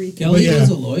for everything. Kelly was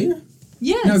a lawyer?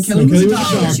 Yes. No, Kelly was a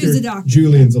doctor. She was a doctor.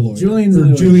 Julian's a lawyer.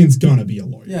 Julian's gonna be a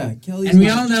lawyer. Yeah, Kelly's And we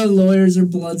all know lawyers are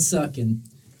blood-sucking.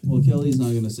 Well, Kelly's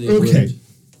not gonna say okay.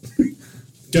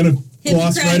 Gonna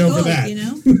gloss right over that.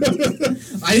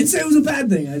 I didn't say it was a bad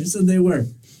thing. I just said they were.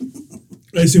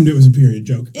 I assumed it was a period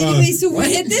joke. Anyway, so we're,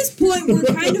 at this point, we're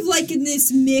kind of in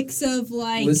this mix of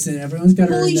listen, everyone's got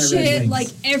to earn their red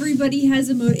wings. Everybody has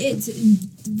a motive. It's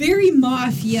very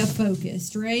mafia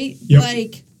focused, right?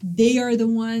 Yep. They are the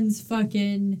ones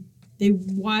fucking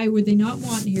Why would they not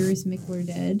want Harris and Mickler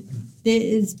dead?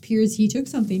 It appears he took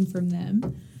something from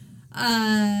them.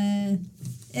 And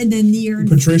then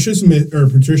Patricia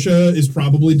is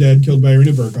probably dead, killed by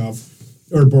Irina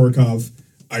Borikov.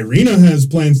 Irina has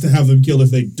plans to have them killed if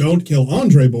they don't kill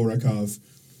Andrei Borikov.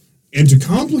 And to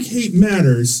complicate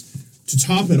matters, to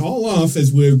top it all off,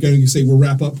 as we're going to say we'll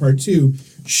wrap up part 2,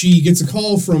 she gets a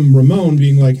call from Ramon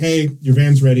being like, hey, your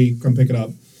van's ready, come pick it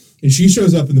up. And she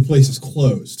shows up and the place is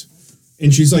closed.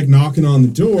 And she's like knocking on the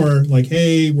door, like,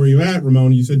 hey, where you at,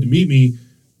 Ramon? You said to meet me.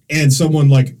 And someone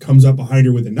like comes up behind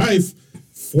her with a knife,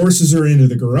 forces her into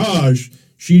the garage.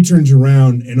 She turns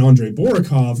around and Andrei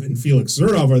Borikov and Felix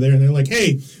Zurov are there. And they're like,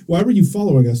 hey, why were you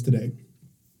following us today?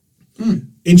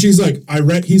 And she's like,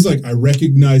 he's like, I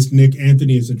recognized Nick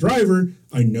Anthony as a driver.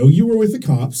 I know you were with the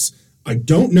cops. I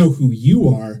don't know who you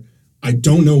are. I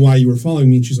don't know why you were following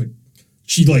me. And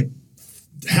she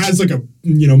has like a,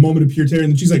 moment of pure terror.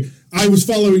 And she's like, I was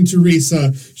following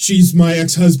Teresa. She's my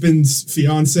ex-husband's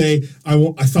fiance.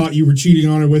 I thought you were cheating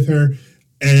on her with her.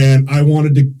 And I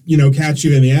wanted to, catch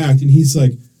you in the act. And he's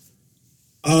like,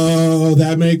 oh,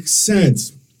 that makes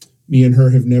sense. Me and her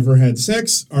have never had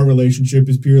sex. Our relationship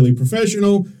is purely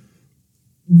professional.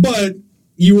 But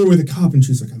you were with a cop. And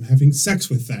she's like, I'm having sex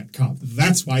with that cop.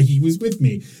 That's why he was with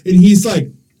me. And he's like,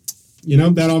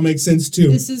 that all makes sense too.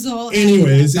 This is all...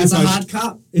 Anyways, that's a hot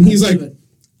cop. And he's like,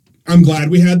 I'm glad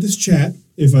we had this chat.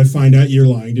 If I find out you're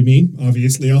lying to me,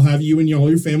 obviously I'll have you and all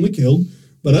your family killed.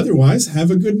 But otherwise, have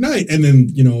a good night. And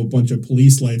then, a bunch of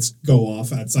police lights go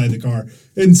off outside the car.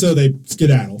 And so they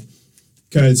skedaddle.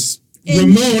 Because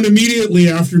Ramon, immediately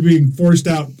after being forced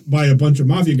out by a bunch of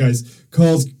mafia guys,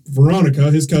 calls Veronica,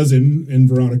 his cousin, and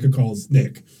Veronica calls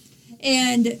Nick.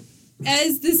 And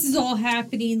as this is all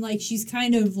happening, she's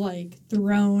kind of,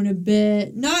 thrown a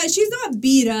bit. She's not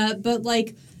beat up, but,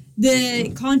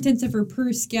 the contents of her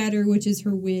purse scatter, which is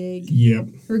her wig. Yep.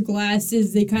 Her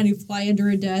glasses, they kind of fly under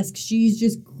a desk. She's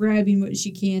just grabbing what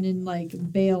she can and,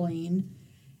 bailing.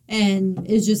 And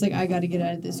it's just I got to get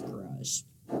out of this garage.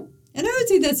 And I would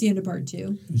say that's the end of part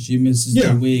 2. She misses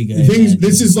the wig.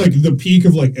 This is, the peak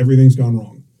of, everything's gone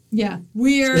wrong. Yeah.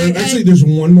 We're... actually, there's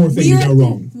one more thing to go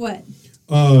wrong.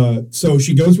 What? So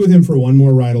she goes with him for one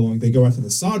more ride along. They go out to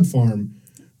the sod farm.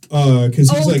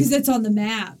 Because it's on the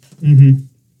map. Mm-hmm.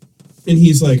 And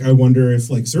he's like, I wonder if,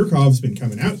 Zurkov's been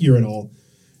coming out here at all.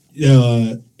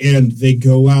 And they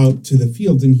go out to the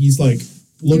field, and he's,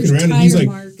 looking around, and he's like,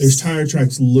 there's tire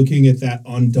tracks looking at that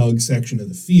undug section of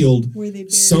the field. Where they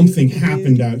something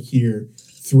happened out here.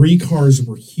 3 cars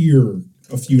were here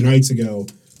a few nights ago.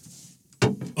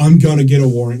 I'm going to get a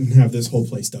warrant and have this whole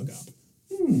place dug up.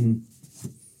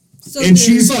 So and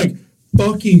she's like,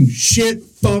 fucking shit,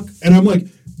 fuck. And I'm like,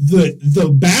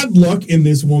 the bad luck in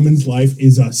this woman's life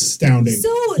is astounding. So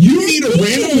you meet a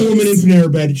random woman in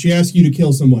Panera Bread, she asks you to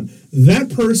kill someone. That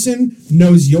person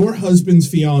knows your husband's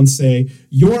fiance,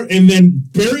 and then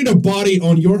buried a body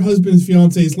on your husband's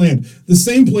fiance's land. The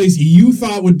same place you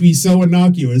thought would be so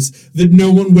innocuous that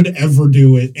no one would ever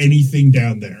do anything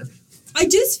down there. I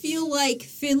just feel like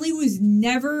Finlay was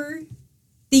never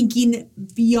thinking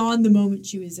beyond the moment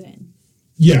she was in.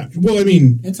 Yeah, well, I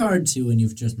mean... It's hard to when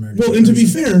you've just murdered Well, and to be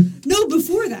fair... No,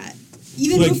 before that.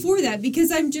 Even before that.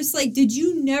 Because I'm just did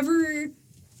you never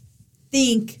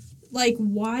think,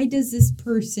 why does this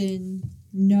person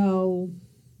know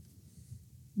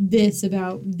this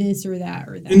about this or that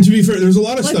or that? And to be fair, there's a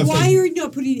lot of stuff... Why are you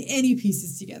not putting any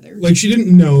pieces together? She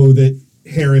didn't know that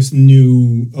Harris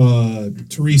knew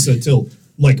Teresa till...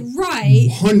 right.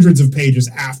 hundreds of pages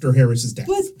after Harris's death.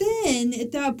 But then,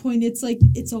 at that point, it's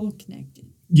it's all connected.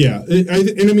 Yeah,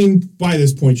 by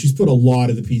this point, she's put a lot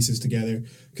of the pieces together.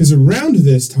 Because around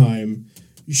this time,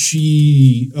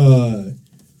 she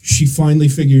finally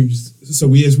figures...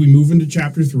 So as we move into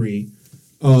Chapter 3...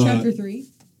 Chapter 3?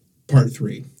 Part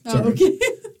 3. Oh, sorry. okay.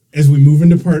 As we move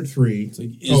into Part 3...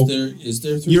 Is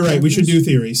there 3 You're right, we should do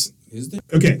theories. Is there?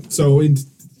 Okay, so in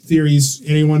theories,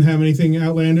 anyone have anything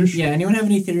outlandish? Yeah, anyone have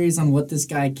any theories on what this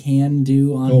guy can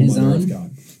do on his own?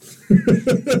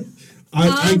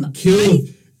 I kill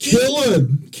a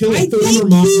former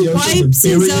mafioso and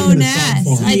bury him in a sod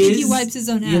farm. I think he wipes his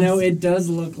own ass. It does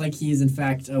look like he's in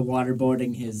fact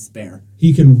waterboarding his bear.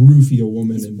 He can roofie a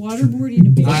woman. He's waterboarding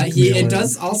a bear. It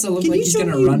does also look like he's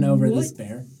going to run over this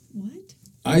bear. What?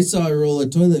 I saw a roll of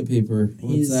toilet paper.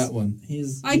 What's that one?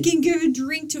 I can give a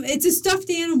drink to... It's a stuffed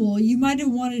animal. You might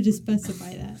have wanted to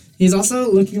specify that. He's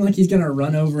also looking like he's going to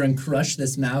run over and crush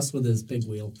this mouse with his big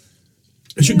wheel.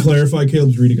 I should clarify,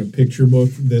 Caleb's reading a picture book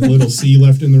that little C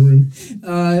left in the room.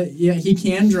 Yeah, he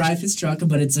can drive his truck,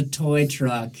 but it's a toy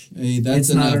truck. Hey, that's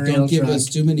It's not enough. a real Don't give truck. us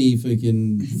too many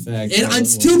fucking facts.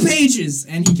 It's 2 pages,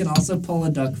 and he can also pull a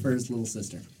duck for his little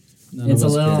sister. It's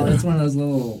one of those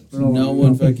little. No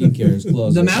one fucking cares.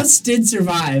 Close The it. mouse did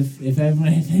survive, if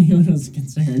anyone was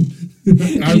concerned.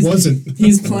 I wasn't.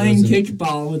 He's playing wasn't.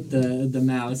 kickball with the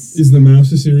mouse. Is the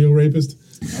mouse a serial rapist?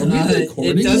 Are we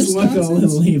recording it does this look a nonsense?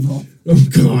 little evil. Oh,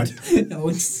 God. It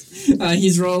looks,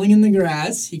 he's rolling in the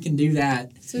grass. He can do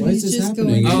that. So Why he's is this just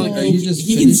happening? going. Oh, Are you just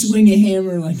he can finished? swing a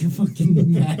hammer like a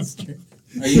fucking master.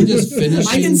 Are you just finishing?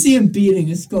 I can see him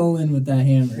beating a skull in with that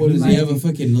hammer. What does he might have? be- A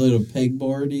fucking little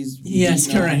pegboard? He's Yes,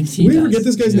 beating on? correct. Did we ever get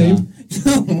this guy's Yeah. name?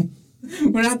 No,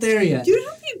 we're not there yet. Do you know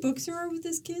how many books there are with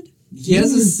this kid? He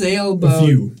has a A sailboat.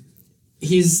 few.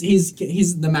 He's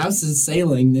the mouse is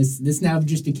sailing. This now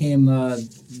just became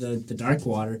the dark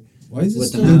water. Why is With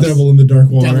this the still The mouse. Devil in the Dark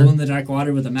Water. Devil in the dark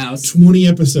water with a mouse. 20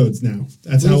 episodes now.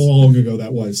 That's how long ago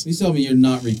that was. Please tell me you're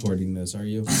not recording this, are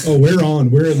you? Oh, we're on.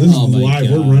 This is Oh my live.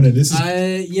 God. We're running. This is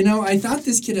I thought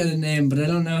this kid had a name, but I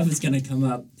don't know if it's gonna come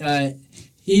up.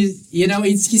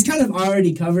 He's kind of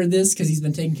already covered this because he's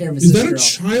been taking care of his Is sister. that a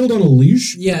child on a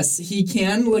leash? Yes, he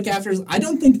can look after his... I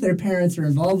don't think their parents are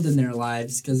involved in their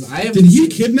lives, because I have... Did he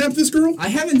kidnap this girl? I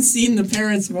haven't seen the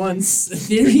parents once.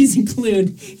 Theories include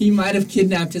he might have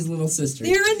kidnapped his little sister.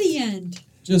 They're in the end.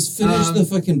 Just finish the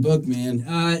fucking book, man.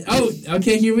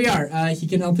 Okay, here we are. He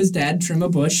can help his dad trim a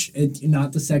bush.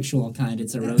 Not the sexual kind,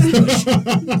 it's a rose bush.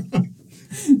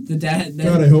 The dad...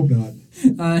 God, I hope not.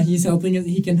 He's helping.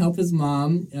 He can help his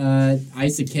mom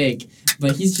ice a cake,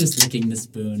 but he's just licking the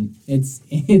spoon. It's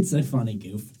a funny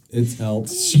goof. It's help.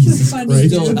 Jesus funny Christ.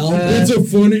 Still help. It's a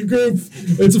funny goof.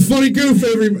 It's a funny goof,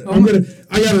 everybody.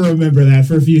 I gotta remember that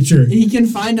for future. He can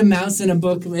find a mouse in a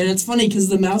book, and it's funny because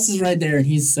the mouse is right there, and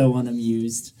he's so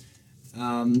unamused.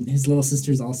 His little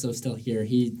sister's also still here.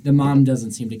 The mom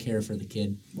doesn't seem to care for the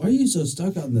kid. Why are you so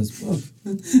stuck on this book?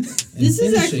 This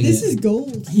is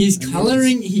gold. He's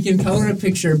coloring. He can color a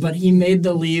picture, but he made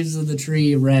the leaves of the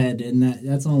tree red, and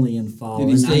that's only in fall. Did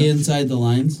he and stay inside the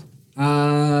lines?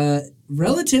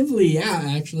 Relatively, yeah.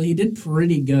 Actually, he did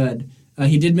pretty good.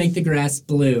 He did make the grass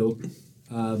blue,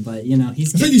 but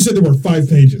he's. I thought you said there were 5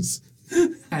 pages.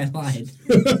 I lied.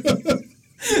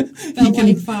 Felt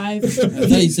like 5. I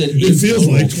thought you said 8. It feels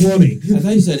total. like 20. I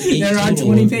thought you said 8. There are total.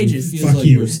 20 It pages. feels Fuck like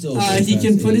you. we're still He past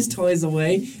can put 8. his toys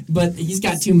away, but he's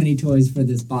got too many toys for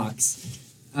this box.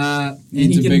 And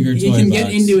Needs a bigger he toy can get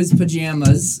box. into his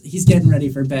pajamas. He's getting ready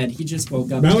for bed. He just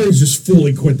woke up. Mallory's just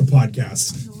fully quit the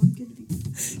podcast.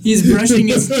 He's brushing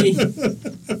his teeth.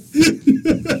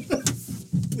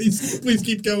 Please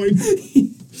keep going.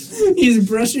 He's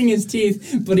brushing his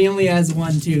teeth, but he only has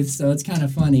 1 tooth, so it's kind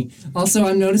of funny. Also,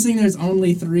 I'm noticing there's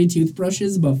only 3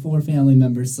 toothbrushes, but 4 family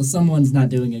members, so someone's not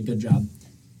doing a good job.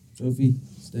 Sophie,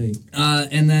 stay.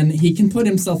 And then he can put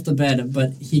himself to bed,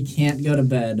 but he can't go to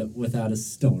bed without a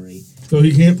story. So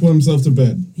he can't put himself to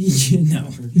bed. No.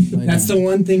 That's the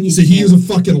one thing he So can't. he is a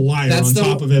fucking liar That's on the-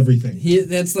 top of everything.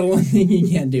 That's the one thing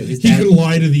he can't do. His He dad, can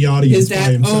lie to the audience his by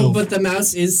dad, himself. but the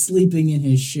mouse is sleeping in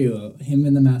his shoe. Him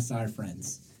and the mouse are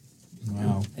friends.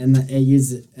 Wow. And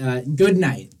good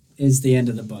night is the end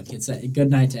of the book. It's a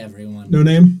good night to everyone. No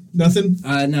name? Nothing?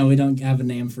 No, we don't have a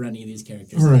name for any of these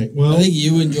characters. All right, well, I think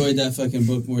you enjoyed that fucking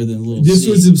book more than Little this C.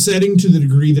 was upsetting to the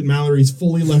degree that Mallory's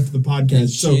fully left the podcast.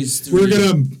 So She's we're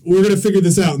 3. gonna figure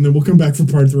this out, and then we'll come back for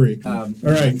part 3. All All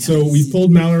right, so we've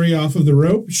pulled Mallory off of the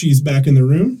rope. She's back in the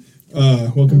room.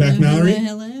 Welcome back, Mallory.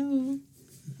 Hello.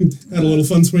 Had a little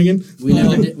fun swinging. We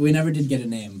never did get a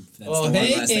name. That's Oh, the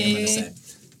hey, last thing I'm going to hey. say.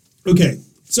 Okay,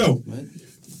 so What?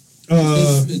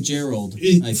 uh, Gerald.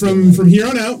 I from feel like. from here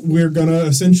on out, we're gonna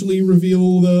essentially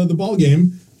reveal the ball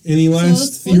game. Any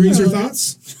last spoiler theories or alert.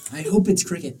 thoughts? I hope it's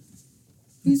cricket.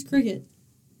 Who's Cricket?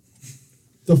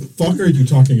 The fuck are you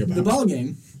talking about? The ball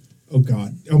game. Oh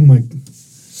God. Oh my.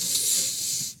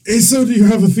 Hey, so do you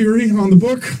have a theory on the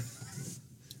book?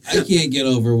 I can't get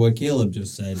over what Caleb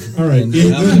just said. All right, And the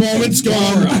how much moment's a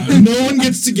gone. moron. No one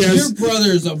gets to guess. Your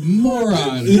brother's a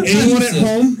moron. Anyone at Jesus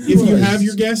home, if you Christ. have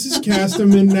your guesses, cast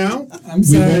them in now. I'm We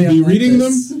sorry. won't be I'm like reading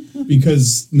this. them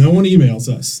because no one emails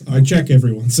us. I check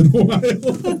every once in a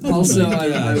while. Also, Oh my I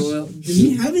gosh. will. Do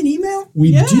we have an email? We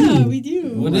Yeah, do. we do.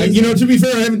 What I- is you know, to be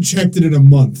fair, I haven't checked it in a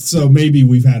month, so maybe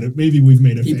we've had it. Maybe we've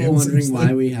made a People fan wondering since why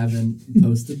then. we haven't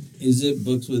posted. Is it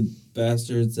books with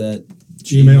bastards at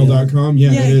Gmail.com.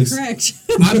 Yeah, Yeah, it is. correct.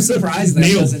 I'm surprised that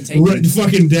Nailed. doesn't take. Right,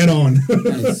 fucking dead on.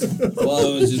 Nice.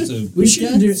 Well, it was just a We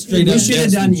should do. straight We up should have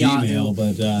guess done from Yahoo. Gmail,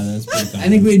 but that's pretty I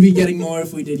think we'd be getting more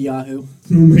if we did Yahoo.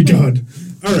 Oh my God.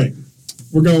 All right,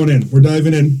 we're going in. We're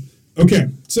diving in. Okay,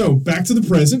 so back to the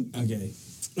present. Okay.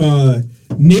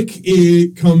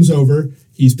 Nick comes over.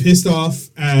 He's pissed off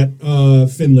at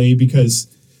Finlay because...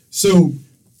 So,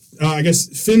 I guess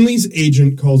Finlay's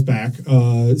agent calls back.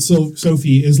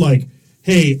 Sophie is like,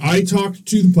 hey, I talked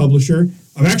to the publisher.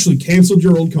 I've actually canceled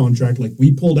your old contract. Like,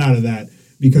 we pulled out of that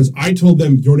because I told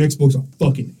them your next book's a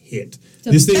fucking hit.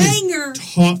 This thing is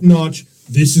top-notch.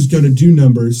 This is going to do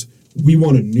numbers. We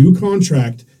want a new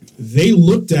contract. They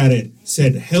looked at it,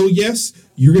 said, hell yes,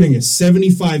 you're getting a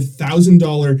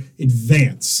 $75,000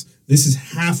 advance. This is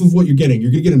half of what you're getting.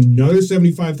 You're going to get another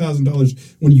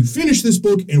 $75,000 when you finish this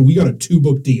book, and we got a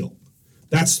 2-book deal.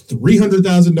 That's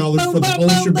 $300,000 for the whole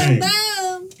shebang.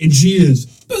 And she is,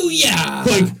 booyah!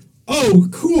 Like, oh,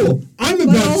 cool. I'm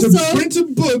about to print a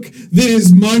book that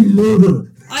is my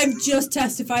murder. I've just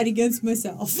testified against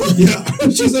myself. Yeah,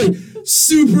 she's like,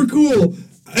 super cool.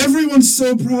 Everyone's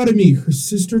so proud of me. Her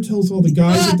sister tells all the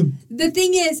guys at the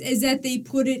thing is that they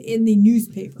put it in the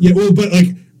newspaper. Yeah, well, but like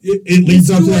it leads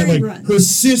up to that. Like her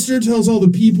sister tells all the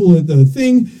people at the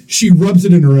thing. She rubs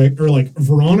it in her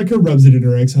Veronica rubs it in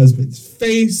her ex-husband's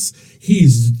face.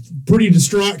 He's pretty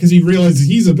distraught because he realizes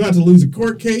he's about to lose a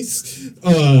court case.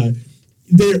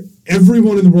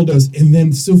 Everyone in the world does, and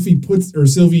then Sylvie puts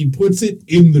it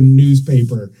in the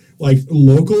newspaper. Like,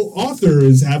 local author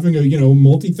is having a,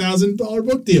 multi-$1,000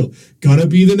 book deal. Gonna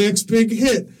be the next big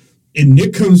hit. And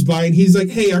Nick comes by and he's like,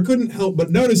 hey, I couldn't help but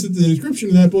notice that the description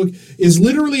of that book is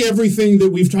literally everything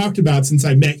that we've talked about since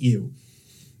I met you.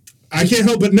 I can't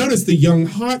help but notice the young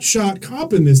hotshot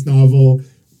cop in this novel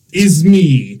is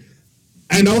me.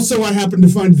 And also, I happen to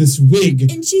find this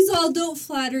wig. And she's all, don't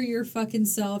flatter your fucking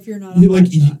self. You're not a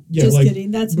hotshot. Yeah, just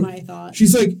kidding. That's my thought.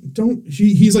 She's like,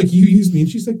 he's like, you used me. And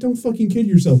she's like, don't fucking kid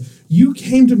yourself. You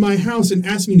came to my house and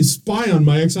asked me to spy on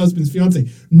my ex-husband's fiance,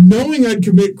 knowing I'd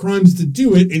commit crimes to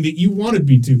do it and that you wanted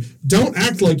me to. Don't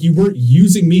act like you weren't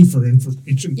using me for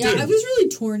information. Yeah, I was really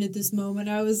torn at this moment.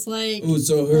 I was like... Oh,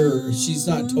 so she's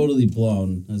not totally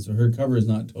blown. So her cover is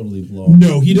not totally blown.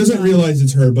 No, he doesn't realize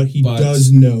it's her, but he does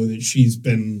know that she's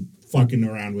been fucking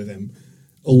around with him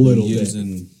a little bit.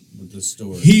 With the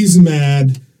story. He's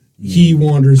mad. He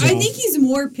wanders off. I think he's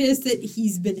more pissed that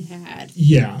he's been had.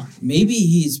 Yeah. Maybe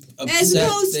he's upset. As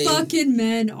most fucking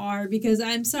men are, because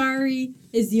I'm sorry,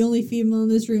 as the only female in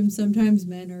this room, sometimes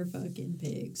men are fucking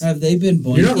pigs. Have they been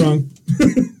boinking? You're not wrong.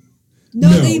 No,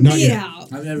 they made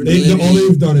out. I've never all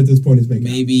they've done at this point is make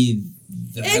maybe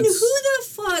out. And who the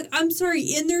fuck, I'm sorry,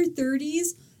 in their 30s,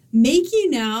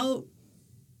 making out,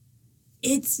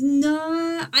 it's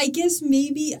not, I guess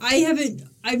maybe,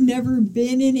 I've never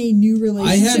been in a new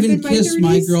relationship. I haven't kissed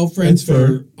my girlfriend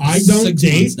for I don't 6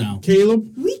 date months now.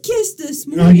 Caleb. We kissed this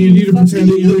morning. You need to pretend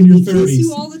that you're in your 30s. I kiss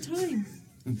you all the time.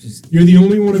 You're the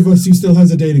only one of us who still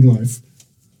has a dating life.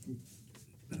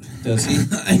 Does he?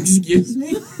 Excuse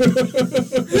me?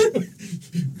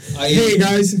 Hey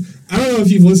guys, I don't know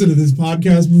if you've listened to this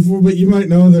podcast before, but you might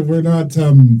know that we're not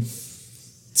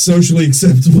socially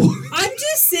acceptable. I'm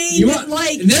just saying that,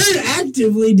 like... They're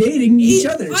actively dating each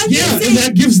other. And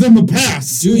that gives them a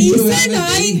pass. Asa and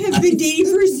I have been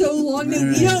dating for so long that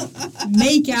we don't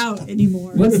make out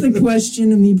anymore. What's the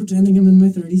question of me pretending I'm in my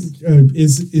 30s?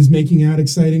 Is making out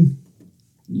exciting?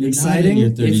 Exciting?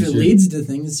 If it leads to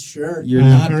things, sure. You're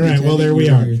not. All right, well, there we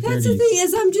are. That's the thing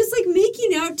is, I'm just like,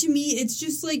 making out to me, it's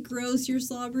just like gross. Your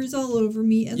slobber's all over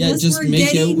me. Unless just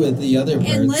make out with the other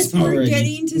parts. Unless we're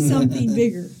getting to something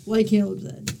bigger, like Caleb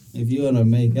said. If you want to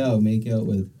make out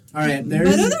with. All right, but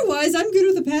otherwise, I'm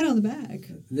good with a pat on the back.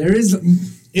 There is.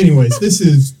 Anyways, this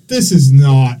is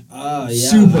not.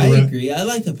 Super. I agree. I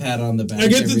like a pat on the back. I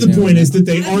get that the point is that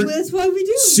they aren't. That's why we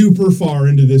do. Super far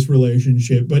into this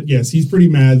relationship, but yes, he's pretty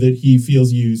mad that he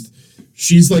feels used.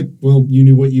 She's like, "Well, you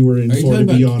knew what you were in for." To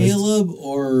be honest, Caleb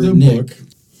or the Nick? book.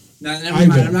 No, never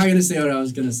mind. I'm not going to say what I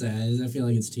was going to say. I feel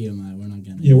like it's TMI. We're not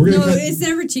going to. Yeah, we're going to. No, it's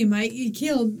never TMI.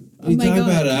 Caleb. We talk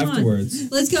about it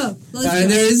afterwards. Let's go. There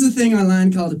is a thing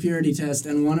online called a purity test,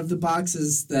 and one of the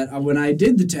boxes that when I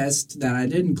did the test that I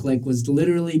didn't click was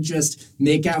literally just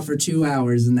make out for 2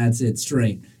 hours and that's it,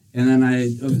 straight. And then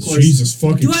of course... Jesus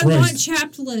fucking Christ. Do I want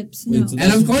chapped lips? No.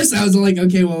 And of course I was like,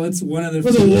 okay, well, it's one of the...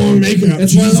 That's a long makeout.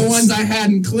 It's one of the ones I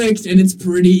hadn't clicked, and it's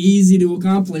pretty easy to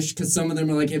accomplish, because some of them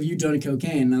are like, have you done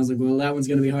cocaine? And I was like, well, that one's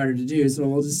going to be harder to do, so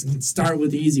we'll just start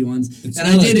with the easy ones. And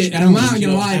I did it, and I'm not going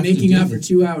to lie, making out for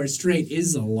 2 hours straight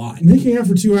is a lot. Making out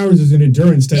for 2 hours is an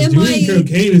endurance test. Doing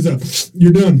cocaine is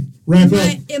you're done. Wrap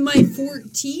up. Am I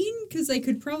 14? because I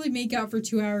could probably make out for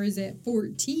 2 hours at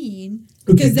 14.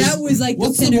 Because that was like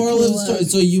what's the the moral of the story?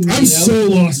 So you made I'm so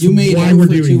lost. You made why out we're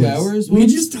for doing 2 this. hours? We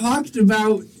just talked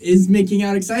about is making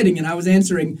out exciting, and I was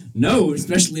answering no,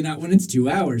 especially not when it's 2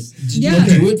 hours. Yeah,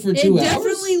 do it for 2 it hours?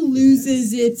 definitely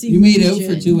loses its You made out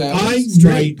illusion. for 2 hours? I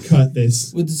straight? might cut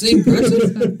this. With the same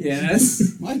person?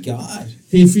 Yes. My God.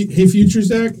 Hey, future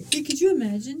Zach, Hey, could you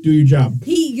imagine? do your job.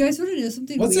 Hey, you guys want to know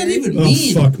something What's weird? that even Oh,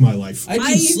 mean? fuck my life. I'd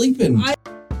be sleeping.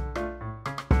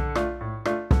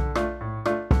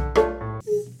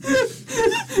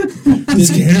 This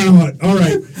cannot. All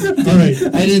right.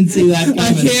 I didn't see that coming.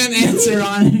 I can't answer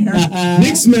on air.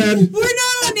 Nick's mad. We're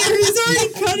not on air. He's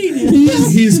already cutting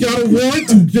it. He's got a warrant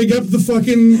to dig up the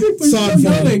fucking sod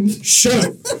farm. going? Shut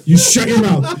up. You shut your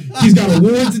mouth. He's got a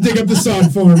warrant to dig up the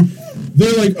sod farm.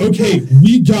 They're like, okay,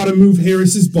 we gotta move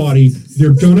Harris's body.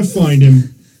 They're gonna find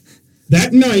him.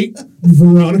 That night,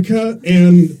 Veronica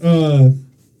and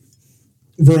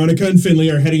Finlay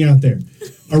are heading out there.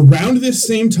 Around this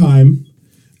same time,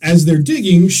 as they're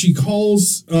digging, she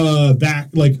calls back,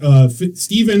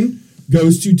 Stephen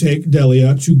goes to take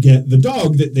Delia to get the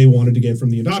dog that they wanted to get from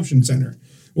the adoption center.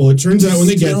 Well, it turns out when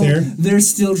they get there... They're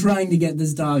still trying to get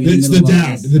this dog in It's the middle the of dad.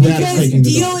 all this. The dad's Because taking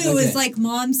the dog. Delia was Okay. like,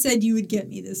 Mom said you would get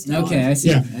me this dog. Okay, I see.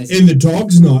 Yeah, I see. and the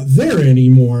dog's not there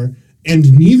anymore,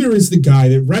 and neither is the guy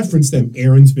that referenced them.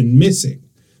 Aaron's been missing.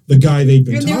 The guy they'd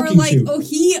been And they were talking like, to. oh,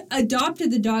 he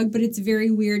adopted the dog, but it's very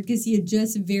weird because he had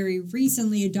just very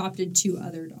recently adopted 2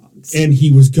 other dogs. And he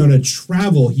was going to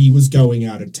travel. He was going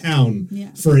out of town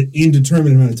for an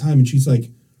indeterminate amount of time. And she's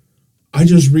like, I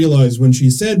just realized when she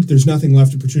said there's nothing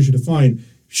left for Patricia to find,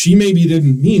 she maybe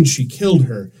didn't mean she killed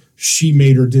her. She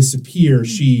made her disappear.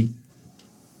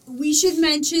 We should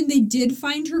mention they did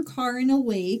find her car in a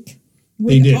lake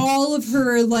They with did. all of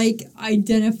her,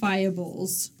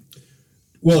 identifiables.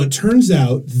 Well, it turns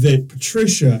out that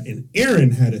Patricia and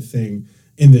Aaron had a thing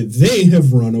and that they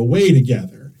have run away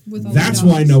together. With all That's the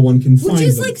dogs. why no one can find Which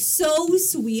is them. so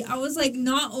sweet. I was like,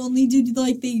 not only did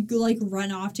they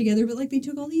run off together, but they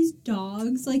took all these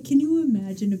dogs. Can you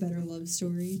imagine a better love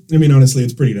story? I mean, honestly,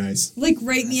 it's pretty nice.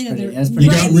 Write me another. that's You pretty-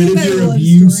 got write me rid a of better your love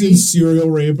abusive story. serial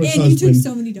rapist And you took husband.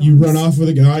 so many dogs. You run off with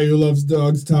a guy who loves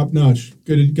dogs, top notch.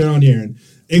 Good on you, Aaron.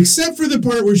 Except for the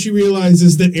part where she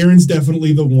realizes that Aaron's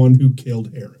definitely the one who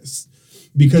killed Harris.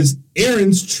 Because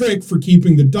Aaron's trick for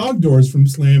keeping the dog doors from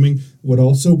slamming would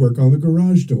also work on the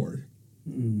garage door.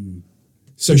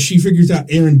 So she figures out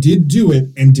Aaron did do it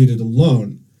and did it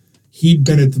alone. He'd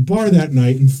been at the bar that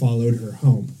night and followed her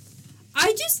home.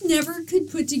 I just never could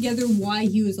put together why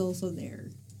he was also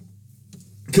there.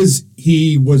 Because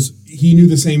he knew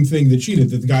the same thing that she did,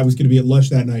 that the guy was going to be at Lush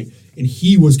that night, and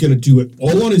he was going to do it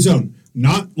all on his own.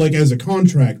 Not as a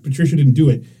contract. Patricia didn't do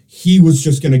it. He was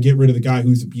just going to get rid of the guy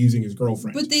who's abusing his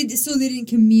girlfriend. But they didn't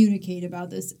communicate about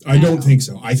this. I don't think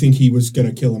so. I think he was going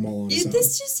to kill them all on his own.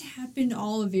 This just happened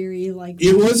all very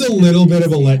It was a little bit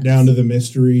of a letdown to the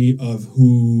mystery of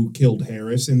who killed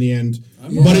Harris in the end,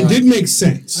 but it did make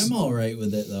sense. I'm all right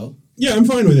with it, though. Yeah, I'm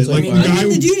fine with it.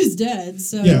 the dude is dead,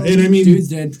 so... Yeah, and I mean... Dude's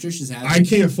dead, Patricia's happy. I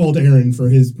can't fault Aaron for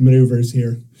his maneuvers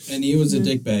here. And he was a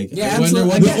dickbag. Yeah, I wonder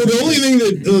what... The only thing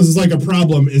that was a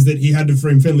problem is that he had to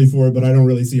frame Finlay for it, but I don't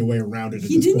really see a way around it at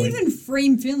He this didn't point. even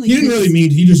frame Finlay. He didn't really mean,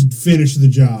 he just finished the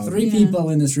job. 3 Yeah. people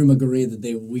in this room agree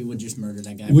that we would just murder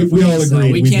that guy. We for fun, all so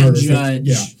agree we we'd can't murder him. judge.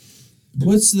 Yeah.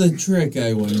 What's the trick,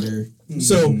 I wonder?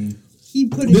 So, He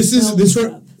put this is- himself this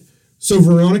up. so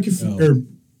Veronica,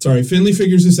 Finlay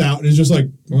figures this out and is just like,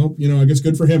 well, I guess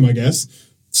good for him, I guess.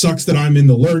 Sucks that I'm in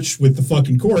the lurch with the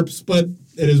fucking corpse, but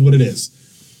it is what it is.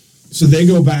 So they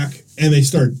go back and they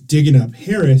start digging up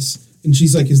Harris, and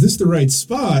she's like, is this the right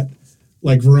spot?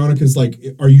 Veronica's like,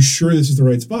 are you sure this is the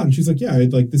right spot? And she's like, yeah,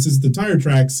 this is the tire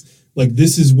tracks.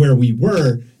 This is where we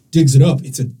were. Digs it up.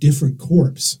 It's a different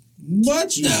corpse. What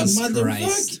Jesus the motherfucker?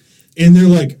 Christ. And they're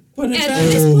like, At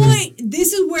this point,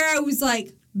 this is where I was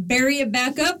like, bury it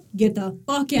back up, get the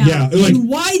fuck out. Yeah, and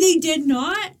why they did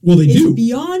not well, they is do.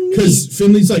 beyond me. Because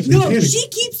Finlay's like, they No, panic. she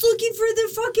keeps looking for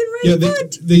the fucking Yeah,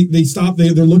 red foot. they stop.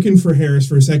 They're looking for Harris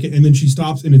for a second, and then she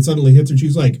stops, and it suddenly hits her.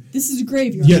 She's like, This is a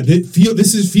graveyard. "Yeah,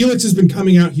 Felix has been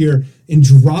coming out here and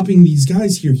dropping these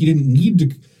guys here. He didn't need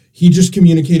to. He just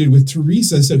communicated with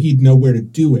Teresa so he'd know where to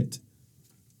do it."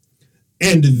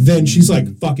 And then she's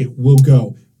like, "Fuck it, we'll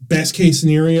go." Best case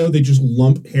scenario, they just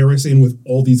lump Harris in with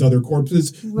all these other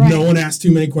corpses. Right. No one asks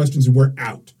too many questions, and we're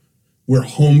out. We're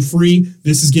home free.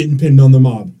 This is getting pinned on the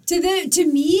mob. To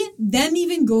me, them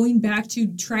even going back to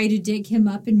try to dig him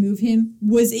up and move him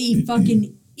was a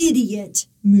fucking idiot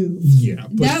move. Yeah,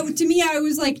 but That to me, I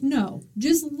was like, no,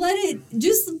 just fucking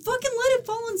let it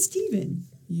fall on Steven.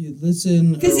 You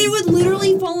listen. Because he would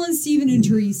literally fall on Steven and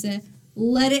Teresa.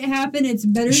 Let it happen. It's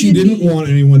better She than didn't want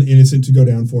anyone innocent to go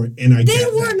down for it, and I They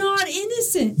get were that. not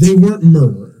innocent. They weren't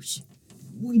murderers.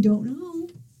 We don't know.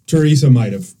 Teresa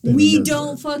might have been a We murderer.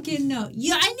 don't fucking know.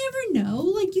 Yeah, I never know.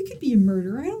 Like, you could be a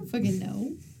murderer. I don't fucking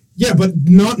know. Yeah, but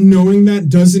not knowing that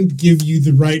doesn't give you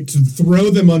the right to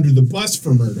throw them under the bus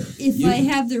for murder. If I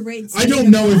have the right I don't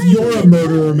know if you're a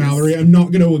murderer, Mallory. I'm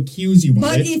not going to accuse you of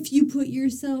But it. if you put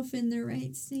yourself in the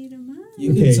right state of mind.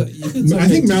 Okay. I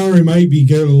think Mallory might be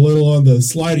getting a little on the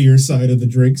slidier side of the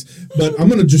drinks, but I'm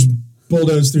going to just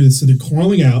bulldoze through this. So they're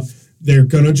crawling out. They're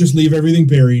going to just leave everything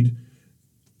buried.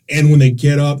 And when they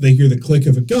get up, they hear the click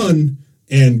of a gun,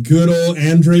 and good old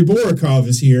Andrei Borokov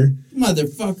is here.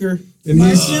 Motherfucker. And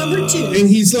Number 2. And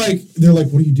he's like, they're like,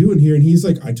 what are you doing here? And he's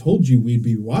like, I told you we'd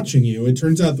be watching you. It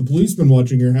turns out the policeman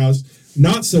watching your house,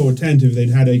 not so attentive.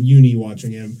 They'd had a uni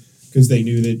watching him because they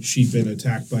knew that she'd been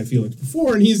attacked by Felix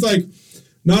before. And he's like,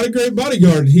 not a great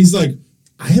bodyguard. And he's like,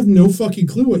 I have no fucking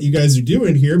clue what you guys are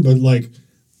doing here, but like,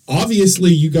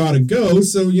 obviously you gotta go.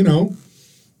 So, you know,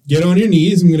 get on your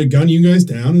knees. I'm going to gun you guys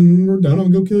down and we're done. I'll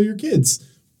go kill your kids.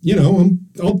 You know,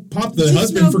 I'll pop the Just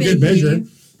husband no for good biggie. measure.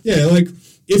 Yeah, like,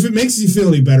 if it makes you feel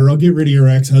any better, I'll get rid of your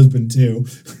ex-husband, too.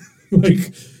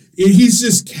 Like, he's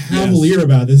just cavalier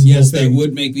about this whole Yes, that thing.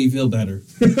 would make me feel better.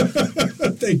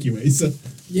 Thank you, Asa.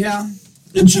 Yeah.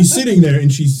 And she's sitting there,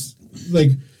 and she's,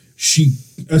 like,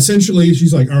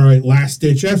 she's like, all right,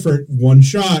 last-ditch effort, one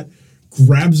shot,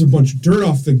 grabs a bunch of dirt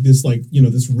off this, like, you know,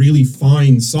 this really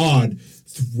fine sod,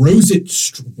 throws it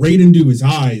straight into his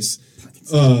eyes.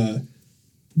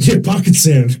 Yeah, pocket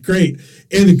sand, great.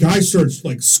 And the guy starts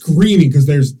like screaming because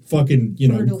there's fucking, you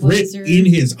know, grit in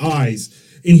his eyes,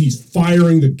 and he's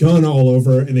firing the gun all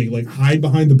over, and they like hide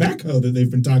behind the backhoe that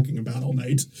they've been talking about all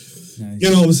night. Nice.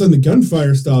 And all of a sudden the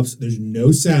gunfire stops, there's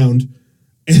no sound,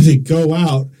 and they go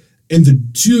out, and the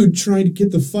dude trying to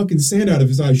get the fucking sand out of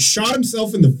his eyes shot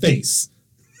himself in the face.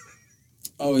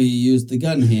 Oh, he used the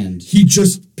gun hand. He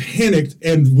just panicked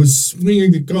and was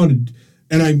swinging the gun.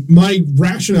 And my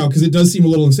rationale, because it does seem a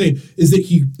little insane, is that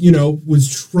he, you know,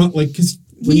 was because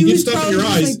when you get stuff in your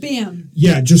eyes, like, bam.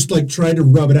 Yeah, just like tried to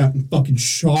rub it out and fucking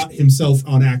shot himself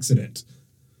on accident.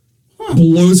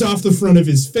 Blows off the front of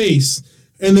his face,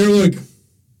 and they're like,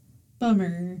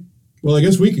 bummer. Well, I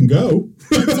guess we can go.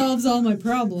 That solves all my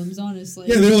problems, honestly.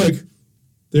 Yeah, they're like,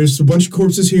 there's a bunch of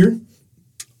corpses here.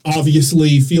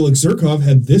 Obviously, Felix Zirkov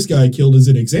had this guy killed as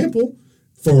an example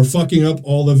for fucking up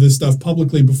all of this stuff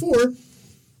publicly before.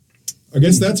 I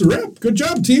guess that's a wrap. Good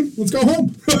job, team. Let's go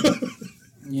home.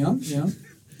 Yeah.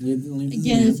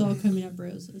 Again, it's all coming up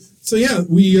roses. So yeah,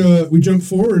 we jumped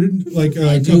forward like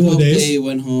I a do couple of hope days. they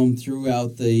went home, threw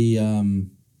out the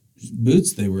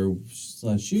boots they were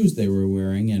shoes they were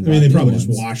wearing, and I mean, they bought probably new just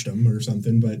ones. washed them or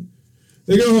something, but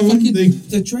they go home. Fucking They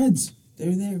the treads,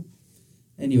 they're there.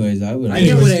 Anyways, I would. I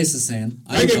get what Ace is saying.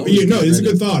 I get it's a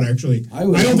good thought actually. I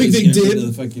don't think always they get rid did,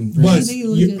 of the fucking but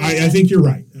treads. I think you're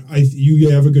right. You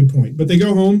have a good point. But they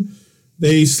go home,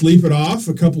 they sleep it off.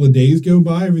 A couple of days go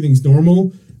by, everything's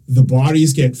normal. The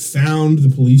bodies get found.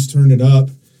 The police turn it up.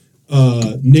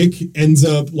 Nick ends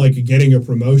up like getting a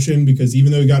promotion because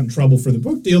even though he got in trouble for the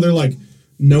book deal, they're like,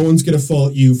 no one's gonna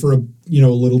fault you for a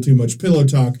little too much pillow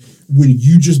talk when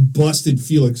you just busted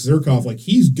Felix Zirkov. Like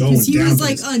he's going down. He was for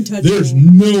like this. untouchable. There's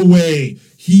no way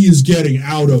he is getting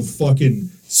out of fucking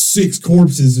 6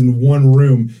 corpses in one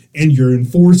room, and your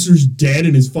enforcer's dead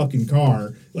in his fucking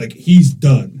car. Like he's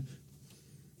done.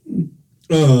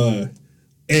 And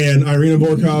Irina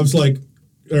Borkov's like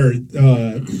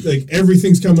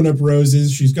everything's coming up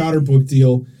roses. She's got her book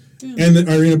deal. Yeah. And then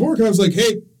Irina Borkov's like,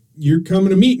 hey, you're coming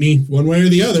to meet me one way or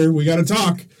the other. We got to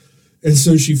talk. And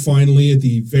so she finally, at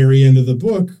the very end of the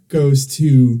book, goes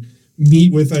to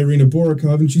meet with Irina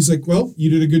Borokov. And she's like, well, you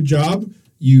did a good job.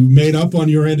 You made up on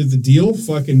your end of the deal.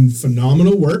 Fucking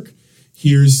phenomenal work.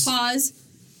 Here's... Pause.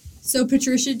 So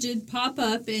Patricia did pop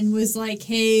up and was like,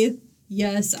 hey...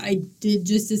 Yes, I did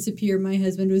just disappear. My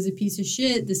husband was a piece of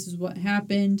shit. This is what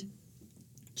happened.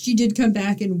 She did come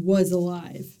back and was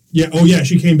alive. Yeah. Oh, yeah.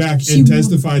 She came back and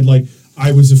testified like,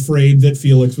 I was afraid that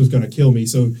Felix was going to kill me.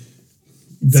 So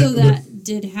that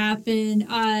did happen.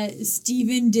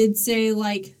 Steven did say,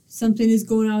 like, something is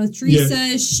going on with Teresa.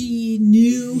 Yeah. She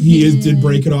knew did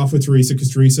break it off with Teresa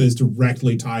because Teresa is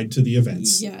directly tied to the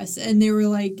events. Yes. And they were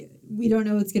like, we don't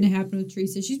know what's going to happen with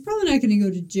Teresa. She's probably not going to go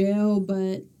to jail,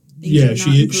 but... Yeah,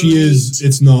 she is.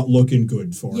 It's not looking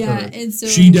good for her. And so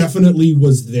she definitely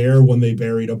was there when they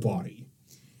buried a body.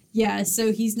 Yeah,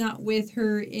 so he's not with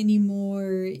her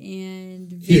anymore,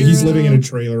 and He's living in a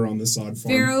trailer on the sod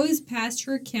farm. Vero has passed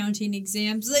her accounting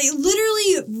exams. Like,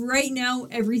 literally, right now,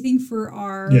 everything for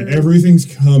our... Yeah, everything's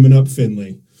coming up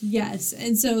Finlay. Yes,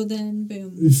 and so then,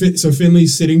 boom. So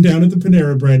Finley's sitting down at the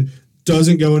Panera Bread,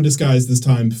 doesn't go in disguise this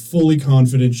time, fully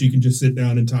confident she can just sit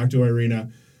down and talk to Irina.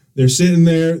 They're sitting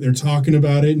there, they're talking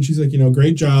about it, and she's like,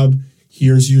 great job.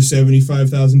 Here's your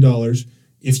 $75,000.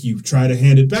 If you try to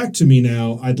hand it back to me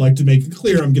now, I'd like to make it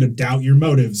clear I'm going to doubt your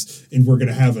motives, and we're going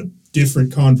to have a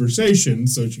different conversation.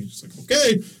 So she's like,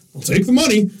 okay, I'll take the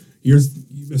money. Here's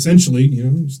essentially,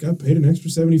 just got paid an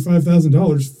extra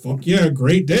 $75,000. Fuck yeah,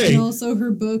 great day. And also her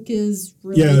book is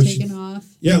really taken off.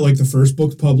 Yeah, like the first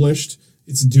book's published.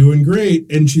 It's doing great.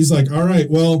 And she's like, all right,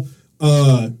 well,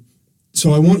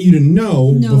 so I want you to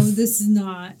know. No, this is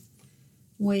not.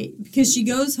 Wait, because she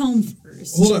goes home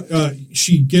first. Hold on.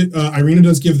 Irina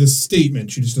does give this statement.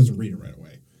 She just doesn't read it right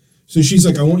away. So she's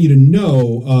like, I want you to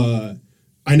know,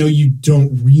 I know you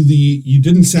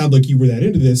didn't sound like you were that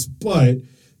into this, but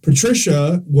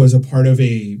Patricia was a part of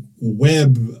a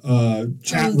web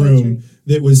chat room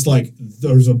that was like,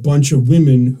 there's a bunch of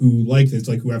women who like this,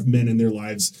 like who have men in their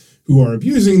lives who are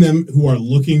abusing them, who are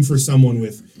looking for someone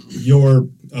with your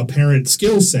apparent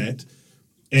skill set.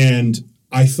 And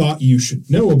I thought you should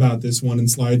know about this one,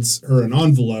 and slides her an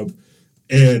envelope.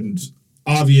 And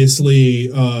obviously,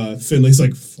 Finley's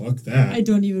like, fuck that. I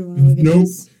don't even want to look at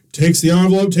this. Takes the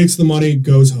envelope, takes the money,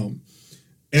 goes home.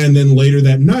 And then later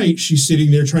that night, she's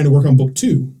sitting there trying to work on book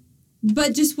 2.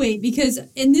 But just wait, because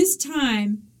in this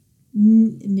time,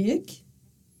 Nick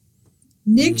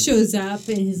shows up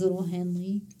in his little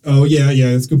Henley. Oh, yeah,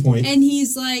 that's a good point. And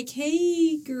he's like,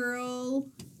 hey, girl.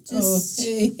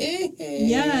 Hey.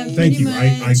 Yeah, thank you. much.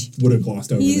 I would have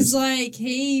glossed over this. He's like,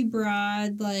 hey,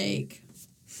 broad, like,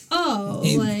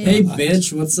 hey,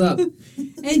 bitch, what's up?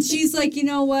 And she's like, you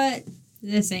know what?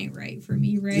 This ain't right for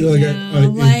me right like, now.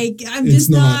 I'm just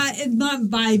not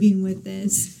vibing with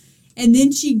this. And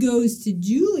then she goes to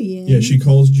Julian. Yeah, she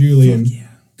calls Julian,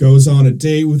 goes on a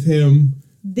date with him.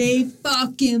 They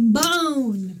fucking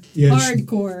bone. Yeah,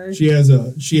 hardcore. She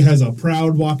has a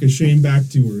proud walk of shame back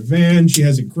to her van. She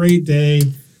has a great day.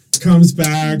 Comes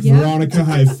back. Yep. Veronica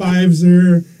high fives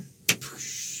her.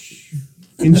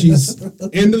 And she's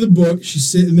end of the book. She's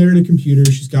sitting there at a computer.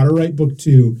 She's got to write book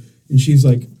 2. And she's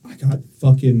like, I got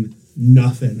fucking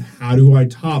nothing. How do I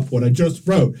top what I just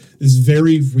wrote? This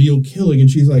very real killing.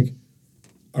 And she's like,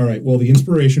 all right, well, the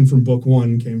inspiration from book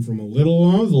 1 came from a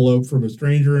little envelope from a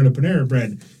stranger in a Panera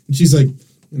Bread. And she's like,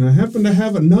 and I happen to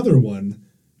have another one.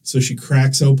 So she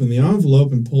cracks open the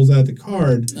envelope and pulls out the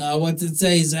card. What's it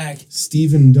say, Zach?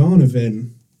 Stephen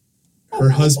Donovan. Her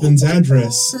husband's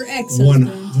address. Her ex-husband.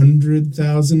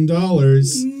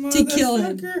 $100,000. To kill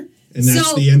him. And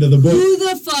that's the end of the book. Who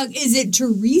the fuck? Is it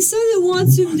Teresa that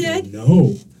wants him dead?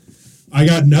 No. I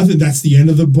got nothing. That's the end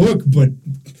of the book, but...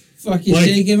 Fucking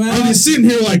take him out. I'm just sitting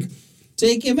here like...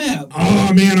 Take him out.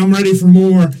 Oh, man, I'm ready for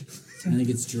more. I think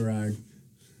it's Gerard.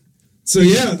 So,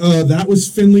 that was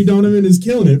Finlay Donovan is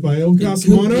Killing It by El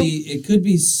Casamano. It could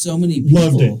be so many people.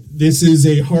 Loved it. This is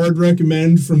a hard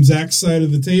recommend from Zach's side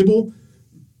of the table.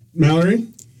 Mallory?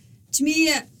 To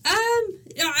me,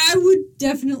 I would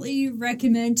definitely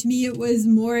recommend. To me, it was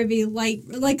more of a light,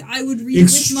 like I would read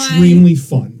extremely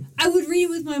fun. I would read it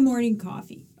with my morning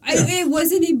coffee. It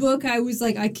wasn't a book I was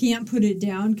like, I can't put it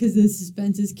down because the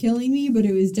suspense is killing me, but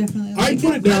it was definitely like... I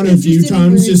put it down a few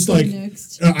times, just like...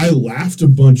 I laughed a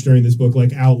bunch during this book,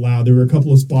 like, out loud. There were a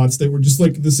couple of spots that were just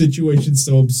like, the situation's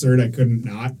so absurd, I couldn't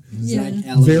not. Yeah.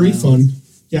 Very fun.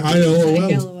 Yeah, I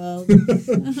LOL.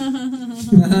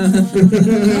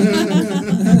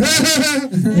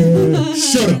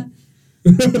 Shut up.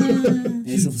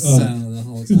 Asa was silent the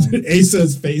whole time.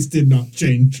 Asa's face did not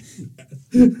change.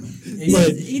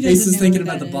 Asa's thinking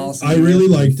about the ball. I really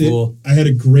liked it. Cool. I had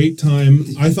a great time.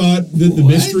 I thought that the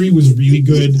mystery was really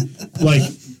good. Like,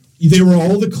 they were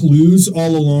all the clues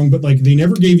all along, but like they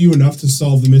never gave you enough to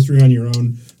solve the mystery on your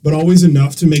own, but always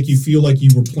enough to make you feel like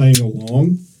you were playing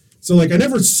along. So like I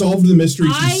never solved the mystery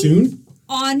too soon.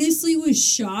 Honestly was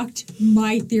shocked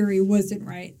my theory wasn't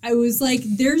right. I was like,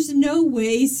 there's no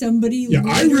way somebody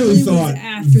I really thought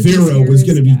Vera was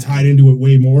going to be tied into it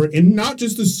way more, and not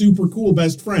just a super cool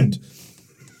best friend.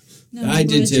 No, I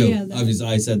did too. Obviously,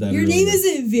 I said that your earlier. name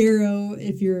isn't Vero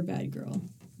if you're a bad girl.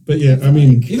 But yeah, I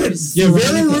mean,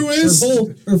 Vera Ruiz,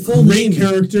 her full great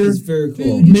character, is very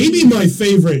cool. Maybe my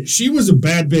favorite. She was a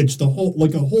bad bitch the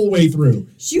whole way through.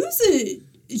 She was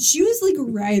she was like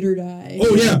ride or die.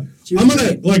 Oh yeah, I'm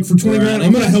gonna like for 20 grand.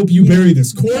 I'm gonna Veronica? help you bury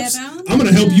this corpse. Yeah, I'm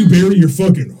gonna help you bury your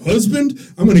fucking husband.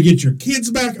 I'm gonna get your kids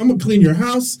back. I'm gonna clean your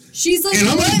house. She's like, And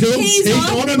I'm gonna what go pays take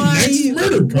off on a my next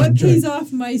murder what contract. pays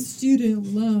off my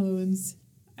student loans?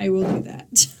 I will do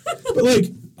that. But like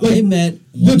I met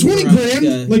the one 20 Veronica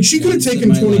grand. Like she could have once in taken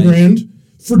my 20 life. grand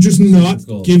for just not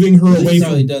Cool. giving her She's away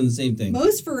probably from. done the same thing.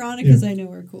 Most Veronicas I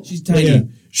know are cool. She's But tiny. yeah,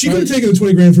 she could have taken the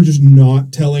 20 grand for just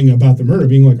not telling about the murder,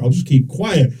 being like, I'll just keep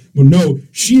quiet. But no,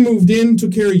 she moved in,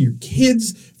 took care of your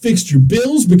kids, fixed your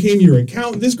bills, became your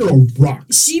accountant. This girl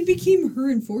rocks. She became her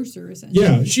enforcer, essentially.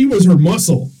 Yeah, she was her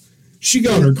muscle. She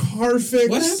got her car fixed.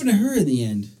 What happened to her in the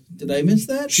end? Did I miss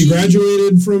that? She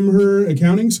graduated from her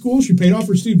accounting school. She paid off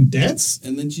her student debts.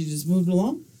 And then she just moved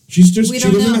along? She's just We she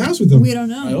don't lives know. in the house with them. We don't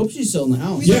know. I hope she's still in the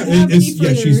house. We Yeah, don't have any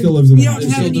yeah, she further- still lives in the we house. don't They're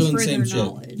have still any doing the further same shit.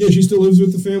 knowledge. Yeah, she still lives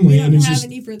with the family, We don't and it's have just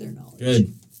any further knowledge.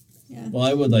 Good. Yeah. Well,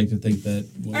 I would like to think that.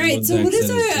 All right, so what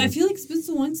is our? I feel like it's been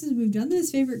so long since we've done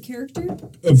this. Favorite character?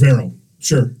 Vero.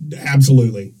 Sure,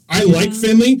 absolutely. I like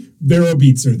Finlay. Vero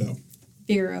beats her though.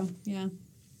 Vero. Yeah.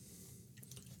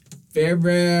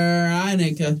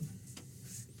 Veronica.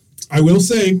 I will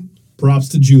say, props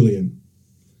to Julian.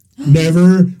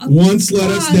 Never once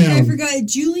let us God, I down. forgot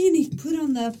Julian. He put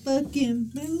on the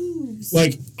fucking moves.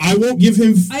 Like I won't give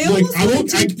him. I Like almost I wanna won't.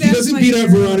 take He back doesn't my beat out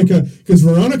Vero. Veronica because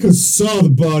Veronica saw the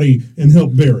body and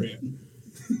helped bury it.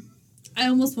 I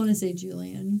almost want to say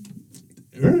Julian.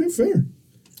 All right, fair.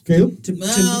 Caleb. To,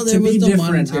 Well, to there was be no different,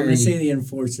 I'm monetary. going to say the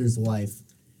enforcer's wife.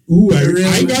 Ooh, I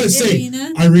Irina. gotta say,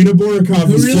 Irina. Irina Borikov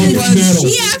was really fucking was. metal.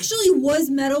 She actually was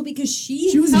metal because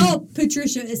she was- helped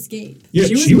Patricia escape. Yeah,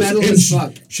 She was metal and as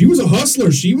fuck. She was a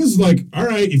hustler. She was like, all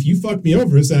right, if you fuck me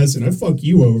over, assassin, I fuck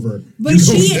you over. But You're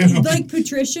she, going down. like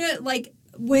Patricia, like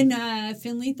when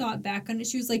Finlay thought back on it,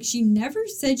 she was like, she never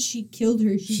said she killed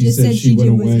her. She just said she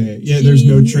went did away. Yeah, there's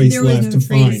no trace there was left no to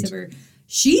trace find. of her.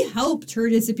 She helped her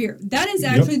disappear. That is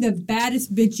actually the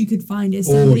baddest bitch you could find. Is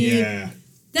Oh somebody yeah.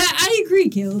 that I agree,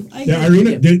 Caleb. I Yeah, agree.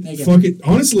 Irina did Thank you. fuck it.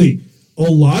 Honestly, a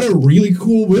lot of really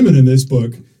cool women in this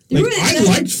book. Like There I was-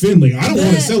 liked Finlay. I don't want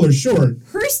to the- sell her short.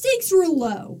 Her stakes were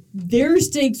low. Their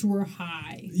stakes were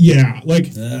high. Yeah, like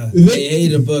I they,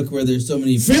 hate a book where there's so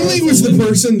many. Finlay powerful was the women.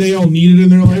 person they all needed in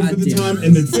their life God at the damn time, it.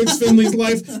 and then fixed Finlay's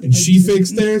life, and she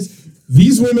fixed theirs.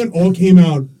 These women all came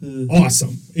out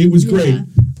awesome. It was great. Yeah.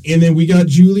 And then we got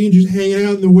Julian just hanging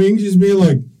out in the wings, just being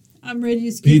like, I'm ready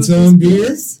to skip Pizza up and this beer?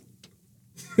 booze.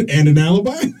 and an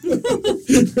alibi.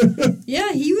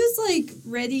 Yeah, he was like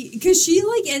ready because she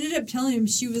like ended up telling him.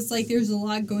 She was like, "There's a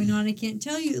lot going on. I can't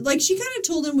tell you." Like she kind of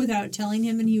told him without telling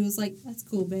him, and he was like, "That's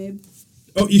cool, babe."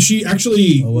 Oh, she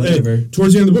actually, Oh, whatever.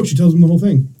 towards the end of the book, she tells him the whole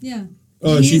thing. Yeah.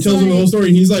 She He's tells him the whole like- story,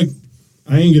 and he's like,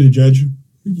 I ain't gonna judge.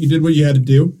 You did what you had to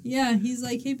do. Yeah, he's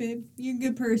like, "Hey, babe, you're a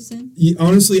good person."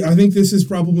 Honestly, I think this is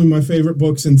probably my favorite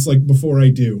book since, like, Before I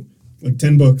Do. Like,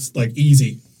 10 books, like,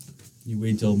 easy. You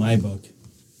wait till my book.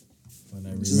 When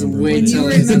I is remember. way When too you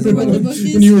late. remember what the book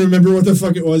is. When you remember what the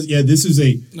fuck it was. Yeah, this is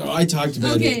a... No, I talked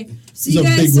about it. Okay, so This you is a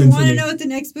big guys win for want to me. know what the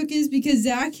next book is because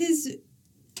Zach has.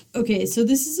 Okay, so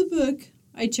this is a book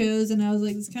I chose, and I was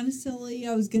like, it's kind of silly.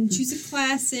 I was gonna choose a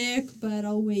classic, but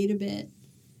I'll wait a bit.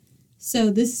 So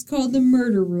this is called The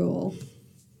Murder Rule.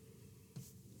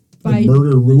 The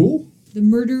Murder Rule? The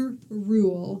Murder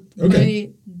Rule Okay.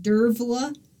 by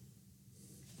Dervla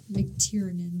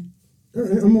McTiernan. All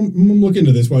right, I'm gonna look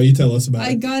into this while you tell us about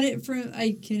I it. got it from.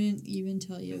 I couldn't even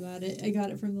tell you about it. I got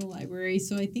it from the library,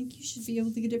 so I think you should be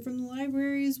able to get it from the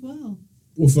library as well.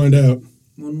 We'll find out.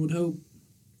 One would hope.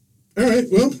 All right,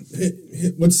 well,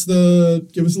 give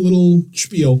us a little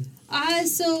spiel.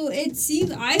 So it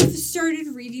seems I've started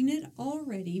reading it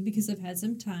already because I've had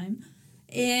some time.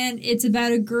 And it's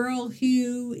about a girl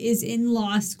who is in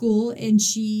law school and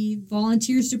she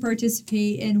volunteers to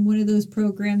participate in one of those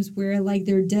programs where like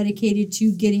they're dedicated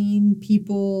to getting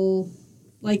people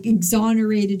like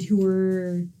exonerated who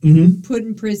were Mm-hmm. put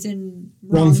in prison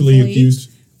Wrongfully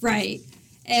accused. Right.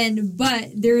 But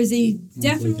there is a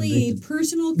definitely a convicted.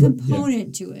 personal Yeah.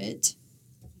 component to it.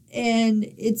 And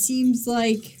it seems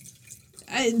like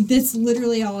that's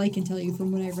literally all I can tell you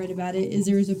from what I've read about it is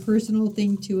there's a personal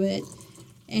thing to it.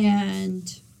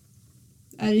 And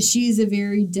she's a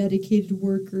very dedicated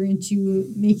worker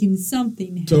into making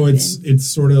something happen. So it's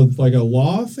sort of like a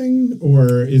law thing,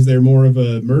 or is there more of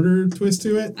a murder twist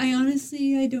to it? I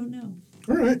don't know.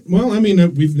 All right. Well, I mean,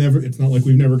 it's not like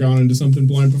we've never gone into something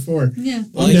blind before. Yeah.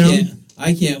 Well, I'm down.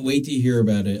 I can't wait to hear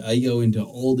about it. I go into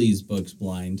all these books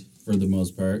blind for the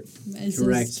most part, As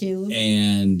Correct. is Caleb.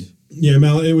 and Yeah,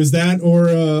 Mel, it was that or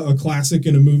a classic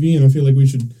in a movie, and I feel like we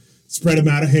should spread them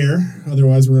out a hair.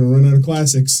 Otherwise, we're going to run out of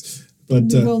classics. But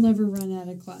we'll never run out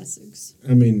of classics.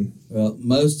 I mean, Well,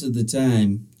 most of the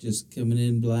time, just coming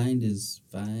in blind is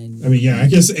fine. I mean, I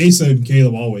guess Asa and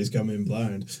Caleb always come in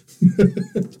blind.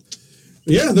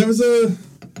 Yeah, that was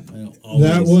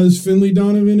that was Finlay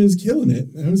Donovan is killing it.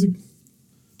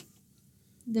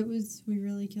 We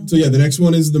really killed. So yeah, the next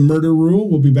one is the murder rule.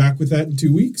 We'll be back with that in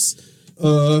 2 weeks.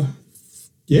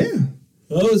 Yeah.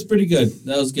 Oh, it was pretty good.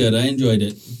 That was good. I enjoyed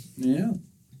it. Yeah.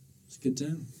 It's a good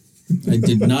time. I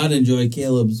did not enjoy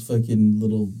Caleb's fucking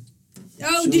little...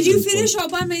 Oh, did you finish all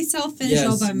by myself?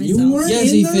 All by myself. You weren't Yes,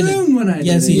 in he the finished. room when I did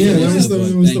Yes, it. he Yeah, finished. that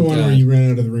was the one where you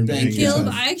ran out of the room. Thank to hang Caleb,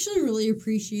 yourself. I actually really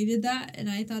appreciated that, and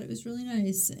I thought it was really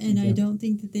nice. And I don't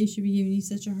think that they should be giving you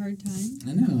such a hard time.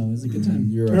 I know, it was a good time.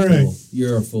 You're All a right. fool.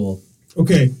 You're a fool.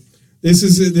 Okay. This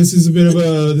is a bit of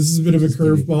a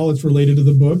curveball. It's related to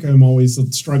the book. I'm always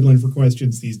struggling for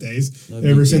questions these days.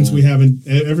 Ever since we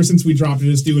dropped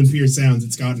into Stu and Pierce Sounds,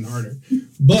 it's gotten harder.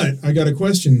 But I got a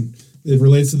question that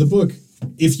relates to the book.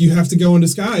 If you have to go in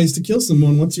disguise to kill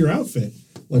someone, what's your outfit?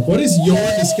 Like, what is your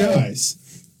disguise?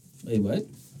 Wait, what?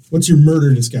 What's your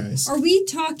murder disguise? Are we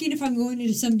talking if I'm going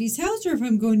into somebody's house or if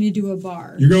I'm going into a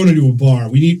bar? You're going into a bar.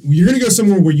 You're going to go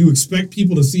somewhere where you expect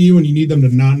people to see you and you need them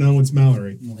to not know it's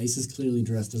Mallory. Well, Ace is clearly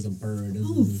dressed as a bird.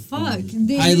 Oh, fuck.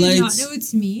 They Highlights. did not know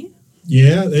it's me.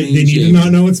 Yeah, they need to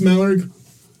not know it's Mallory.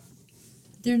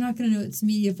 They're not going to know it's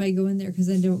me if I go in there because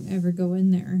I don't ever go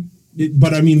in there.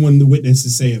 But I mean, when the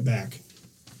witnesses say it back.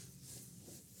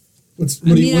 What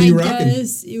are you rocking? I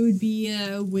guess it would be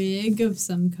a wig of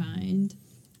some kind.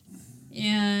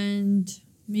 And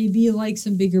maybe like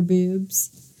some bigger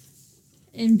boobs.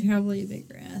 And probably a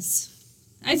bigger ass.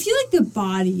 I feel like the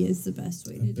body is the best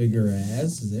way to do it. Bigger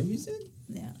ass? Is that what you said?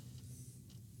 Yeah.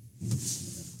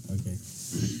 Okay.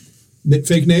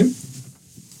 Fake name?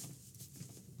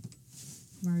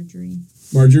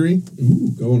 Marjorie.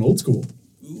 Ooh, going old school.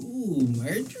 Ooh,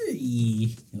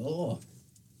 Marjorie. Oh,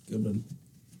 good one.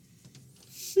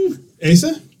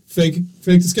 Asa? Fake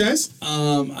disguise?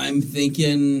 I'm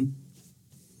thinking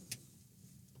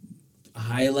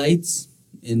highlights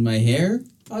in my hair,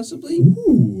 possibly.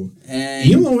 Ooh. And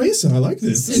Emo Asa, I like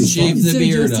this. And shave the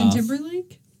beard Justin off.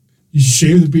 Timberlake? You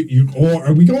shave the beard.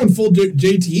 Are we going full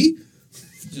JT?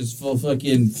 Just full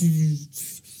fucking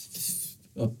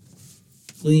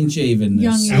clean shaven.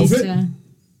 Young Outfit?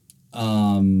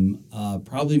 Asa.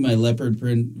 Probably my leopard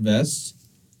print vest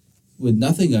with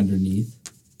nothing underneath.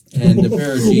 And a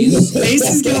pair of jeans. Ace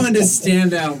is going to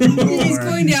stand out more. He's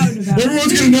going down about it.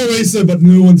 Everyone's going to know Asa, but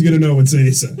no one's going to know it's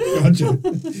Asa. Gotcha.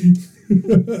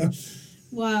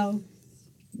 Wow.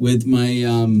 With my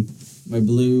my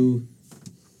blue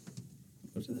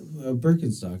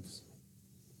Birkenstocks.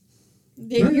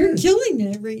 You're killing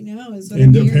it right now. Is what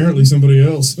And I'm apparently somebody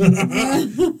else.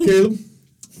 Caleb?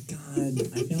 God,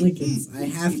 I feel like I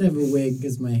have to have a wig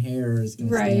because my hair is going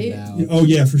to Right. stand out. Oh,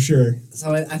 yeah, for sure.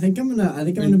 So I think I'm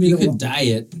gonna be You the could one. dye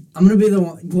it. I'm gonna be the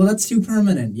one. Well, that's too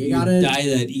permanent. You gotta dye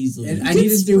that easily. I need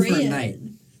to do for a night.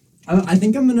 I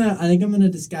think I'm gonna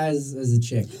disguise as a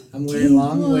chick. I'm wearing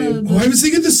long wig. Oh, I was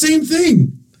thinking the same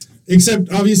thing. Except,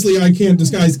 obviously, I can't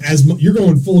disguise as much. You're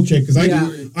going full chick, because I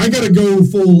gotta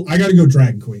go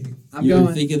drag queen. You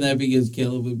were thinking that because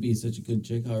Caleb would be such a good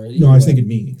chick already? No, I was thinking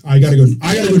me. I gotta go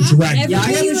drag Every queen.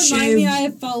 time you remind shave. me, I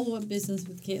have follow-up business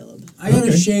with Caleb. I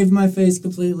gotta shave my face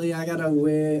completely. I gotta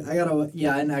wig. I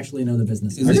didn't actually know the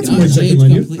business. Is I it got some not more checking shaved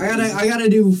on you. completely? I gotta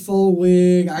do full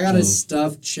wig. I got a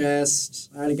stuffed chest.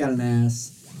 I already got an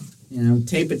ass.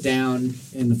 Tape it down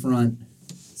in the front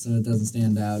so it doesn't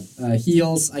stand out.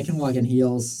 Heels. I can walk in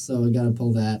heels, so I gotta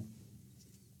pull that.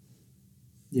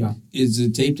 Yeah. Is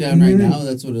it taped down right now?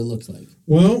 That's what it looks like.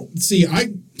 Well, see,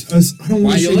 I don't Why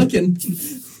want you to looking?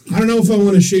 I don't know if I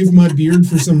want to shave my beard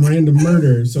for some random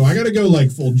murder, so I gotta go like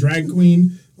full drag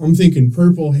queen. I'm thinking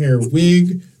purple hair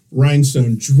wig,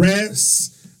 rhinestone dress.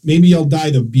 Maybe I'll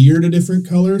dye the beard a different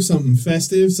color, something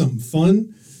festive, something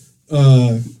fun.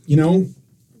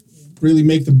 Really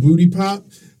make the booty pop.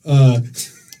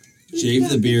 Shave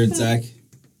the beard, Zach.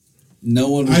 No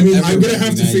one will I'm ever going to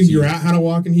have to recognize figure you. out how to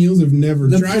walk in heels. I've never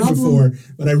The tried problem- before,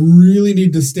 but I really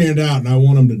need to stand out, and I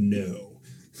want them to know.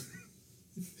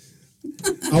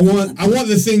 I want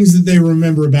the things that they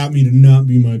remember about me to not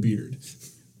be my beard.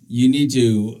 You need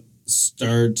to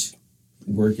start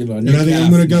working on And your I think I'm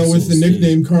calf going to go with the muscles, dude.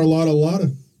 nickname Carlotta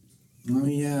Lotta. Oh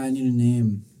yeah, I need a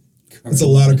name. That's a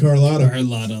lot of Carlotta.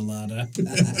 Carlotta.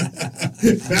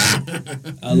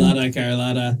 A lot of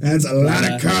Carlotta. That's a lot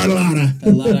of Carlotta. A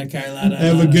lot of Carlotta.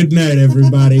 Have a good night,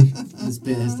 everybody. This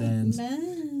bit has to end.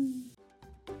 Man.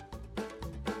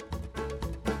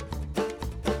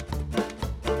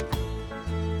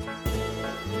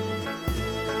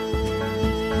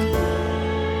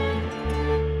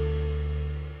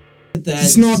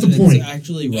 That's not the point. It's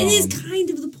actually wrong. It is kind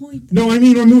of the point. No, I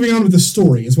mean we're moving on with the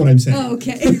story. Is what I'm saying. Oh,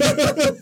 okay.